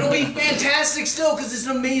museum! It'll be fantastic still, because it's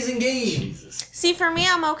an amazing game. Jesus. See, for me,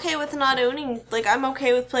 I'm okay with not owning, like, I'm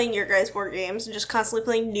okay with playing your guys' board games and just constantly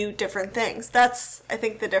playing new, different things. That's, I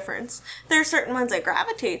think, the difference. There are certain ones I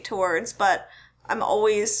gravitate towards, but I'm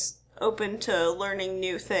always open to learning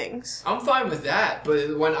new things. I'm fine with that,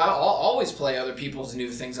 but when I'll always play other people's new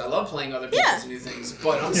things. I love playing other people's new things,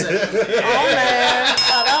 but I'm saying... Oh, man.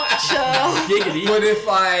 Giggity. But if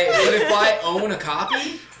I own a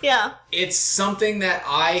copy... Yeah. It's something that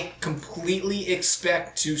I completely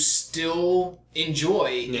expect to still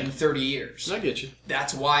enjoy in 30 years. I get you.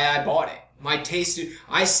 That's why I bought it. My taste...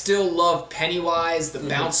 I still love Pennywise, the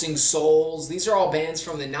Bouncing Souls. These are all bands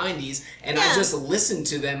from the 90s, and I just listened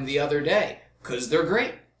to them the other day, because they're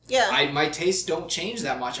great. Yeah. My tastes don't change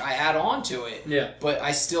that much. I add on to it, but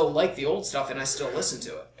I still like the old stuff, and I still listen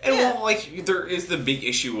to it. And well, like, there is the big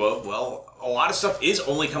issue of, well, a lot of stuff is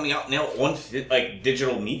only coming out now on, like,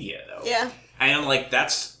 digital media, though. Yeah. And, like,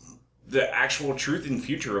 that's the actual truth and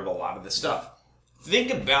future of a lot of the stuff.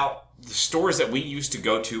 Think about the stores that we used to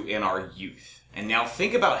go to in our youth. And now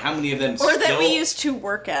think about how many of them Or that we used to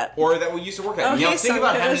work at. Or that we used to work at. Okay, Now think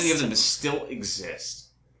about how many Suncoast. of them still exist.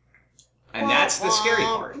 And that's the scary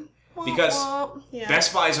part. Because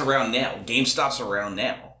Best Buy's around now. GameStop's around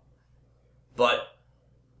now. But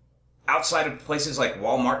outside of places like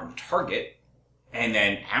Walmart and Target, and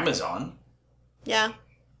then Amazon, Yeah.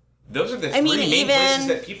 those are the three main places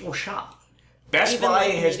that people shop. Best even, Buy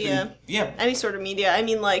like, has media. been... Any sort of media. I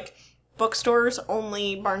mean, like, bookstores,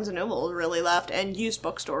 only Barnes & Noble really left, and used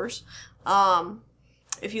bookstores.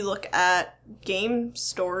 If you look at game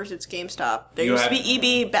stores, it's GameStop. There used to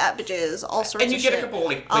be EB, Babbage's, all sorts of shit. And you get a couple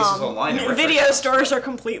like places online. That Video stores are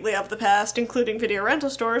completely of the past, including video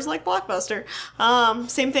rental stores like Blockbuster.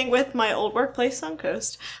 Same thing with my old workplace,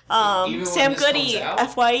 Suncoast. Sam Goody,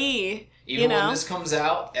 FYE. Even when this comes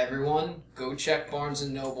out, everyone go check Barnes &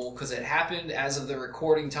 Noble, because it happened as of the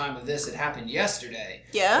recording time of this. It happened yesterday.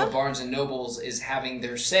 Yeah? But Barnes & Noble's is having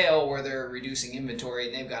their sale where they're reducing inventory,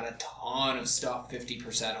 and they've got a ton of stuff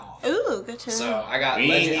 50% off. Ooh, good to know. So I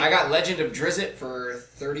got Legend of Drizzt for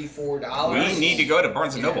 $34. We need to go to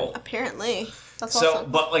Barnes & Noble. Apparently. That's So,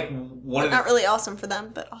 awesome. but like one of the... Not really awesome for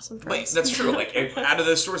them, but awesome for Wait, us. that's true. Like, out of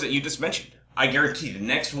those stores that you just mentioned, I guarantee the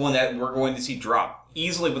next one that we're going to see drop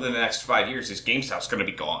easily within the next 5 years is GameStop's going to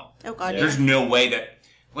be gone. Oh, God, There's no way that...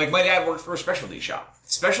 Like, my dad worked for a specialty shop.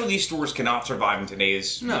 Specialty stores cannot survive in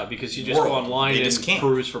today's No, because you just go world. online They and just can't.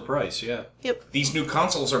 peruse for price, yeah. Yep. These new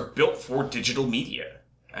consoles are built for digital media.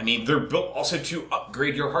 I mean, they're built also to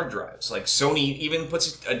upgrade your hard drives. Like, Sony even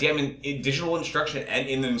puts a damn digital instruction and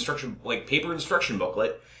in the instruction, like, paper instruction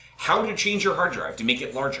booklet, how to change your hard drive to make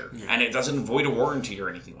it larger. And it doesn't void a warranty or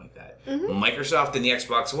anything like that. Microsoft and the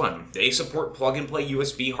Xbox One, they support plug-and-play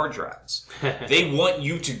USB hard drives. They want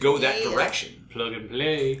you to go that direction. Plug and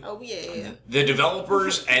play. Oh, yeah. The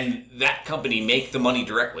developers and that company make the money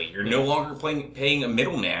directly. You're no longer paying a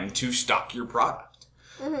middleman to stock your product.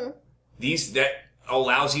 That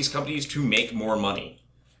allows these companies to make more money.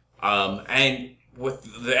 And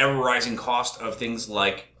with the ever-rising cost of things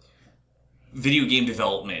like video game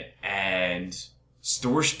development and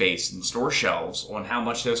store space and store shelves on how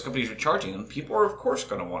much those companies are charging them, people are, of course,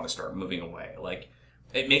 going to want to start moving away. Like,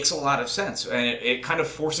 it makes a lot of sense. And it kind of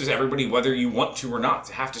forces everybody, whether you want to or not,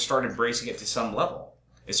 to have to start embracing it to some level.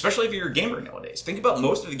 Especially if you're a gamer nowadays. Think about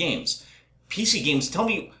most of the games. PC games, tell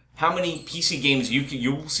me how many PC games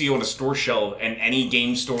you will see on a store shelf in any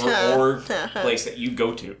game store or place that you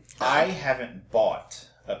go to. I haven't bought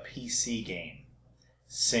a PC game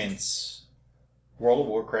since World of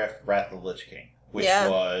Warcraft Wrath of the Lich King, which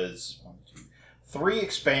was 3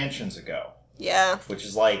 expansions ago. Yeah. Which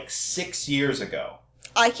is like 6 years ago.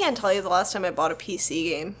 I can't tell you the last time I bought a PC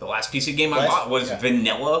game. The last PC game I bought was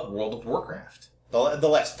vanilla World of Warcraft. The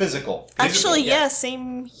last physical. Actually,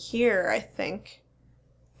 same here, I think.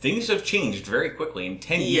 Things have changed very quickly in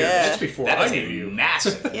 10 years. Yeah. That's before That I is knew a you.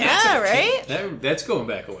 massive, Yeah, massive right? change. That's going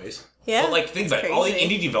back a ways. Yeah. But, like, think about it. All the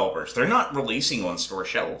crazy. indie developers, they're not releasing on store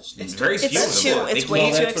shelves. It's very few it's of them. too- it's They way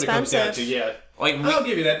can't- too That's what it comes down to, expensive. yeah. Like, I'll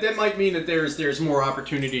give you that. That might mean that there's more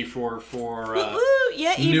opportunity for Woo,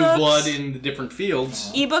 yeah, new ebooks. blood in the different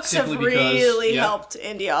fields. Ebooks have simply because- really yeah. helped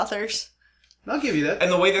indie authors. I'll give you that.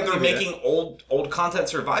 And the way that I'll they're give you making old content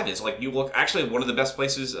survive is, like, you look... Actually, one of the best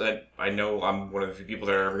places... I know I'm one of the few people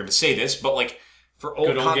that are ever going to say this, but, like, for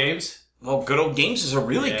Good old games? Well, Good Old Games is a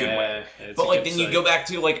really good way. It's But, a like, good then you site. go back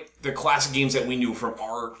to, like, the classic games that we knew from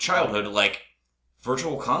our childhood, like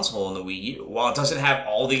Virtual Console and the Wii U. While it doesn't have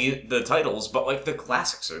all the titles, but, like, the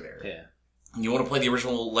classics are there. Yeah. And you want to play the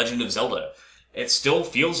original Legend of Zelda, it still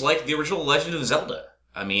feels like the original Legend of Zelda.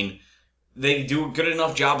 I mean, they do a good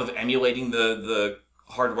enough job of emulating the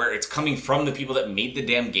hardware. It's coming from the people that made the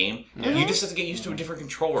damn game. You just have to get used to a different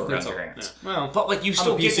controller around your hands. Yeah. Well, but like you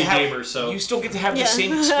still I'm a get PC to have gamer, so you still get to have the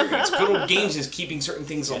same experience. Good old games is keeping certain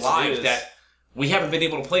things alive that we haven't been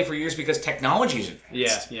able to play for years because technology is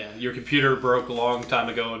advanced. Yeah. Your computer broke a long time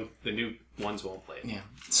ago, and the new ones won't play it. Yeah.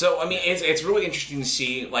 So I mean, it's really interesting to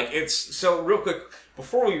see. Like, it's so real quick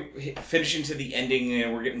before we finish into the ending,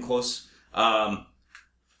 and we're getting close.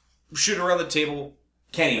 Shoot around the table,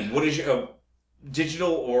 Kenny. What is your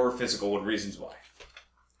digital or physical, and reasons why?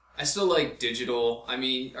 I still like digital. I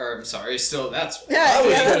mean, or I'm sorry, that's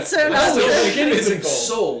that's so not physical.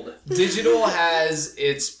 Sold. Digital has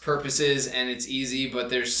its purposes and it's easy, but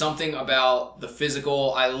there's something about the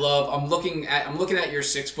physical. I'm looking at your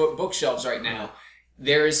 6-foot bookshelves right now.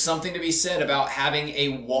 There is something to be said about having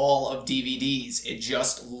a wall of DVDs. It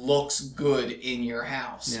just looks good in your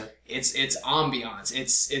house. Yeah. It's ambiance.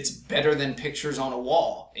 It's better than pictures on a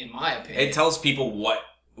wall, in my opinion. It tells people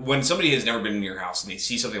when somebody has never been in your house and they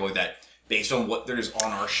see something like that, based on what there's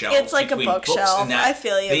on our shelves. It's like a bookshelf. I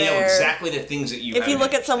feel you there. They know there. exactly the things that you have. If you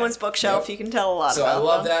look at someone's bookshelf, you can tell a lot so about I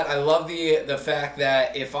love them. that. I love the fact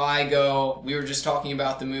that if I go, we were just talking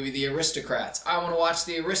about the movie The Aristocrats. I want to watch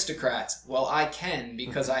The Aristocrats. Well, I can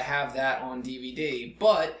because I have that on DVD,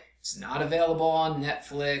 but it's not available on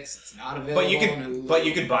Netflix. It's not available on Hulu. But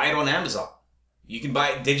you could buy it on Amazon. You can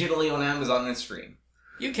buy it digitally on Amazon and stream.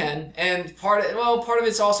 You can, and part of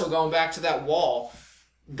it's also going back to that wall.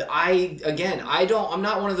 I'm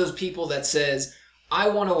not one of those people that says, I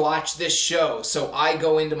want to watch this show, so I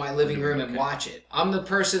go into my living room and watch it. I'm the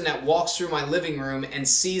person that walks through my living room and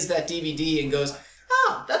sees that DVD and goes,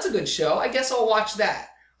 oh, that's a good show. I guess I'll watch that.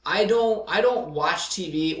 I don't watch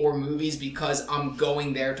TV or movies because I'm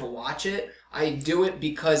going there to watch it. I do it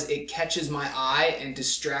because it catches my eye and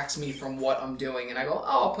distracts me from what I'm doing, and I go, oh,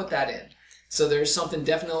 I'll put that in. So there's something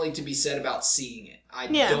definitely to be said about seeing it. I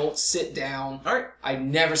don't sit down. All right. I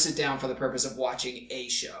never sit down for the purpose of watching a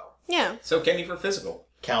show. Yeah. So Kenny for physical.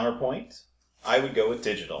 Counterpoint, I would go with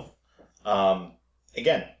digital.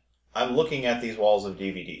 Again, I'm looking at these walls of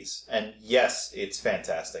DVDs, and yes, it's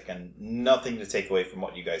fantastic, and nothing to take away from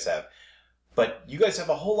what you guys have. But you guys have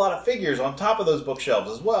a whole lot of figures on top of those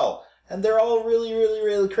bookshelves as well, and they're all really, really,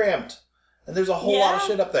 really cramped. And there's a whole lot of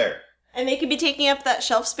shit up there. And they could be taking up that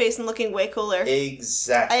shelf space and looking way cooler.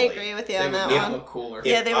 Exactly. I agree with you on that one. Look cooler.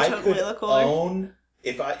 Yeah, they would totally look cooler.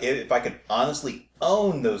 If I could honestly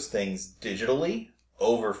own those things digitally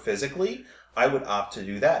over physically, I would opt to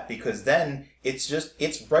do that, because then it's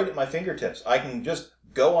right at my fingertips. I can just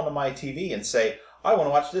go onto my TV and say, I want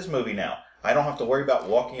to watch this movie now. I don't have to worry about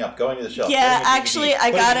walking up, going to the shelf. Yeah, actually,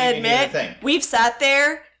 I gotta admit, we've sat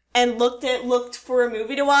there and looked for a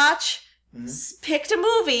movie to watch, picked a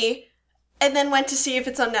movie, and then went to see if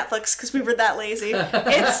it's on Netflix because we were that lazy.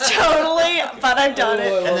 It's totally, but I've done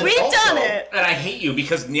it. We've done it. And I hate you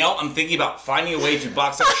because now I'm thinking about finding a way to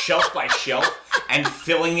box up shelf by shelf and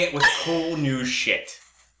filling it with cool new shit.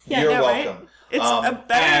 Yeah, You're welcome. Right? It's a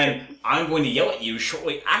better... And I'm going to yell at you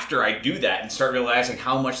shortly after I do that and start realizing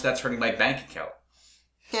how much that's hurting my bank account.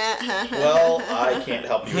 Well, I can't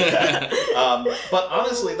help you with that. But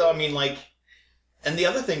honestly, though, I mean, like... And the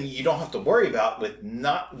other thing you don't have to worry about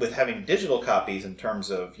with having digital copies in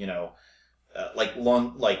terms of,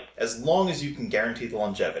 as long as you can guarantee the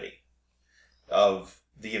longevity of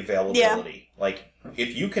the availability. Yeah. Like,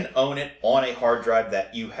 if you can own it on a hard drive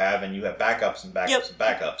that you have, and you have backups and backups and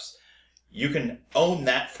backups, you can own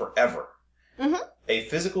that forever. Mm-hmm. A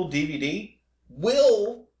physical DVD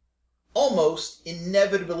will almost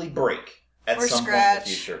inevitably break at some point in the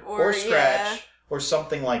future. Or scratch, or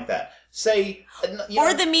something like that.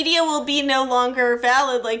 Or the media will be no longer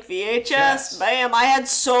valid, like VHS. Yes. Bam! I had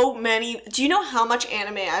so many. Do you know how much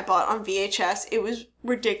anime I bought on VHS? It was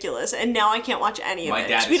ridiculous, and now I can't watch any of it.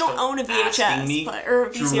 Dad we don't own a VHS or a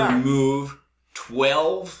VCR. To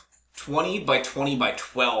remove 20 by 20 by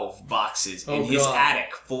 12 boxes in his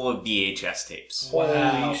attic full of VHS tapes.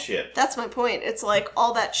 Holy shit. That's my point. It's like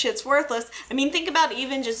all that shit's worthless. I mean, think about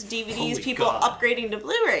even just DVDs, people upgrading to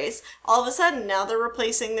Blu-rays. All of a sudden, now they're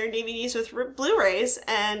replacing their DVDs with Blu-rays,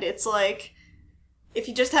 and it's like, if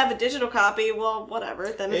you just have a digital copy, well, whatever,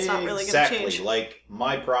 then it's not really going to change. Exactly. Like,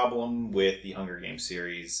 my problem with the Hunger Games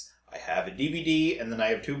series, I have a DVD, and then I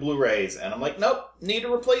have 2 Blu-rays, and I'm like, nope, need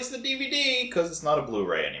to replace the DVD, because it's not a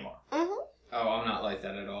Blu-ray anymore. Mm-hmm. Oh, I'm not like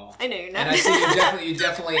that at all. I know you're not. And I see you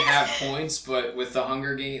definitely have points, but with the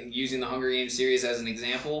Hunger Game, using the Hunger Games series as an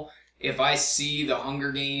example, if I see the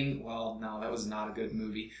Hunger Game, well, no, that was not a good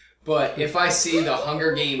movie. But if I see the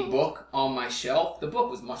Hunger Game book on my shelf, the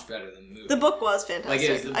book was much better than the movie. The book was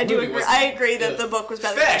fantastic. the I do movie agree. wasn't I agree that good. the book was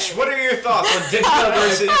better. Fesh, than the what movie. are your thoughts on digital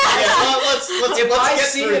versus? If I get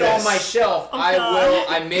see through it on this. my shelf, I God. will.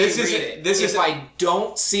 I may This read is- it. this is- if I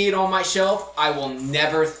don't see it on my shelf, I will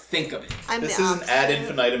never think of it. I'm This the is an ad opposite.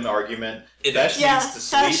 infinitum argument. It Fesh Yeah, needs to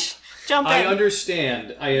sleep. Fesh, jump in. I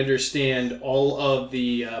understand all of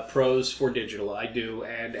the pros for digital. I do,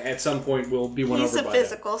 and at some point we'll be won He's over a by that.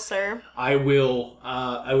 physical, sir. I will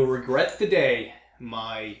regret the day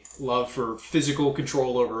my love for physical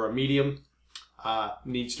control over a medium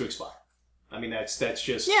needs to expire. I mean, that's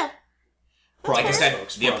just Yeah. Like I said,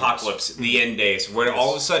 folks, the progress. apocalypse, the end days, where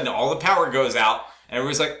all of a sudden all the power goes out, and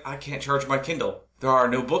everybody's like, I can't charge my Kindle. There are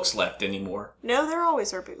no books left anymore. No, there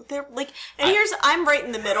always are. They're like, and I'm right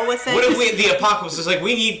in the middle with things. What if the apocalypse is like,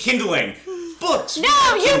 we need kindling? Books!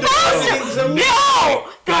 No, you bastard! No!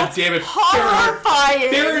 God damn it!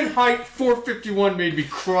 Horrifying! Fahrenheit 451 made me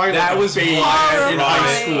cry. That like was a baby horrifying. in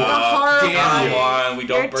high school. Horrifying. Come on, we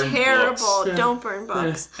don't You're burn terrible. books. Don't burn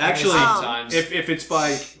books. Actually, Sometimes. if it's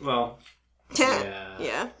by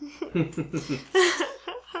Yeah.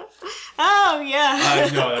 Oh yeah. I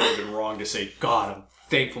know that would have been wrong to say. God, I'm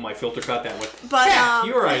thankful my filter caught that one. But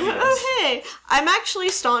your ideas. Okay, I'm actually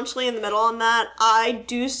staunchly in the middle on that. I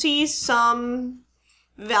do see some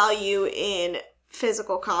value in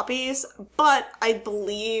physical copies, but I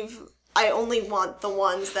believe I only want the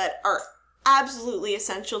ones that are absolutely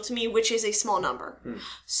essential to me, which is a small number.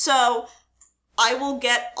 So I will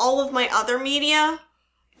get all of my other media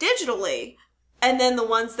digitally. And then the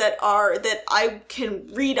ones that I can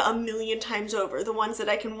read a million times over, the ones that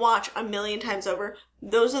I can watch a million times over,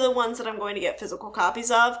 those are the ones that I'm going to get physical copies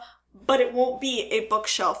of, but it won't be a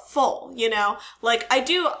bookshelf full, you know? Like,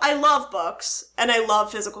 I love books, and I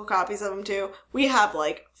love physical copies of them too. We have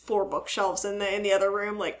like 4 bookshelves in the other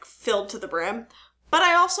room, like, filled to the brim. But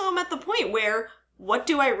I also am at the point where, what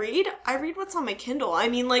do I read? I read what's on my Kindle. I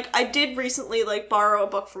mean, like, I did recently, like, borrow a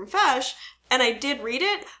book from Fesh, and I did read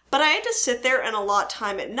it, but I had to sit there and allot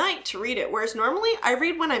time at night to read it, whereas normally I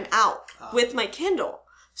read when I'm out with my Kindle.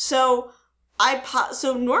 So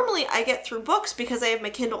normally I get through books because I have my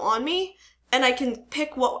Kindle on me, and I can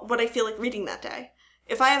pick what I feel like reading that day.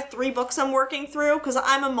 If I have 3 books I'm working through, because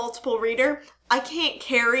I'm a multiple reader, I can't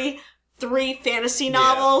carry 3 fantasy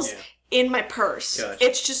novels in my purse. Gotcha.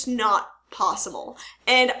 It's just not possible.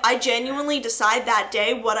 And I genuinely decide that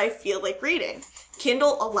day what I feel like reading.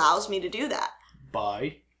 Kindle allows me to do that.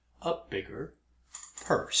 Buy a bigger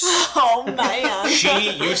purse. Oh man.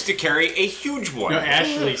 She used to carry a huge one. No,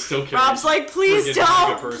 Ashley still carries. Rob's like, please We're getting a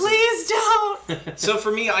don't. bigger person. Please don't. So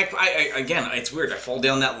for me, I again, it's weird. I fall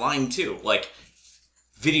down that line too. Like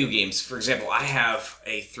video games, for example, I have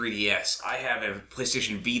a 3DS, I have a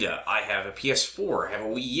PlayStation Vita, I have a PS4, I have a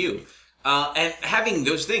Wii U, and having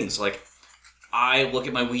those things, like I look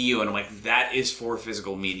at my Wii U and I'm like, that is for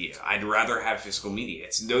physical media. I'd rather have physical media.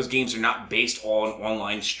 Those games are not based on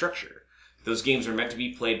online structure. Those games are meant to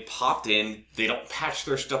be played popped in. They don't patch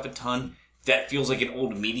their stuff a ton. That feels like an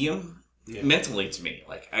old medium mentally to me.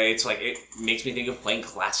 Like it makes me think of playing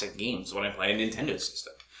classic games when I play a Nintendo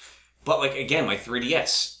system. But like again, my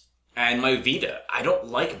 3DS and my Vita, I don't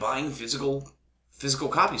like buying physical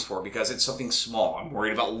copies for because it's something small. I'm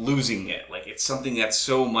worried about losing it. Like it's something that's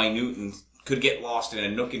so minute and could get lost in a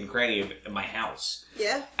nook and cranny of my house.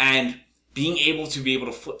 Yeah. And being able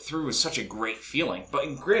to flip through is such a great feeling.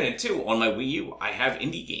 But granted, too, on my Wii U, I have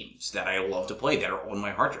indie games that I love to play that are on my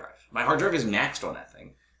hard drive. My hard drive is maxed on that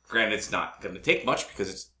thing. Granted, it's not going to take much because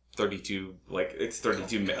it's 32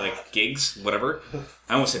 gigs, whatever.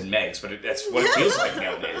 I almost said megs, but that's what it feels like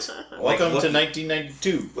nowadays. Welcome to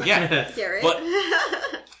 1992. Yeah. Garrett. But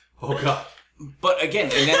Oh god. But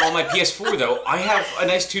again, and then on my PS4 though, I have a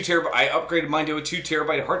nice 2 terabyte. I upgraded mine to a 2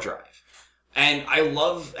 terabyte hard drive, and I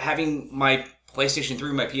love having my PlayStation 3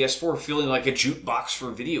 and my PS4 feeling like a jukebox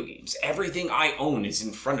for video games. Everything I own is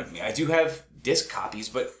in front of me. I do have disc copies,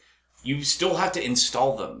 but you still have to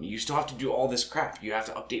install them. You still have to do all this crap. You have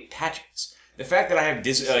to update patches. The fact that I have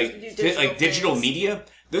digital media,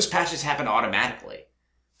 those patches happen automatically.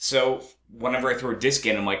 So whenever I throw a disc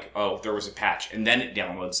in, I'm like, oh, there was a patch. And then it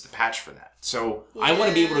downloads the patch for that. So I want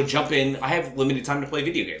to be able to jump in. I have limited time to play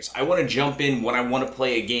video games. I want to jump in when I want to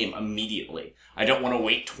play a game immediately. I don't want to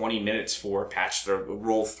wait 20 minutes for a patch to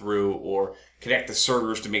roll through or connect the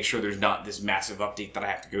servers to make sure there's not this massive update that I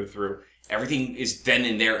have to go through. Everything is then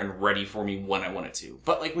in there and ready for me when I want it to.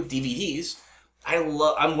 But like with DVDs, I'm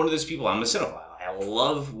one of those people. I'm a cinephile. I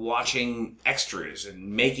love watching extras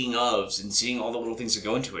and making ofs and seeing all the little things that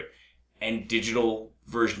go into it. And digital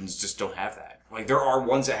versions just don't have that. Like, there are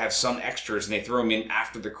ones that have some extras and they throw them in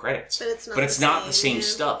after the credits. But it's not the same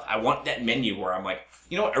stuff. I want that menu where I'm like,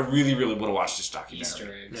 you know what? I really, really want to watch this documentary.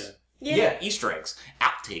 Easter eggs. Yeah, Easter eggs,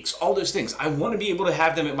 outtakes, all those things. I want to be able to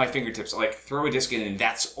have them at my fingertips. Like, throw a disc in and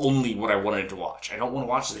that's only what I wanted to watch. I don't want to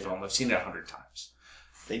watch the film. I've seen it 100 times.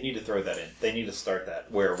 They need to throw that in. They need to start that,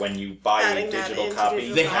 where when you buy Adding a that digital into copy,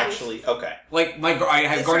 digital they copies. actually... Okay. Like, I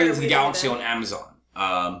have They Guardians of the started Galaxy doing on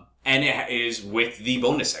Amazon, and it is with the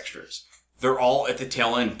bonus extras. They're all at the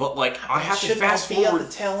tail end, but, like, I have to fast be forward. at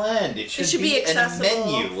the tail end. It should be be in a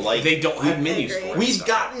accessible. menu. Like, They don't have menus agree. for it. we've so.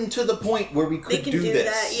 gotten to the point where we They could can do do this.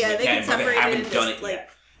 that. Yeah, they can but they separate it haven't into done just, it like, yet.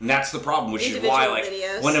 And that's the problem, which is individual why, like,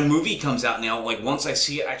 videos. when a movie comes out now, like, once I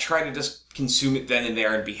see it, I try to just consume it then and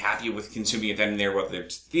there and be happy with consuming it then and there, whether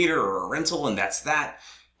it's theater or a rental, and that's that,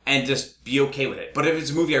 and just be okay with it. But if it's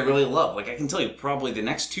a movie I really love, like, I can tell you, probably the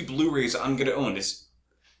next 2 Blu-rays I'm going to own is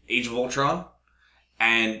Age of Ultron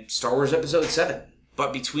and Star Wars Episode 7.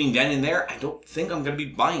 But between then and there, I don't think I'm going to be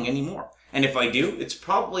buying any more. And if I do, it's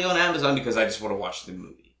probably on Amazon because I just want to watch the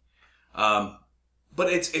movie.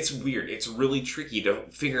 But it's weird. It's really tricky to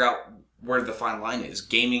figure out where the fine line is.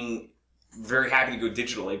 Gaming, very happy to go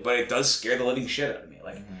digitally, but it does scare the living shit out of me.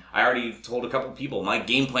 Like, I already told a couple of people, my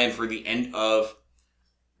game plan for the end of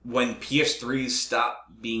when PS3s stop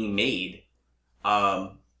being made,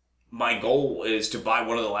 my goal is to buy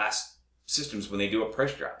one of the last systems when they do a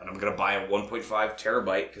price drop. And I'm going to buy a 1.5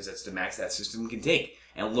 terabyte, because that's the max that system can take,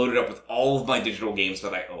 and load it up with all of my digital games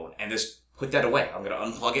that I own, and just put that away. I'm going to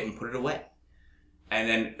unplug it and put it away. And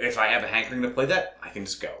then if I have a hankering to play that, I can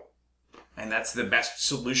just go. And that's the best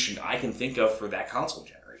solution I can think of for that console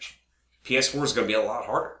generation. PS4 is going to be a lot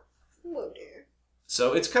harder. Oh dear.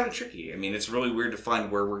 So it's kind of tricky. I mean, it's really weird to find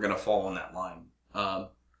where we're going to fall on that line.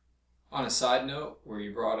 On a side note, where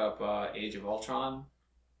you brought up Age of Ultron,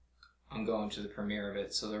 I'm going to the premiere of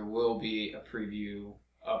it, so there will be a preview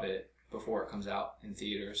of it before it comes out in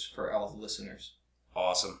theaters for all the listeners.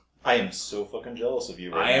 Awesome. I am so fucking jealous of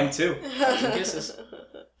you right I now. am too. Kisses.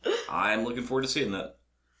 I'm looking forward to seeing that.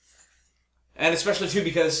 And especially too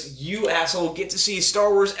because you asshole get to see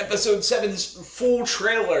Star Wars Episode 7's full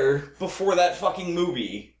trailer before that fucking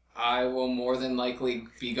movie. I will more than likely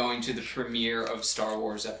be going to the premiere of Star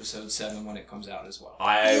Wars Episode 7 when it comes out as well.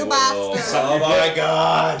 I You will bastard. suck Oh your my dick,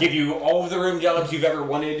 god! give you all of the room jobs you've ever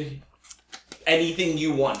wanted. Anything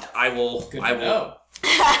you want, I will. Good I to will know.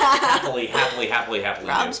 happily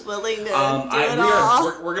Rob's do. willing to do it We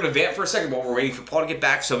all. we're going to vamp for a second while we're waiting for Paul to get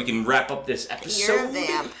back so we can wrap up this episode. You're a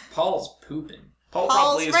vamp. Paul's pooping. Paul Paul's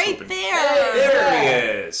probably is right pooping. there. Hey, there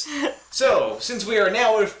he is. So, since we are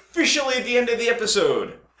now officially at the end of the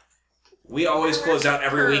episode, we always close out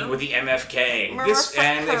every week with the MFK.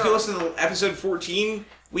 And if you listen to episode 14,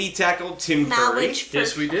 we tackled Tim Curry. Knowledge for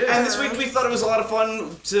Yes, we did. And this week we thought it was a lot of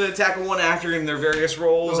fun to tackle one actor in their various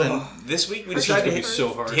roles. And this week we This is decided gonna to be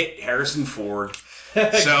so hard. hit Harrison Ford.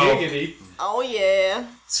 Giggity. Oh yeah.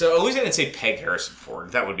 So at least I didn't say peg Harrison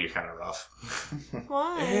Ford. That would be kind of rough.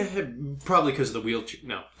 Why? Probably because of the wheelchair.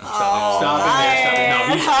 No. Oh, Stop it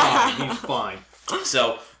there. Stop it. No, man. he's fine. He's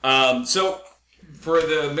fine. So for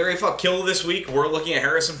the Mary Fuck Kill this week, we're looking at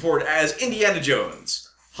Harrison Ford as Indiana Jones,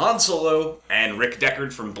 Han Solo, and Rick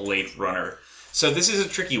Deckard from Blade Runner. So this is a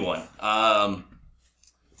tricky one.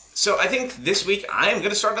 So I think this week I'm going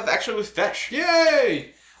to start off actually with Fesh.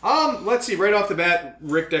 Yay! Let's see. Right off the bat,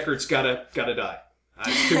 Rick Deckard's gotta die.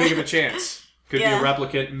 It's too big of a chance. Could be Yeah. a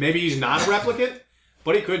replicant. Maybe he's not a replicant,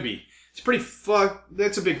 but he could be. It's pretty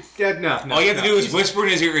That's a big. No. All you have to do is he's- whisper in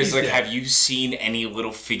his ear, he's like, dead. have you seen any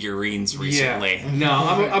little figurines recently? Yeah. No,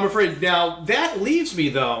 I'm afraid. Now, that leaves me,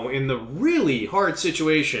 though, in the really hard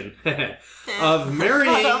situation of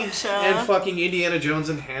marrying and fucking Indiana Jones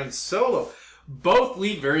and Han Solo. Both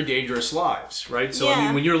lead very dangerous lives, right? So, I Yeah.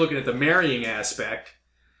 mean, when you're looking at the marrying aspect,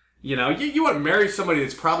 you know, you want to marry somebody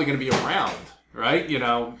that's probably going to be around, right? You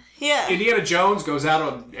know, Yeah. Indiana Jones goes out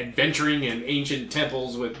on adventuring in ancient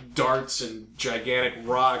temples with darts and gigantic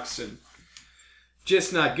rocks and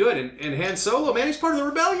just not good. And Han Solo, man, he's part of the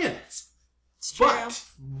rebellion. It's true.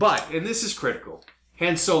 But, and this is critical,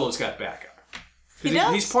 Han Solo's got backup. 'Cause He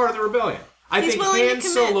does? He's part of the rebellion. I He's think willing to Han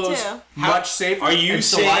commit, Solo's too. much safer. Are you and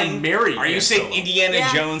so saying? I'm marrying Are you Han saying Solo. Indiana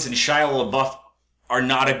Yeah. Jones and Shia LaBeouf are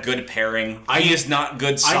not a good pairing? He is not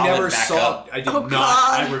good. Solid I never backup. saw. I did Oh, not.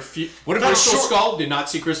 God. I refuse. What about Crystal short- Skull? Did not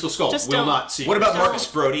see Crystal Skull. Just Will don't. not see. What about Crystal Marcus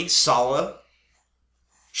Brody? Sala.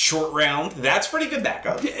 Short round. That's pretty good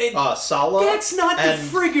backup. Skull. Sala. That's not the and-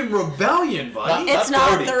 friggin' rebellion, buddy. It's not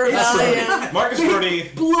Brody. the rebellion. Marcus Brody.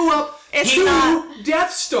 Blew up It's not.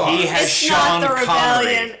 Death Star. He has It's Sean not the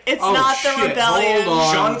rebellion. Connery. It's Oh, not the shit. rebellion. Hold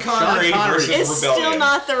on. Sean Connery versus It's Rebellion. still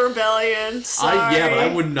not the rebellion. Sorry. Yeah, but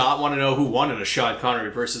I would not want to know who won in a Sean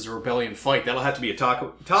Connery versus a Rebellion fight. That'll have to be a topic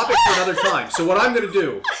for another time. So what I'm going to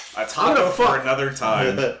do... A taco for another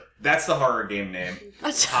time. That's the horror game name.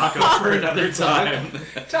 Taco for another time.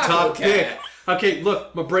 Top pick. Okay,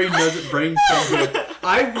 look, my brain doesn't brain so good.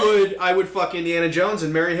 I would fuck Indiana Jones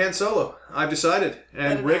and marry Han Solo. I've decided.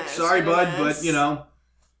 And Very Rick, nice, sorry, very bud, nice. but you know,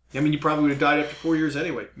 I mean, you probably would have died after 4 years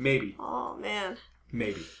anyway. Maybe. Oh man.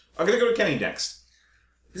 Maybe. I'm gonna go to Kenny next.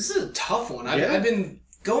 This is a tough one. Yeah. I've been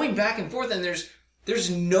going back and forth, and there's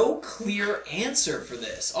no clear answer for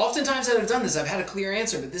this. Oftentimes that I've done this, I've had a clear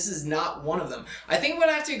answer, but this is not one of them. I think I'm going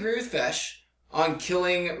to have to agree with Fesh on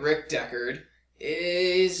killing Rick Deckard.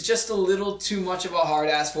 Is just a little too much of a hard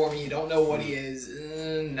ass for me. You don't know what he is.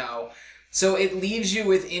 No. So it leaves you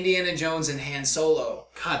with Indiana Jones and Han Solo.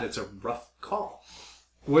 God, that's a rough call.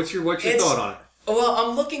 What's your thought on it? Well,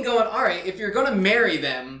 I'm looking going, all right, if you're going to marry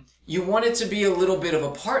them, you want it to be a little bit of a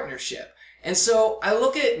partnership. And so I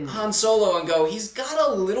look at Han Solo and go, he's got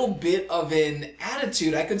a little bit of an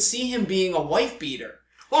attitude. I could see him being a wife beater.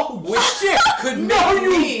 Oh, Which shit! could make No,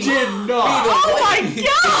 you me did be not! Oh the my wife.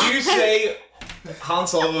 god! Did you say Han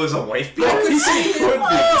Solo is a wife I beater? could see it.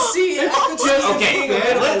 I could see it. I could see it Okay, being a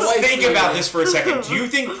bit of a let's wife think beater. about this for a second. Do you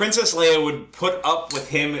think Princess Leia would put up with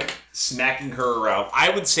him smacking her around? I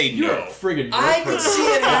would say You're a no. friggin' I nerd could person. see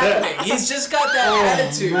it happening. He's just got that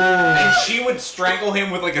attitude. And she would strangle him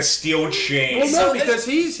with like a steel chain. Well, So no, because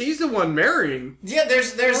he's the one marrying. Yeah,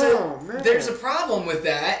 there's Oh, man. there's a problem with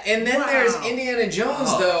that, and then there's Indiana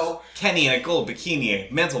Jones though. Kenny in a gold bikini,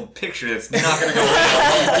 a mental picture that's not going to go away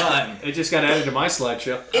a long time. It just got added to my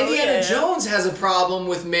slideshow. Indiana yeah. Jones has a problem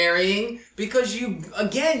with marrying because you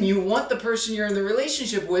want the person you're in the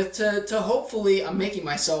relationship with to hopefully, I'm making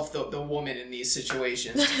myself the woman in these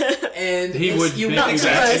situations, and He would you make want you the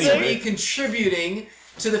that person to anyway. be contributing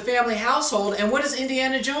to the family household. And what does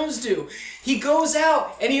Indiana Jones do? He goes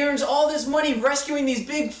out and he earns all this money rescuing these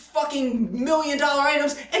big fucking $1 million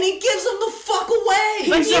items, and he gives them the fuck away.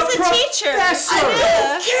 But he's a teacher. I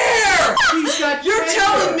know. Care. He's got You're tenure.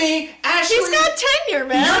 telling me Ashley? He's got tenure,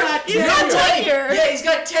 man. You're not He's got tenure. Yeah, he's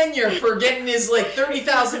got tenure for getting his like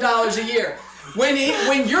 $30,000 a year. When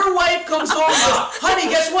your wife comes home and goes, honey,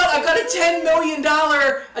 guess what? I've got a $10 million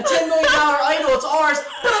idol. It's ours,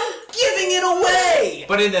 but I'm giving it away.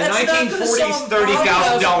 But in the That's not gonna 1940s, solve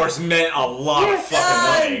 $30,000 meant a lot of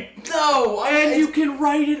fucking money. No, And you can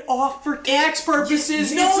write it off for tax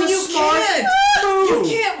purposes. No, it's a you smart can't. move. You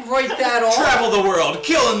can't write that off. Travel the world,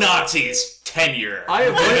 kill Nazis, tenure. I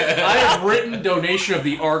have written donation of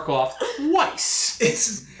the Ark off twice.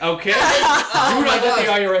 It's Okay? oh Do my not let the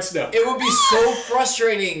God. IRS know. It would be so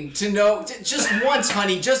frustrating to know. Just once,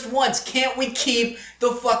 honey, just once. Can't we keep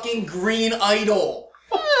the fucking green idol?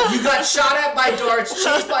 You got shot at by darts,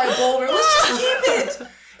 chased by a boulder. Let's just keep it.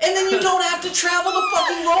 And then you don't have to travel the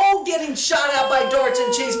fucking road getting shot at by darts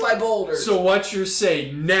and chased by boulders. So what's your say?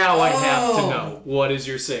 Now I have to Oh. know. What is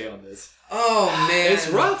your say on this? Oh man, It's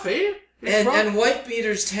rough, eh? It's rough. And wife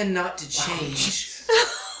beaters tend not to change.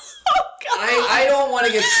 I don't want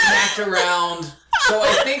to get smacked around, so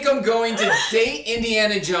I think I'm going to date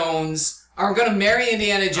Indiana Jones. Or I'm going to marry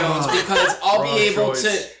Indiana Jones because I'll wrong be able choice.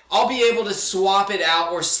 to. I'll be able to swap it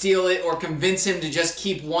out or steal it or convince him to just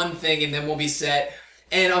keep one thing and then we'll be set.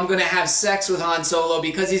 And I'm gonna have sex with Han Solo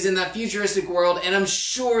because he's in that futuristic world, and I'm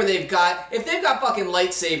sure if they've got fucking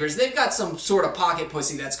lightsabers, they've got some sort of pocket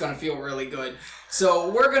pussy that's gonna feel really good. So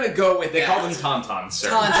we're gonna go with They that. call them tauntauns, sir.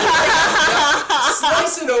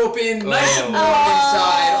 Slice it open, nice and warm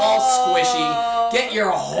inside, all squishy. Get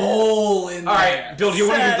your hole in there. All right, Bill, do you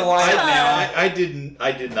want to get the line up now? I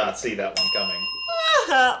did not see that one coming.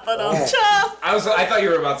 But I thought you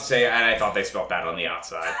were about to say, and I thought they spelled that on the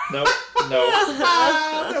outside. Nope. No.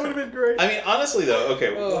 that would have been great. I mean, honestly, though, okay,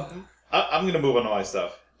 I'm going to move on to my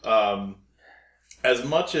stuff. As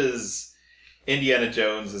much as Indiana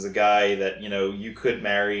Jones is a guy that, you could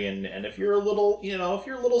marry, and if you're a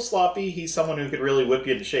little sloppy, he's someone who could really whip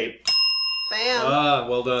you into shape. Bam.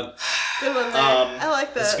 Well done. Good one there. I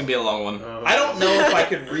like This is that. gonna be a long one. I don't know if I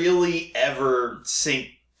could really ever sink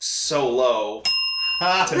so low to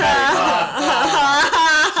marry him.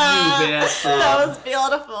 You bastard. That was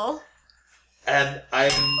beautiful. And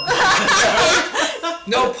I'm...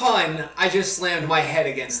 No pun, I just slammed my head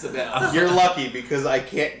against the bell. You're lucky because I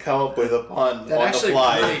can't come up with a pun That on the actually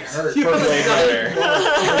fly. really hurt. For Blade Runner.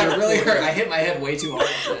 It really hurt. I hit my head way too hard.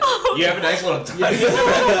 You have a nice little time.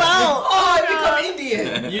 Well, Oh, I become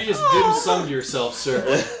Indian. You just dim summed yourself, sir.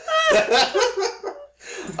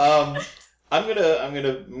 I'm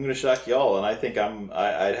gonna shock y'all, and I think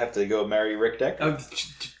I'd have to go marry Rick Decker.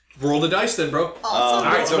 Roll the dice then, bro. Awesome.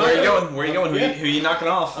 All right, so where are you going? Where are you going? Who are you knocking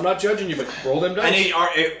off? I'm not judging you, but roll them dice.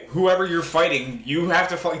 And whoever you're fighting, you have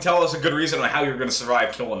to tell us a good reason on how you're going to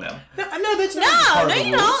survive killing them. No, that's not part of the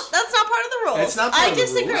you rules. don't. That's not part of the rules. It's not part I of the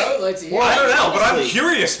rules. disagree. I would like to hear Well, I don't it. know, but I'm Honestly.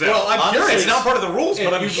 curious now. Well, I'm curious. It's not part of the rules,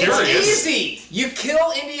 but I'm It's curious. It's easy. You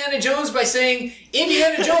kill Indiana Jones by saying,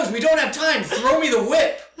 Indiana Jones, we don't have time. Throw me the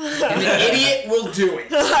whip. And the idiot will do it.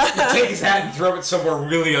 You take his hat and throw it somewhere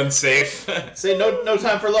really unsafe. Say no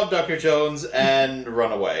time for love, Dr. Jones, and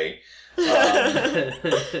run away.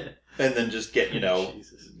 And then just get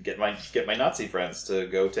my Nazi friends to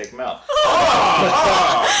go take him out.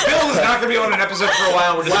 Bill is not going to be on an episode for a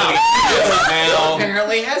while. We're just going to now.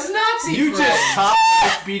 Apparently has Nazi You friends. just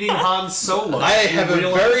top beating Han Solo. I have a You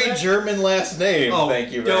realize very that? German last name. Oh,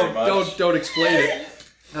 Thank you very much. Don't explain it.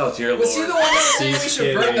 Oh, dear Lord. Was he the one that was saying we He's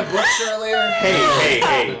should burn the kidding. books earlier? Hey.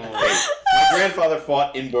 My grandfather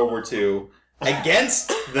fought in World War II against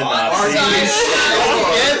the Nazis.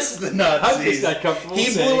 Against the How is Nazis. that comfortable He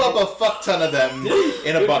saying? blew up a fuck ton of them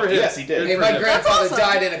in a Good bunch. for him. Yes, he did. Hey, my grandfather awesome.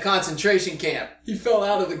 died in a concentration camp. He fell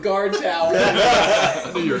out of the guard tower.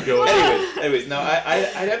 I knew you were going. Anyways, no,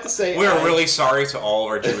 I'd have to say We're really sorry to all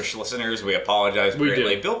of our Jewish listeners. We apologize We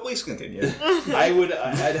greatly. do. Bill, please continue.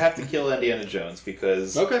 I'd have to kill Indiana Jones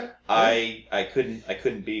because Okay. I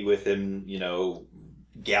couldn't be with him,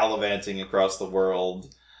 gallivanting across the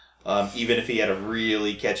world. Even if he had a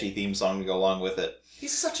really catchy theme song to go along with it.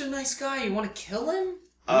 He's such a nice guy. You want to kill him?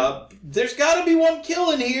 There's got to be one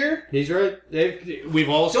kill in here. He's right. We've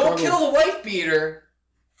all Don't struggled. kill the wife beater.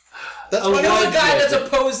 That's Oh, why Kill no, the guy that's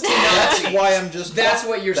opposed to That's Nazis. why I'm just. That's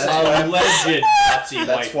what you're that's saying. why A I'm- legend Nazi That's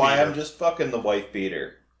wife why beater. I'm just fucking the wife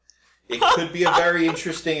beater. It could be a very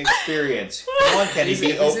interesting experience. Come on, Kenny, He's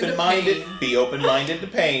be into open-minded. pain. Be open-minded to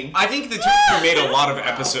pain. I think the two of you made a lot of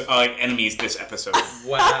enemies this episode.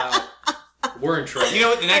 Wow. We're in trouble. You know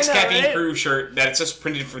what? The next I know, Caffeine right? Crew shirt that's just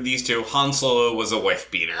printed for these two, Han Solo was a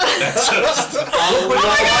wife beater. That's just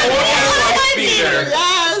Wife beater.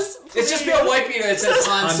 Yes. It's just be a white beater that says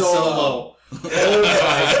Han Han Solo. Solo. Oh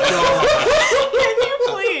my Can you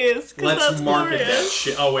please? 'Cause God. Let's that's market that glorious.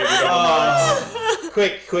 shit. Oh wait, we don't.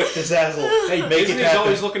 Quick, to Zazzle. Hey, make it Disney's happen.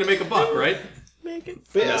 always looking to make a buck, right? Make it.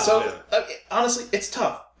 Yeah, so, honestly, it's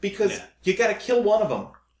tough because you gotta kill one of them.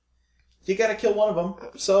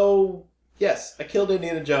 So, yes, I killed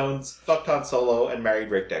Indiana Jones, fucked Han Solo, and married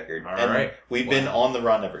Rick Deckard. All and right. we've been on the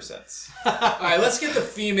run ever since. Alright, let's get the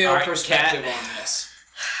female All right, perspective Kat. on this.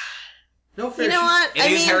 No fair. You know what? It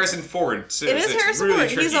is Harrison Ford. So It is it's Harrison really Ford.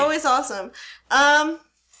 He's tricky. always awesome.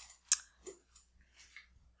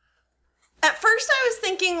 At first I was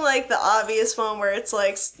thinking like the obvious one where it's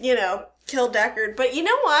like, kill Deckard. But you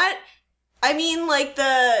know what? I mean, like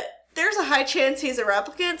there's a high chance he's a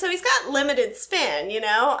replicant, so he's got limited span,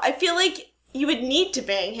 I feel like you would need to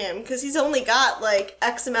bang him because he's only got like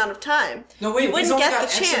X amount of time. No, wait, You he's wouldn't only get got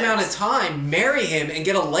the X chance. amount of time. Marry him and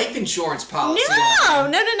get a life insurance policy. No.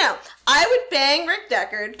 I would bang Rick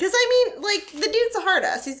Deckard because like the dude's a hard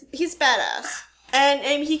ass. He's badass,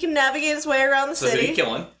 and he can navigate his way around the So who city. you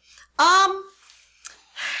killing?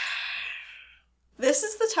 This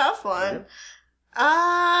is the tough one.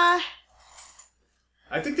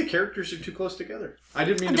 I think the characters are too close together. I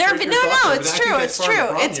didn't mean to. There, break no, your thoughts there, it's but I think true. that's It's part of the true.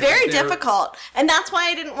 problem It's here. very They're difficult, and that's why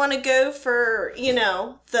I didn't want to go for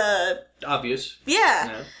the Obvious. yeah.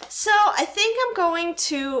 Yeah. So I think I'm going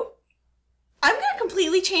to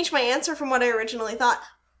completely change my answer from what I originally thought.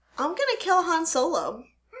 I'm gonna kill Han Solo,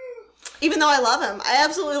 even though I love him. I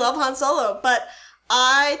absolutely love Han Solo, but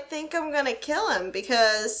I think I'm gonna kill him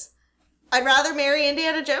because I'd rather marry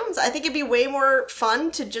Indiana Jones. I think it'd be way more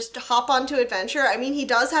fun to just hop onto adventure. I mean, he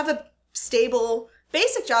does have a stable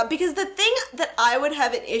basic job because the thing that I would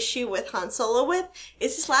have an issue with Han Solo with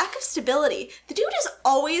is his lack of stability. The dude is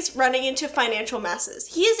always running into financial messes.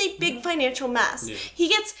 He is a big financial mess. Yeah. He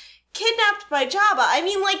gets kidnapped by Jabba. I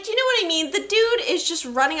mean, like, do you know what I mean? The dude is just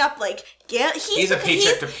running up, like, He's a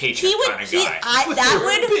paycheck to paycheck kind of guy. that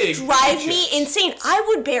would Big drive me paychecks. insane. I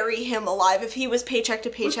would bury him alive if he was paycheck to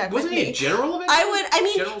paycheck Wasn't with he me. a general of it? I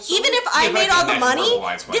mean, General Solo? even if I Yeah, but made I all think the that money,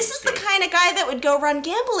 verbalized one this was is the good. kind of guy that would go run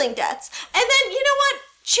gambling debts. And then, you know what?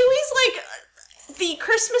 Chewie's like, the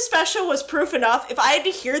Christmas special was proof enough. If I had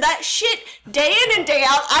to hear that shit day in and day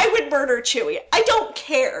out, I would murder Chewie. I don't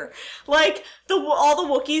care. Like, all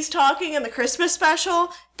the Wookiees talking in the Christmas special,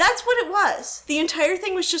 that's what it was. The entire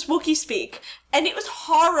thing was just Wookiee speak. And it was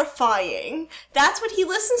horrifying. That's what he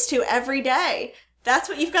listens to every day. That's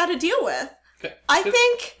what you've got to deal with. Can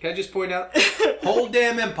I just point out? Whole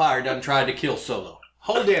damn empire done tried to kill Solo.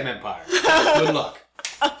 Whole damn empire. Good luck.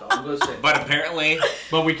 That's all I'm gonna say. But apparently,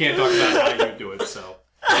 But we can't talk about how you do it, so.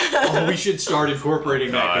 Oh, we should start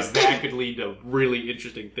incorporating that, because that could lead to really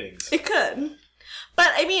interesting things. It could. But,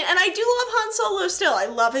 I mean, and I do love Han Solo still. I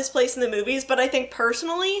love his place in the movies, but I think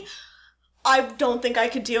personally, I don't think I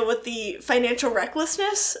could deal with the financial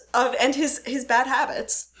recklessness of and his bad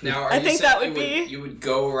habits. Now, are I you think saying that would be... you would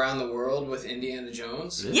go around the world with Indiana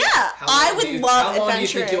Jones? Yeah, How I long would do you- love How long do you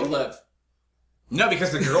adventuring. think you'll live? no,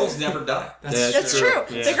 because the girls never die. That's true.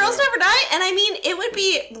 Yeah. The girls never die, and I mean, it would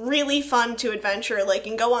be really fun to adventure, like,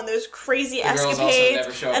 and go on those crazy girls also escapades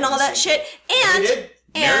never show up and in all the that sequel. shit. And They did.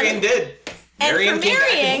 Marion did. and Marion for came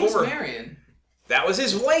back marrying- in Who's 4. Marion? That was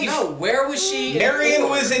his wife. No, where was she? Marion in 4?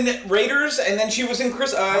 was in Raiders, and then she was in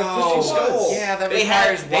Crystal Oh, Skull. yeah, that they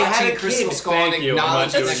requires had a watching Crystal kid. Skull and Thank you, I'm not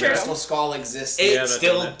acknowledging doing that that. Crystal Skull exists. It Yeah, that's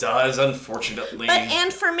still it. does, unfortunately. But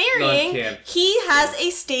and for None marrying, can. he has a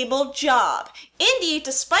stable job. Indy,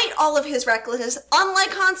 despite all of his recklessness,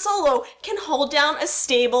 unlike Han Solo, can hold down a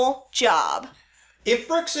stable job. If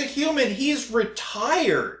Rick's a human, he's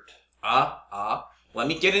retired. Let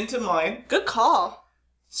me get into mine. Good call.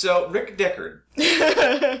 So, Rick Deckard.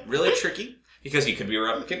 Really tricky, because he could be a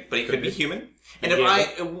replicant, but he could be human. And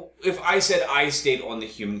if I said I stayed on the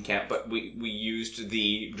human camp, but we used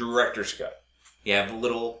the director's cut. You have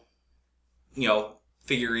little,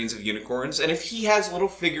 figurines of unicorns, and if he has little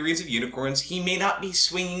figurines of unicorns, he may not be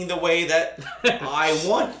swinging the way that I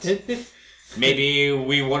want. Maybe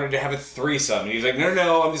we wanted to have a threesome, and he's like,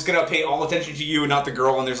 no, I'm just going to pay all attention to you and not the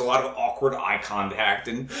girl, and there's a lot of awkward eye contact,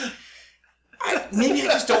 and maybe I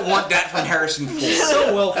just don't want that from Harrison Ford.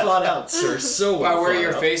 So well thought out, sir. So well By where thought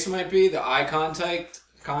your out. face might be, the eye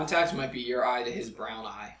contact might be your eye to his brown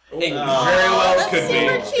eye. It very well that's could be.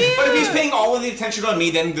 super cute. But if he's paying all of the attention on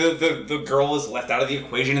me, then the girl is left out of the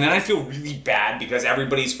equation, and then I feel really bad because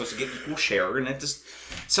everybody's supposed to get equal share, and it just...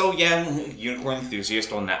 So yeah, unicorn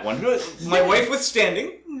enthusiast on that one. My wife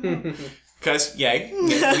withstanding, because yay,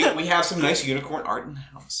 we have some nice unicorn art in the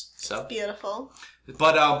house. So, Beautiful.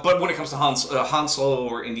 but when it comes to Han Solo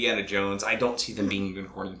or Indiana Jones, I don't see them being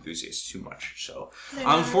unicorn enthusiasts too much. So,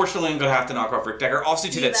 unfortunately, I'm going to have to knock off Rick Deckard. Also,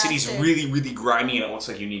 too, that city's really, really grimy, and it looks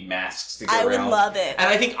like you need masks to get I around. would love it. And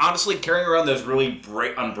I think, honestly, carrying around those really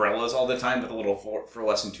bright umbrellas all the time with the little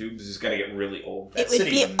fluorescent tubes is going to get really old. It would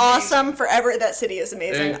be awesome forever. That city is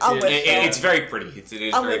amazing. I'm with Bill. It's very pretty. It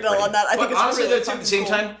is I'm very with Bill pretty. on that. I think But it's honestly, really though, too, at the same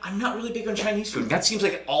fucking time, I'm not really big on Chinese food. That seems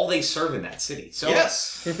like all they serve in that city. So,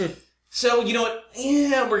 Yes. So, you know what?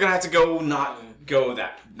 Yeah, we're gonna have to not go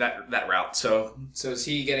that route. So is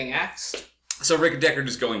he getting axed? Rick Deckard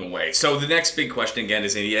is going away. So the next big question again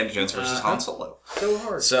is Indiana Jones versus Han Solo. So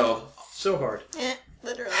hard. So hard.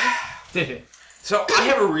 Literally. So I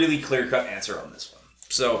have a really clear-cut answer on this one.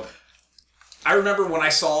 So I remember when I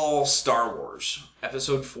saw Star Wars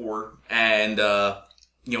Episode 4, and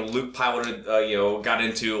Luke piloted, got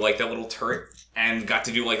into like that little turret and got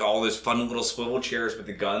to do like all those fun little swivel chairs with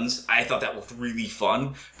the guns. I thought that looked really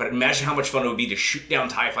fun. But imagine how much fun it would be to shoot down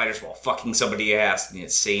TIE fighters while fucking somebody ass in the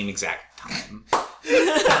same exact time.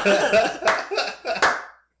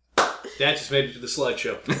 That just made it to the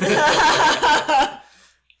slideshow.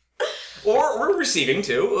 Or receiving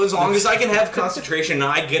too, as long as I can have concentration and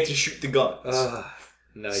I get to shoot the guns.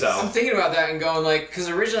 Nice. So I'm thinking about that and going like, because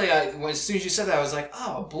originally, as soon as you said that, I was like,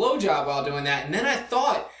 oh, a blowjob while doing that, and then I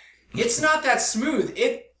thought, it's not that smooth.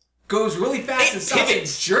 It goes really fast and stops and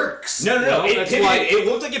pivots. jerks. No. It that's pivoted. why- It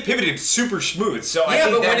looked like it pivoted super smooth. So I Yeah,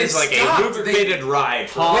 think but that when is it like stopped, a lubricated ride.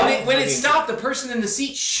 When it stopped, the person in the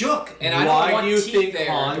seat shook, and I don't Why want do you teeth think there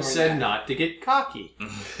Han during said that. not to get cocky?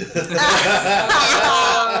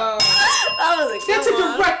 That was a good That's a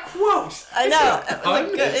one. direct quote. I know. It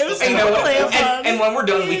was a good. It was And, you know what? totally a fun. And when we're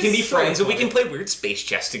done, we can be so friends and we funny. can play weird space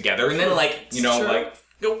chess together. And then,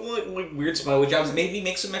 weird smelly jobs. Maybe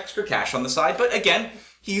make some extra cash on the side. But again,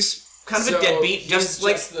 he's kind of a deadbeat. Just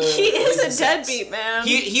like he is a deadbeat, man.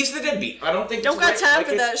 he's the deadbeat. I don't think Don't it's got right, time like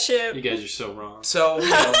for it- that shit. You guys are so wrong. So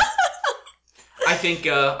I think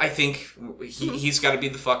he's got to be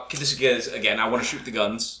the fuck. This is again. I want to shoot the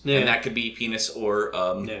guns, Yeah. and that could be penis or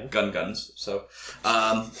Yeah. guns. So,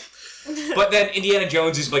 but then Indiana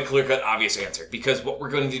Jones is my clear-cut, obvious answer because what we're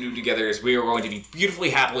going to do together is we are going to be beautifully,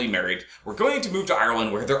 happily married. We're going to move to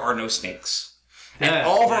Ireland where there are no snakes. And Yeah.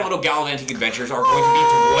 all of our little gallivanting adventures are going to be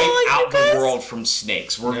to wipe out you guys- the world from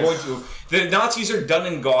snakes. We're going to... The Nazis are done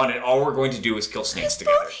and gone, and all we're going to do is kill snakes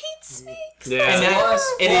together. Both hate snakes. Yeah. And that,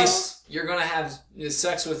 Plus, it plus, is... you're gonna have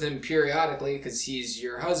sex with him periodically because he's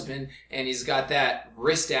your husband, and he's got that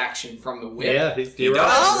wrist action from the whip. Yeah, He you're does.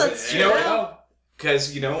 right. Oh, that's You know true. what?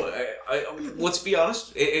 Because, let's be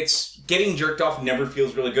honest, it's getting jerked off never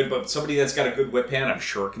feels really good, but somebody that's got a good whip hand, I'm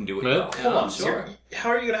sure can do it well. Hold on, sure. How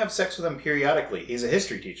are you going to have sex with him periodically? He's a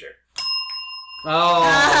history teacher. Oh,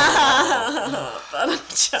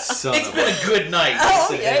 Son It's been a good night.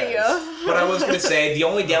 Oh, yeah, yeah. But I was going to say, the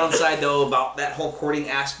only downside, though, about that whole courting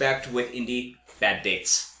aspect with Indy, bad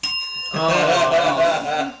dates.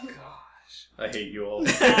 Oh, gosh. I hate you all. And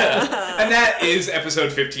that is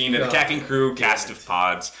episode 15 of the Caffeine Crew cast of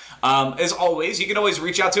pods. As always, you can always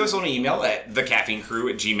reach out to us on email at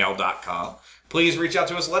thecaffeinecrew@gmail.com. Please reach out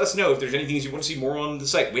to us. Let us know if there's anything you want to see more on the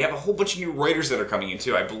site. We have a whole bunch of new writers that are coming in,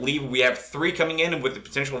 too. I believe we have 3 coming in, and with the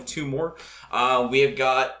potential of 2 more. We have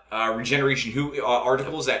got Regeneration Who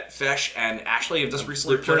articles that Fesh and Ashley have just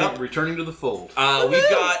recently put up. Returning to the fold. We've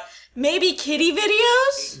got... Maybe kitty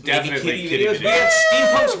videos? Definitely kitty videos. We have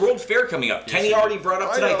Steampunk's World Fair coming up. Kenny already brought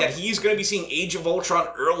up tonight that he's going to be seeing Age of Ultron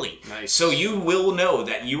early. Nice. So you will know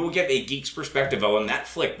that you will get a geek's perspective on that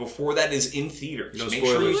flick before that is in theaters. No Make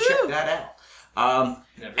spoilers. sure you check that out.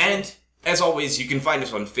 And as always, you can find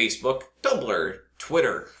us on Facebook, Tumblr,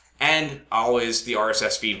 Twitter, and always the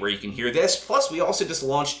RSS feed where you can hear this. Plus, we also just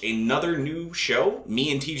launched another new show.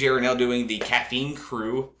 Me and TJ are now doing the Caffeine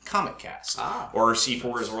Crew Comic Cast. Or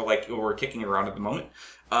C4 as we're kicking around at the moment.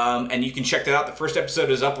 And you can check that out. The first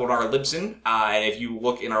episode is up on our Libsyn. And if you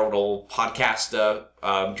look in our little podcast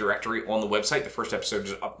directory on the website, the first episode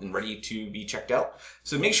is up and ready to be checked out.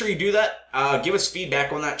 So make sure you do that. Give us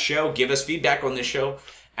feedback on that show. Give us feedback on this show.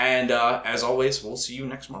 And as always, we'll see you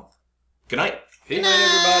next month. Good night. Good night,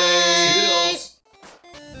 everybody.